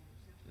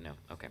 No,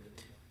 okay.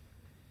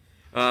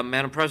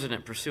 Madam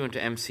President, pursuant to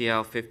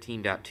MCL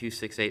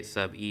 15.268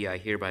 sub E, I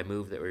hereby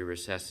move that we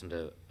recess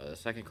into a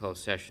second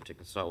closed session to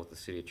consult with the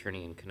city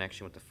attorney in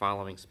connection with the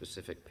following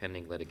specific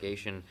pending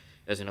litigation.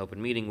 As an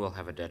open meeting will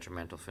have a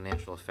detrimental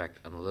financial effect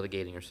on the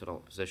litigating or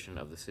settlement position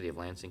of the city of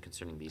Lansing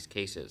concerning these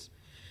cases.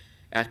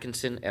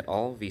 Atkinson et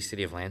al. V.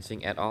 City of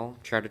Lansing et al.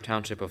 Charter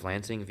Township of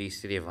Lansing v.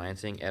 City of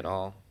Lansing et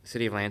al.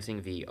 City of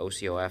Lansing v.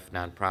 OCOF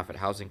Nonprofit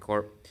Housing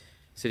Corp.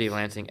 City of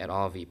Lansing et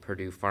al. v.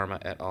 Purdue Pharma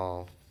et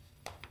al.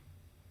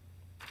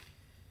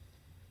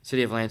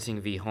 City of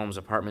Lansing v. Holmes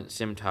Apartment,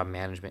 Simtob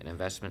Management and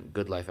Investment,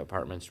 Good Life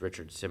Apartments,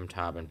 Richard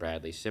Simtob and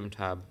Bradley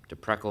Simtob,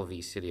 DePreckle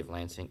v. City of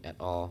Lansing et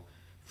al.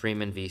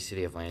 Freeman v.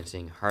 City of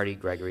Lansing, Hardy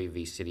Gregory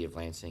v. City of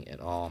Lansing et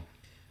al.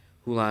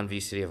 Hulan v.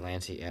 City of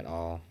Lansing et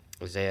al.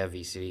 Isaiah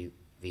v. City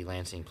v.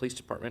 Lansing Police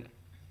Department,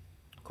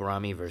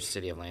 Karami v.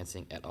 City of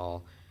Lansing et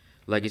al.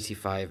 Legacy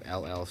 5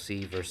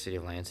 LLC v. City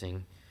of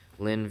Lansing,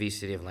 Lynn v.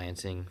 City of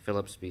Lansing,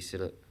 Phillips v.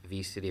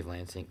 City of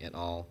Lansing et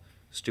al.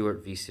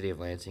 Stewart v. City of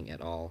Lansing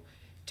et al.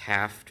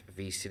 Taft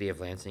v. City of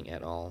Lansing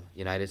et al.,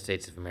 United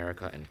States of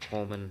America, and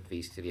Coleman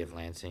v. City of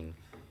Lansing,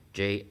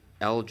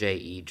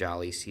 LJE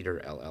Jolly Cedar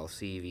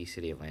LLC v.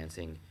 City of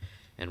Lansing,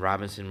 and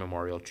Robinson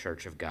Memorial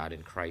Church of God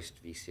in Christ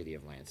v. City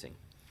of Lansing.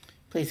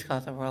 Please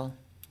call the roll.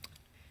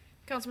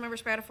 Councilmember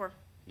Spatafor?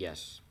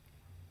 Yes.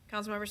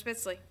 Councilmember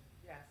Spitzley?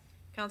 Yes.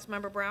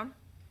 Councilmember Brown?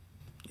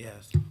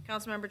 Yes.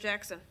 Councilmember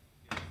Jackson?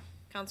 Yes.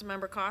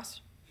 Councilmember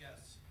Cost?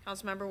 Yes.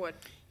 Councilmember Wood?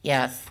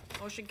 Yes.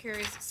 Motion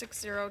carries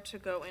 6-0 to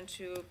go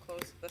into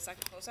the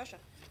second closed session.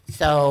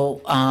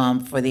 So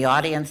for the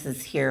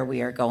audiences here,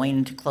 we are going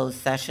into closed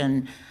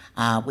session.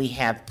 We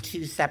have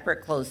two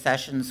separate closed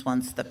sessions.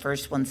 Once the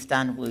first one's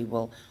done, we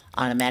will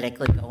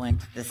automatically go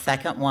into the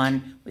second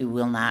one. We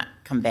will not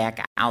come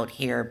back out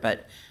here,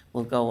 but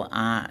we'll go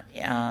back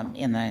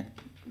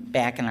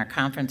in our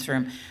conference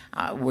room.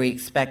 We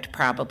expect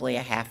probably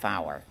a half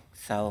hour.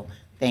 So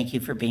thank you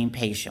for being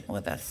patient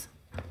with us.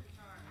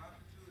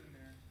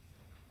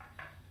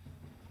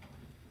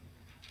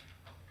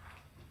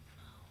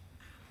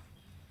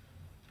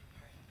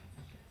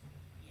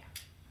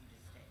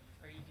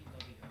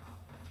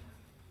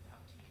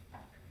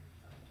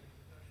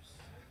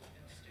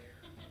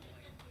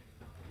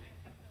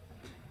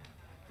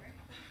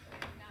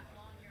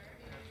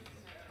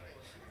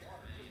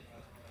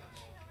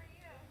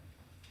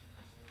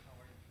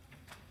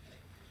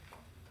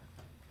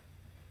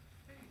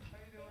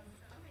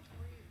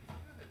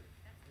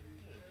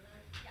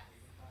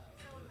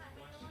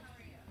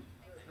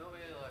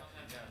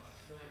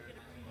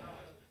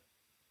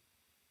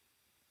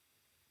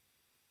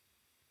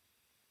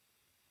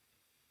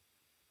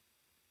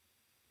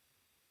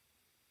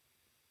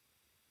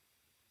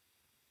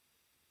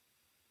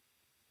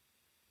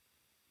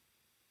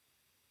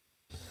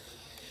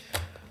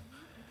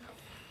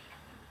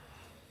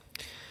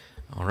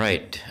 All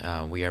right,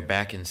 we are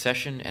back in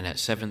session, and at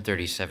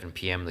 7:37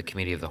 p.m., the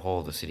Committee of the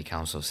Whole of the City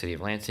Council of the City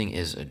of Lansing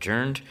is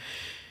adjourned.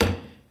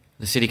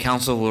 The City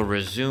Council will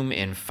resume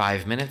in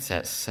 5 minutes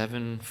at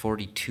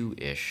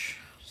 7:42-ish.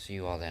 See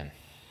you all then.